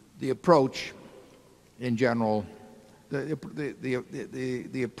the approach, in general,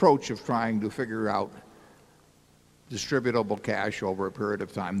 the approach of trying to figure out distributable cash over a period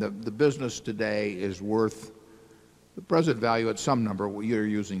of time. The business today is worth the present value at some number. You're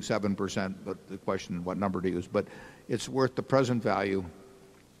using 7%, but the question is what number to use. But it's worth the present value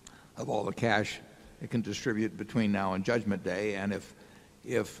of all the cash it can distribute between now and Judgment Day. And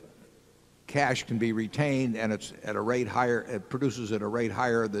if cash can be retained and it's at a rate higher, it produces at a rate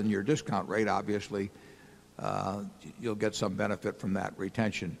higher than your discount rate, obviously, you'll get some benefit from that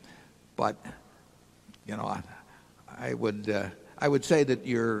retention. But, you know, I would say that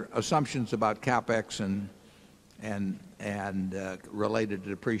your assumptions about CapEx and related to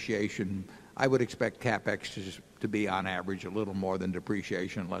depreciation, I would expect CapEx to be on average a little more than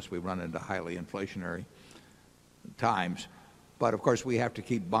depreciation unless we run into highly inflationary times. But of course we have to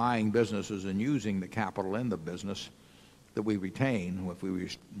keep buying businesses and using the capital in the business that we retain. If we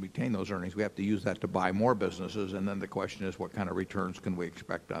retain those earnings, we have to use that to buy more businesses, and then the question is what kind of returns can we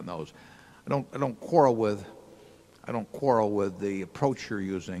expect on those. I don't quarrel with the approach you're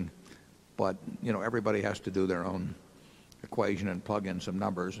using, but you know, everybody has to do their own equation and plug in some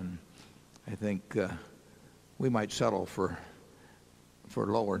numbers, and I think we might settle for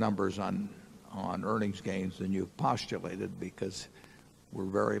lower numbers on earnings gains than you've postulated, because we're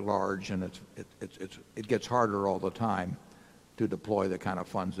very large, and it gets harder all the time to deploy the kind of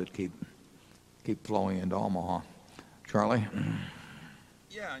funds that keep flowing into Omaha. Charlie?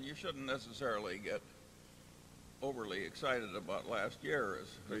 Yeah, and you shouldn't necessarily get overly excited about last year.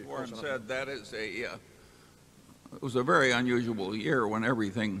 As Warren said, it was a very unusual year when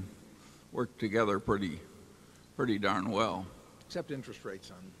everything worked together pretty darn well. Except interest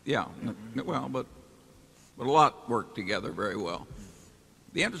rates on. Yeah, well, but a lot worked together very well.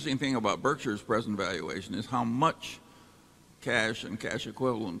 The interesting thing about Berkshire's present valuation is how much cash and cash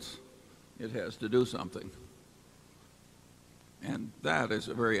equivalents it has to do something. And that is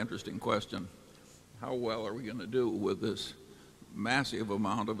a very interesting question. How well are we going to do with this massive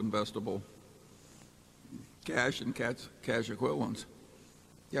amount of investable cash and cash equivalents?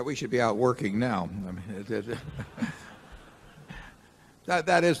 Yeah, we should be out working now. I mean,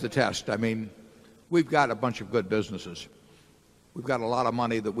 that is the test. I mean, we've got a bunch of good businesses. We've got a lot of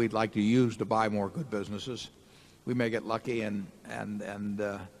money that we'd like to use to buy more good businesses. We may get lucky and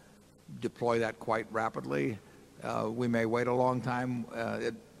deploy that quite rapidly. We may wait a long time.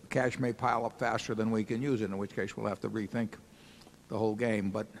 Cash may pile up faster than we can use it, in which case we'll have to rethink the whole game.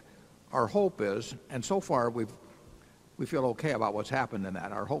 But our hope is, and so far we feel okay about what's happened in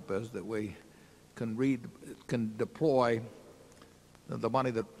that. Our hope is that we can deploy the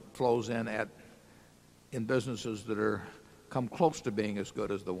money that flows in businesses that are come close to being as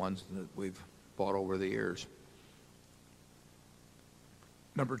good as the ones that we've bought over the years.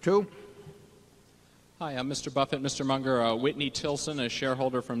 Number two. Hi, I'm Mr. Buffett, Mr. Munger, Whitney Tilson, a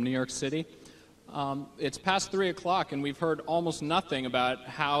shareholder from New York City. It's past 3 o'clock, and we've heard almost nothing about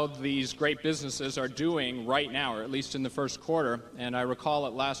how these great businesses are doing right now, or at least in the first quarter. And I recall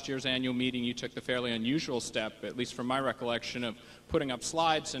at last year's annual meeting, you took the fairly unusual step, at least from my recollection, of putting up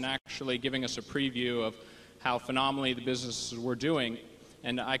slides and actually giving us a preview of how phenomenally the businesses were doing.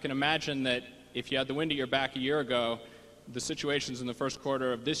 And I can imagine that if you had the wind at your back a year ago, the situations in the first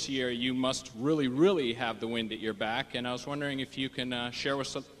quarter of this year, you must really, really have the wind at your back. And I was wondering if you can share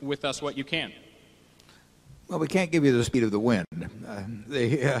with us what you can. Well, we can't give you the speed of the wind.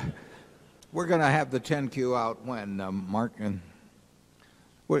 We're going to have the 10Q out when, Mark?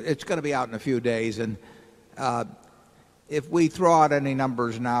 It's going to be out in a few days. And if we throw out any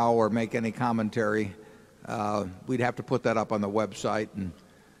numbers now or make any commentary, we'd have to put that up on the website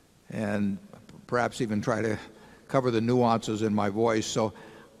and perhaps even try to cover the nuances in my voice. So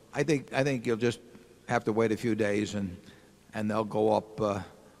I think you'll just have to wait a few days and they'll go up.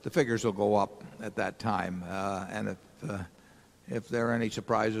 The figures will go up at that time. And if there are any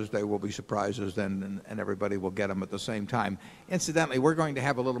surprises, they will be surprises then, and everybody will get them at the same time. Incidentally, we're going to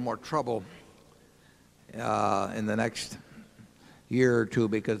have a little more trouble in the next year or two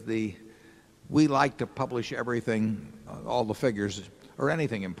because we like to publish everything, all the figures, or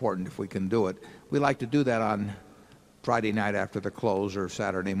anything important if we can do it. We like to do that on Friday night after the close or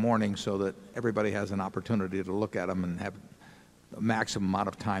Saturday morning so that everybody has an opportunity to look at them and have a maximum amount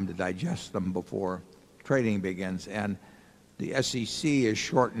of time to digest them before trading begins. And the SEC is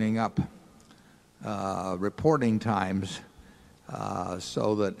shortening up reporting times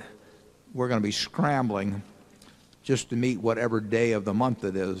so that we're going to be scrambling just to meet whatever day of the month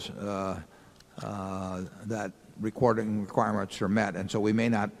it is that recording requirements are met. And so we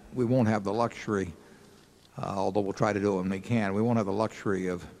won't have the luxury, although we'll try to do it when we can, we won't have the luxury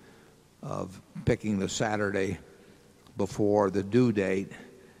of picking the Saturday before the due date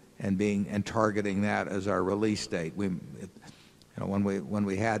and targeting that as our release date. When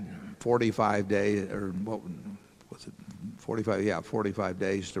we had 45 days, or what was it, 45? Yeah, 45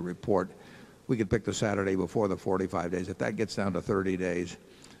 days to report. We could pick the Saturday before the 45 days. If that gets down to 30 days,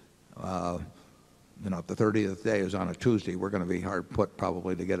 if the 30th day is on a Tuesday, we're going to be hard put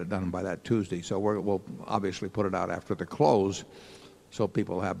probably to get it done by that Tuesday. So we'll obviously put it out after the close, so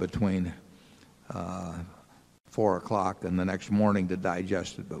people have between 4 o'clock and the next morning to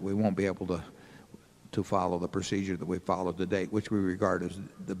digest it. But we won't be able to follow the procedure that we followed to date, which we regard as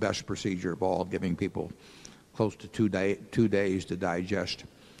the best procedure of all, giving people close to 2 days to digest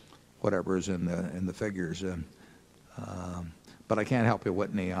whatever is in the figures. But I can't help you,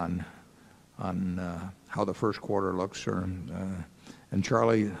 Whitney, on how the first quarter looks. And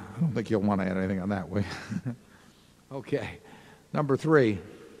Charlie, I don't think you'll want to add anything on that way. Okay. Number 3.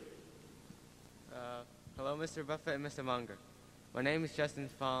 Hello, Mr. Buffett and Mr. Munger. My name is Justin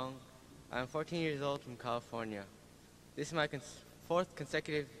Fong. I'm 14 years old from California. This is my 4th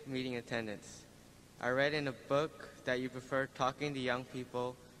consecutive meeting attendance. I read in a book that you prefer talking to young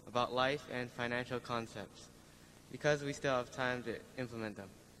people about life and financial concepts because we still have time to implement them.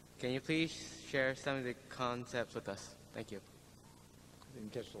 Can you please share some of the concepts with us? Thank you. I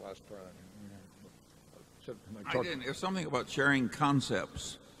didn't catch the last part. I didn't. There's something about sharing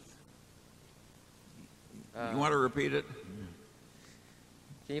concepts. You want to repeat it?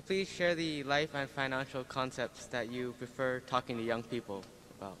 Can you please share the life and financial concepts that you prefer talking to young people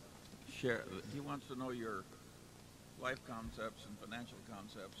about? Share. He wants to know your life concepts and financial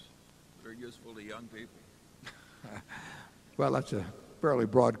concepts that are useful to young people. Well, that's a fairly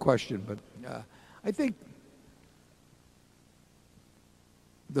broad question, but I think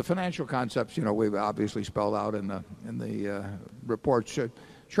the financial concepts, we've obviously spelled out in the reports.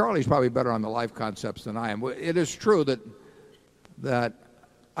 Charlie's probably better on the life concepts than I am. It is true that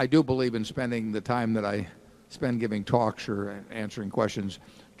I do believe in spending the time that I spend giving talks or answering questions,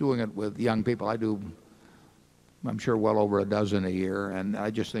 doing it with young people. I do, I'm sure, well over a dozen a year, and I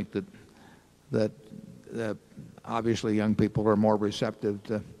just think that obviously young people are more receptive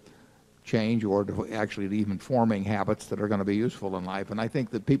to change or to actually even forming habits that are going to be useful in life. And I think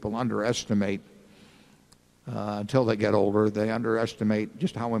that people underestimate, until they get older, they underestimate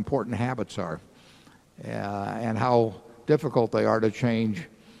just how important habits are and how difficult they are to change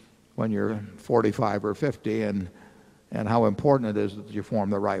when you're 45 or 50, and how important it is that you form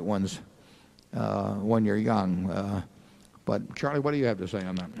the right ones when you're young. But Charlie, what do you have to say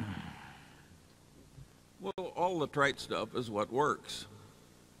on that? Well, all the trite stuff is what works.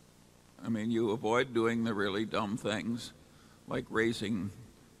 I mean, you avoid doing the really dumb things, like racing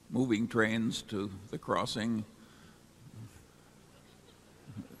moving trains to the crossing,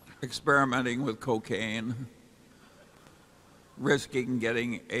 experimenting with cocaine, risking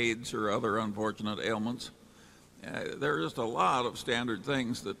getting AIDS or other unfortunate ailments. There are just a lot of standard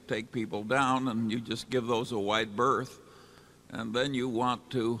things that take people down, and you just give those a wide berth. And then you want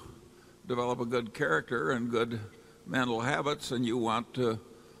to develop a good character and good mental habits, and you want to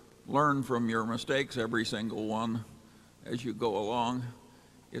learn from your mistakes, every single one, as you go along.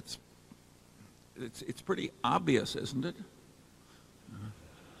 It's pretty obvious, isn't it?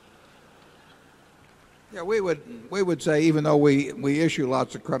 Yeah, we would say, even though we issue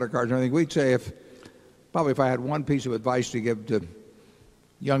lots of credit cards and everything, we'd say if I had one piece of advice to give to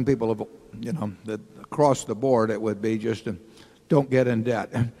young people, that across the board, it would be just don't get in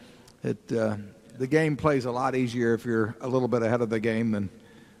debt. The game plays a lot easier if you're a little bit ahead of the game than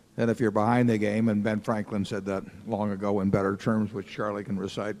if you're behind the game. And Ben Franklin said that long ago in better terms, which Charlie can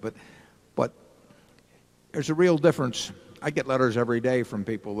recite. But there's a real difference. I get letters every day from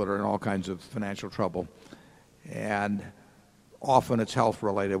people that are in all kinds of financial trouble, and often it's health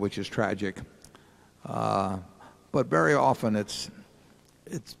related, which is tragic. But very often it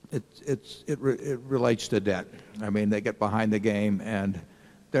relates to debt. I mean, they get behind the game and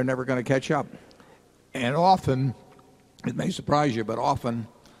they're never going to catch up. And often, it may surprise you, but often,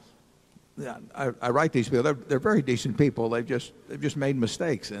 I write these people. They're very decent people. They've just made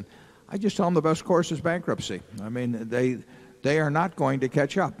mistakes, and I just tell them the best course is bankruptcy. I mean, they are not going to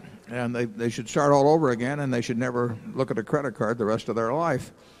catch up, and they should start all over again, and they should never look at a credit card the rest of their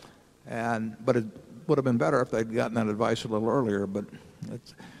life. But would have been better if they'd gotten that advice a little earlier, but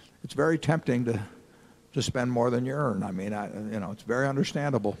it's very tempting to spend more than you earn. I mean, it's very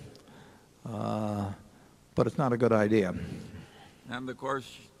understandable, but it's not a good idea. And of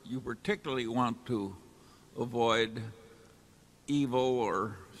course, you particularly want to avoid evil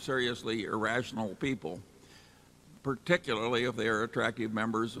or seriously irrational people, particularly if they are attractive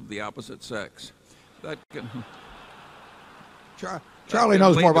members of the opposite sex. That can Charlie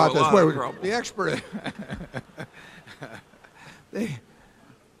knows more about this. The expert.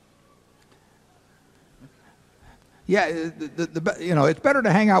 It's better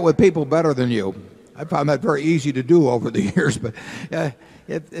to hang out with people better than you. I found that very easy to do over the years. But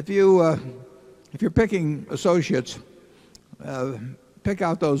if you're picking associates, pick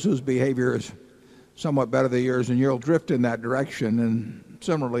out those whose behavior is somewhat better than yours, and you'll drift in that direction. And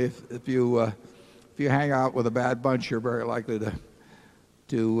similarly, if you hang out with a bad bunch, you're very likely to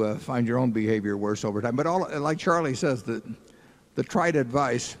find your own behavior worse over time. But like Charlie says, the trite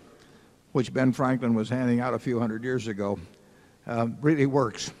advice, which Ben Franklin was handing out a few hundred years ago, really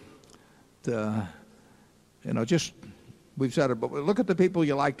works. We've said it, but look at the people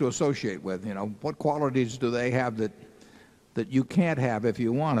you like to associate with. What qualities do they have that you can't have if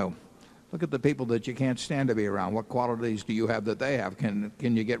you want to? Look at the people that you can't stand to be around. What qualities do you have that they have? Can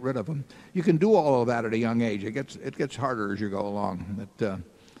you get rid of them? You can do all of that at a young age. It gets harder as you go along.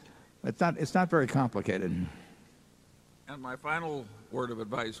 It's not very complicated. And my final word of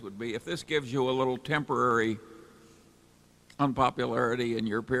advice would be, if this gives you a little temporary unpopularity in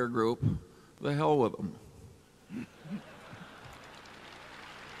your peer group, the hell with them.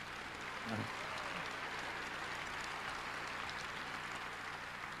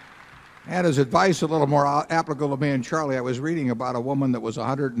 And as advice a little more applicable to me and Charlie, I was reading about a woman that was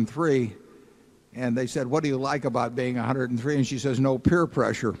 103, and they said, "What do you like about being 103?" And she says, "No peer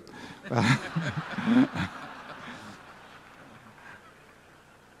pressure."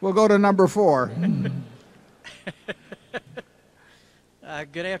 We'll go to number 4.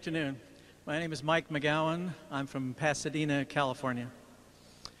 Good afternoon. My name is Mike McGowan. I'm from Pasadena, California.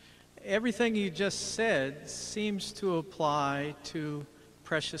 Everything you just said seems to apply to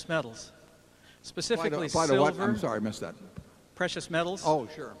precious metals, specifically apply silver. to what? I'm sorry, I missed that. Precious metals. Oh,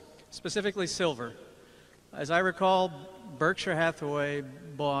 sure. Specifically silver. As I recall, Berkshire Hathaway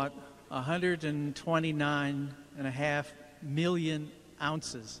bought 129.5 million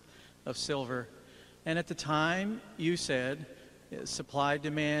ounces of silver, and at the time you said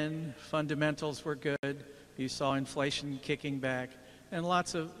supply-demand fundamentals were good. You saw inflation kicking back, and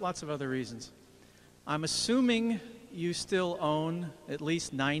lots of other reasons. I'm assuming you still own at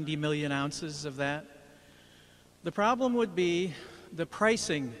least 90 million ounces of that. The problem would be the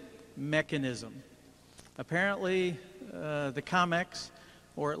pricing mechanism. Apparently, the COMEX,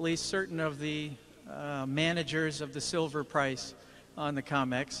 or at least certain of the managers of the silver price on the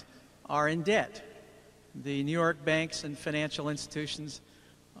COMEX, are in debt. The New York banks and financial institutions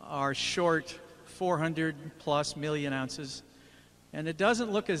are short 400 plus million ounces, and it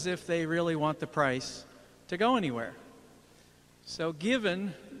doesn't look as if they really want the price to go anywhere. So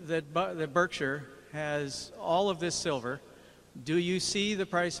given that Berkshire has all of this silver, do you see the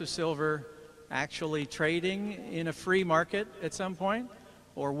price of silver actually trading in a free market at some point?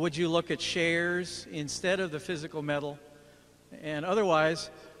 Or would you look at shares instead of the physical metal? And otherwise,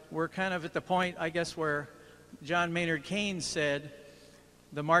 we're kind of at the point, I guess, where John Maynard Keynes said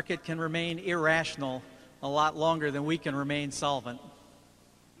the market can remain irrational a lot longer than we can remain solvent.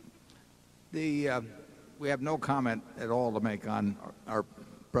 We have no comment at all to make on our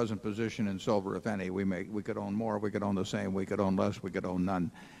present position in silver, if any. We could own more, we could own the same, we could own less, we could own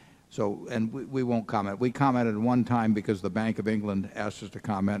none. So, and we won't comment. We commented one time because the Bank of England asked us to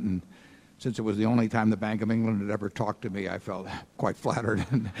comment, and since it was the only time the Bank of England had ever talked to me, I felt quite flattered.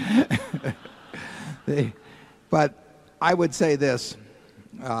 But I would say this.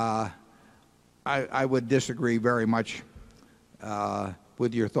 I would disagree very much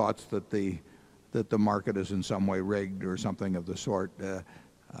with your thoughts that the market is in some way rigged or something of the sort.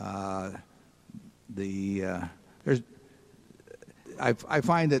 I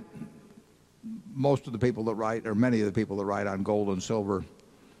find that most of the people that write, or many of the people that write on gold and silver,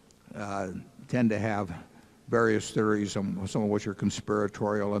 tend to have various theories, some of which are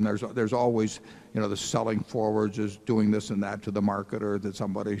conspiratorial, and there's always, the selling forwards is doing this and that to the market, or that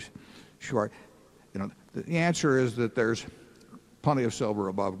somebody's short. The answer is that there's plenty of silver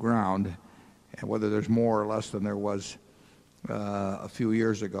above ground, and whether there's more or less than there was a few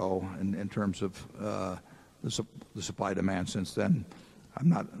years ago in terms of the supply demand since then, I'm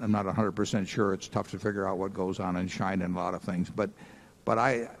not 100% sure. It's tough to figure out what goes on in China and a lot of things, but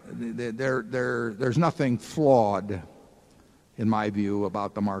But there's nothing flawed, in my view,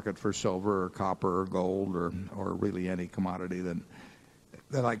 about the market for silver or copper or gold or really any commodity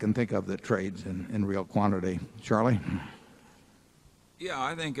that I can think of that trades in real quantity. Charlie? Yeah,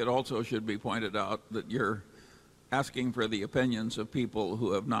 I think it also should be pointed out that you're asking for the opinions of people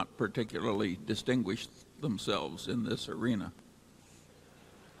who have not particularly distinguished themselves in this arena.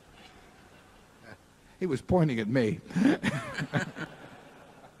 He was pointing at me.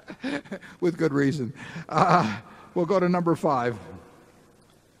 With good reason. We'll go to number 5.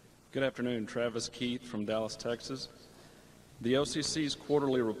 Good afternoon. Travis Keith from Dallas, Texas. The OCC's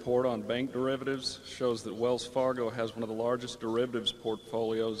quarterly report on bank derivatives shows that Wells Fargo has one of the largest derivatives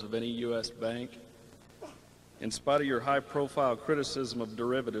portfolios of any U.S. bank. In spite of your high-profile criticism of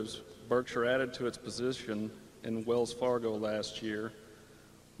derivatives, Berkshire added to its position in Wells Fargo last year.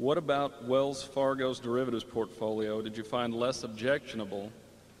 What about Wells Fargo's derivatives portfolio did you find less objectionable?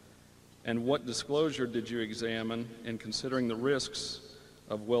 And what disclosure did you examine in considering the risks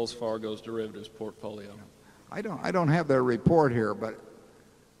of Wells Fargo's derivatives portfolio? I don't have their report here, but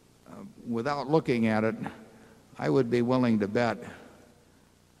without looking at it, I would be willing to bet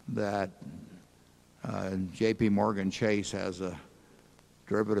that J.P. Morgan Chase has a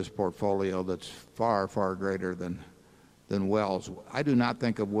derivatives portfolio that's far, far greater than Wells. I do not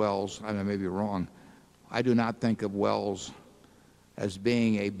think of Wells, I may be wrong, I do not think of Wells as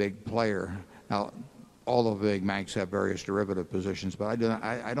being a big player. Now, all of the big banks have various derivative positions, but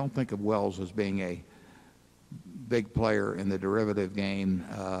I don't think of Wells as being a big player in the derivative game.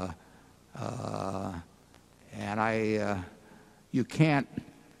 You can't,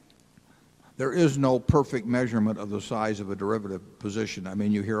 there is no perfect measurement of the size of a derivative position. I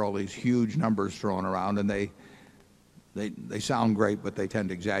mean, you hear all these huge numbers thrown around, and they sound great, but they tend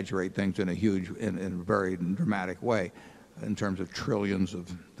to exaggerate things in a very dramatic way in terms of trillions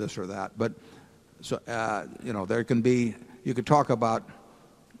of this or that. But so there can be, you could talk about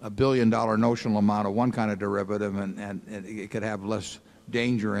 $1 billion notional amount of one kind of derivative, and it could have less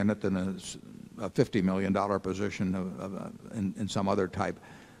danger in it than a $50 million position in some other type.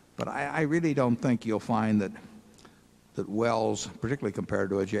 But I really don't think you'll find that Wells, particularly compared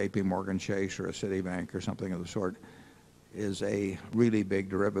to a J.P. Morgan Chase or a Citibank or something of the sort, is a really big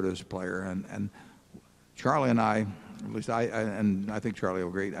derivatives player. And Charlie and I, at least and I think Charlie will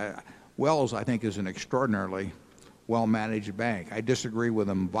agree, Wells, I think, is an extraordinarily well-managed bank. I disagree with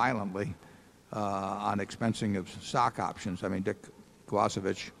him violently on expensing of stock options. I mean, Dick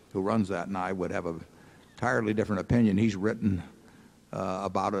Kwasevich, who runs that, and I would have an entirely different opinion. He's written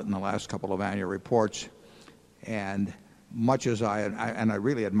about it in the last couple of annual reports. And much as I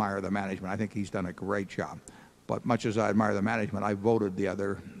really admire the management, I think he's done a great job. But much as I admire the management, I voted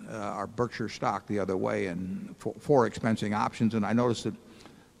our Berkshire stock the other way and for expensing options. And I noticed that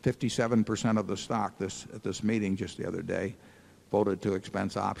 57% of the stock at this meeting just the other day voted to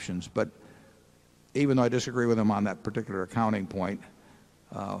expense options. But even though I disagree with him on that particular accounting point,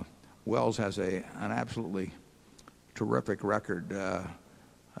 Wells has an absolutely terrific record.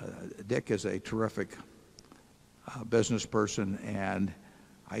 Dick is a terrific business person, and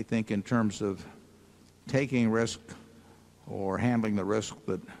I think in terms of taking risk or handling the risk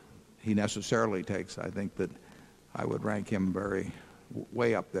that he necessarily takes, I think that I would rank him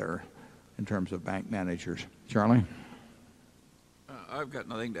way up there in terms of bank managers. Charlie? I've got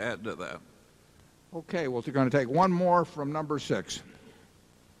nothing to add to that. Okay, well, we're going to take one more from number 6.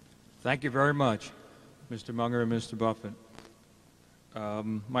 Thank you very much, Mr. Munger and Mr. Buffett.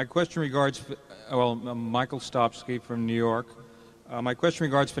 My question regards, Michael Stopsky from New York. My question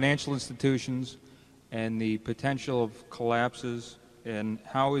regards financial institutions and the potential of collapses, and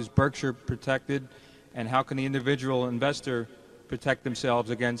how is Berkshire protected, and how can the individual investor protect themselves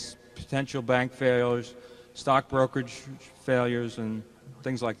against potential bank failures, stock brokerage failures, and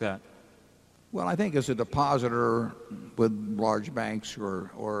things like that? Well, I think as a depositor with large banks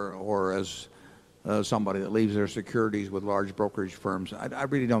or as somebody that leaves their securities with large brokerage firms, I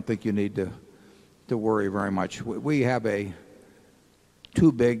really don't think you need to worry very much. We have a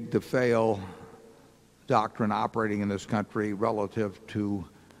too big to fail doctrine operating in this country relative to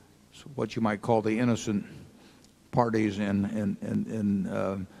what you might call the innocent parties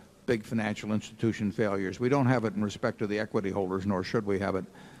in big financial institution failures. We don't have it in respect to the equity holders, nor should we have it.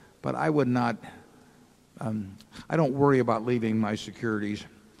 But I would not, I don't worry about leaving my securities,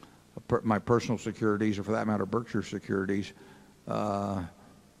 my personal securities, or for that matter, Berkshire securities,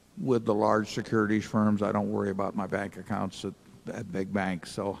 with the large securities firms. I don't worry about my bank accounts at big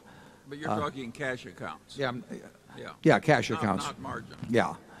banks. So, but you're talking cash accounts. Yeah, cash accounts. Not margin.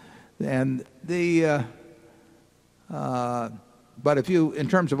 Yeah. And but if you, in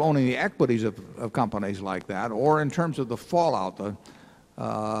terms of owning the equities of companies like that, or in terms of the fallout,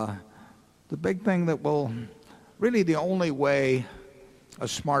 the big thing that will, really the only way a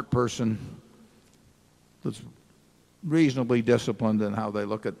smart person that's reasonably disciplined in how they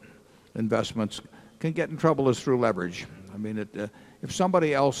look at investments can get in trouble is through leverage. I mean, if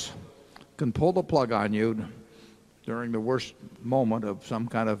somebody else can pull the plug on you during the worst moment of some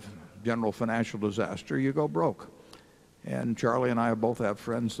kind of general financial disaster, you go broke. And Charlie and I both have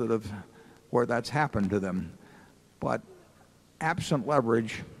friends where that's happened to them. But absent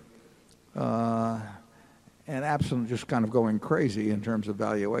leverage, and absent just kind of going crazy in terms of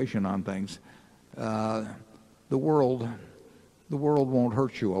valuation on things, the world won't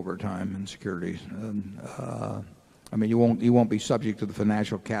hurt you over time in securities. I mean, you won't be subject to the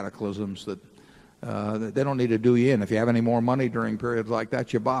financial cataclysms that they don't need to do you in. If you have any more money during periods like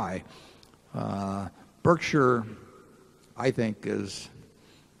that, you buy. Berkshire, I think, is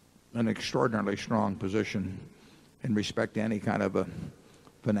an extraordinarily strong position in respect to any kind of a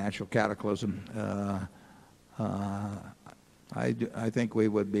financial cataclysm. I think we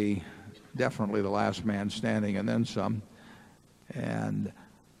would be definitely the last man standing and then some. And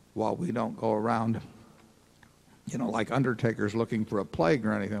while we don't go around, like undertakers looking for a plague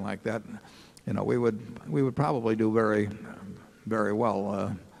or anything like that, we would probably do very, very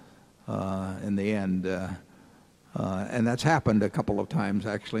well in the end. And that's happened a couple of times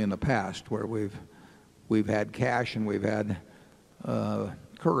actually in the past, where we've had cash and we've had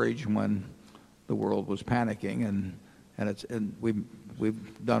courage when the world was panicking, and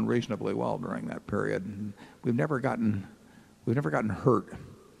we've done reasonably well during that period. And we've never gotten hurt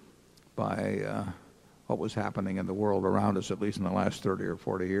by what was happening in the world around us, at least in the last 30 or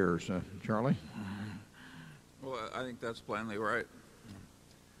 40 years. Charlie? Well, I think that's plainly right.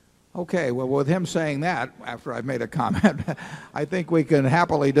 Okay, well, with him saying that, after I've made a comment, I think we can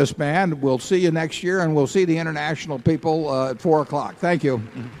happily disband. We'll see you next year, and we'll see the international people at 4 o'clock. Thank you.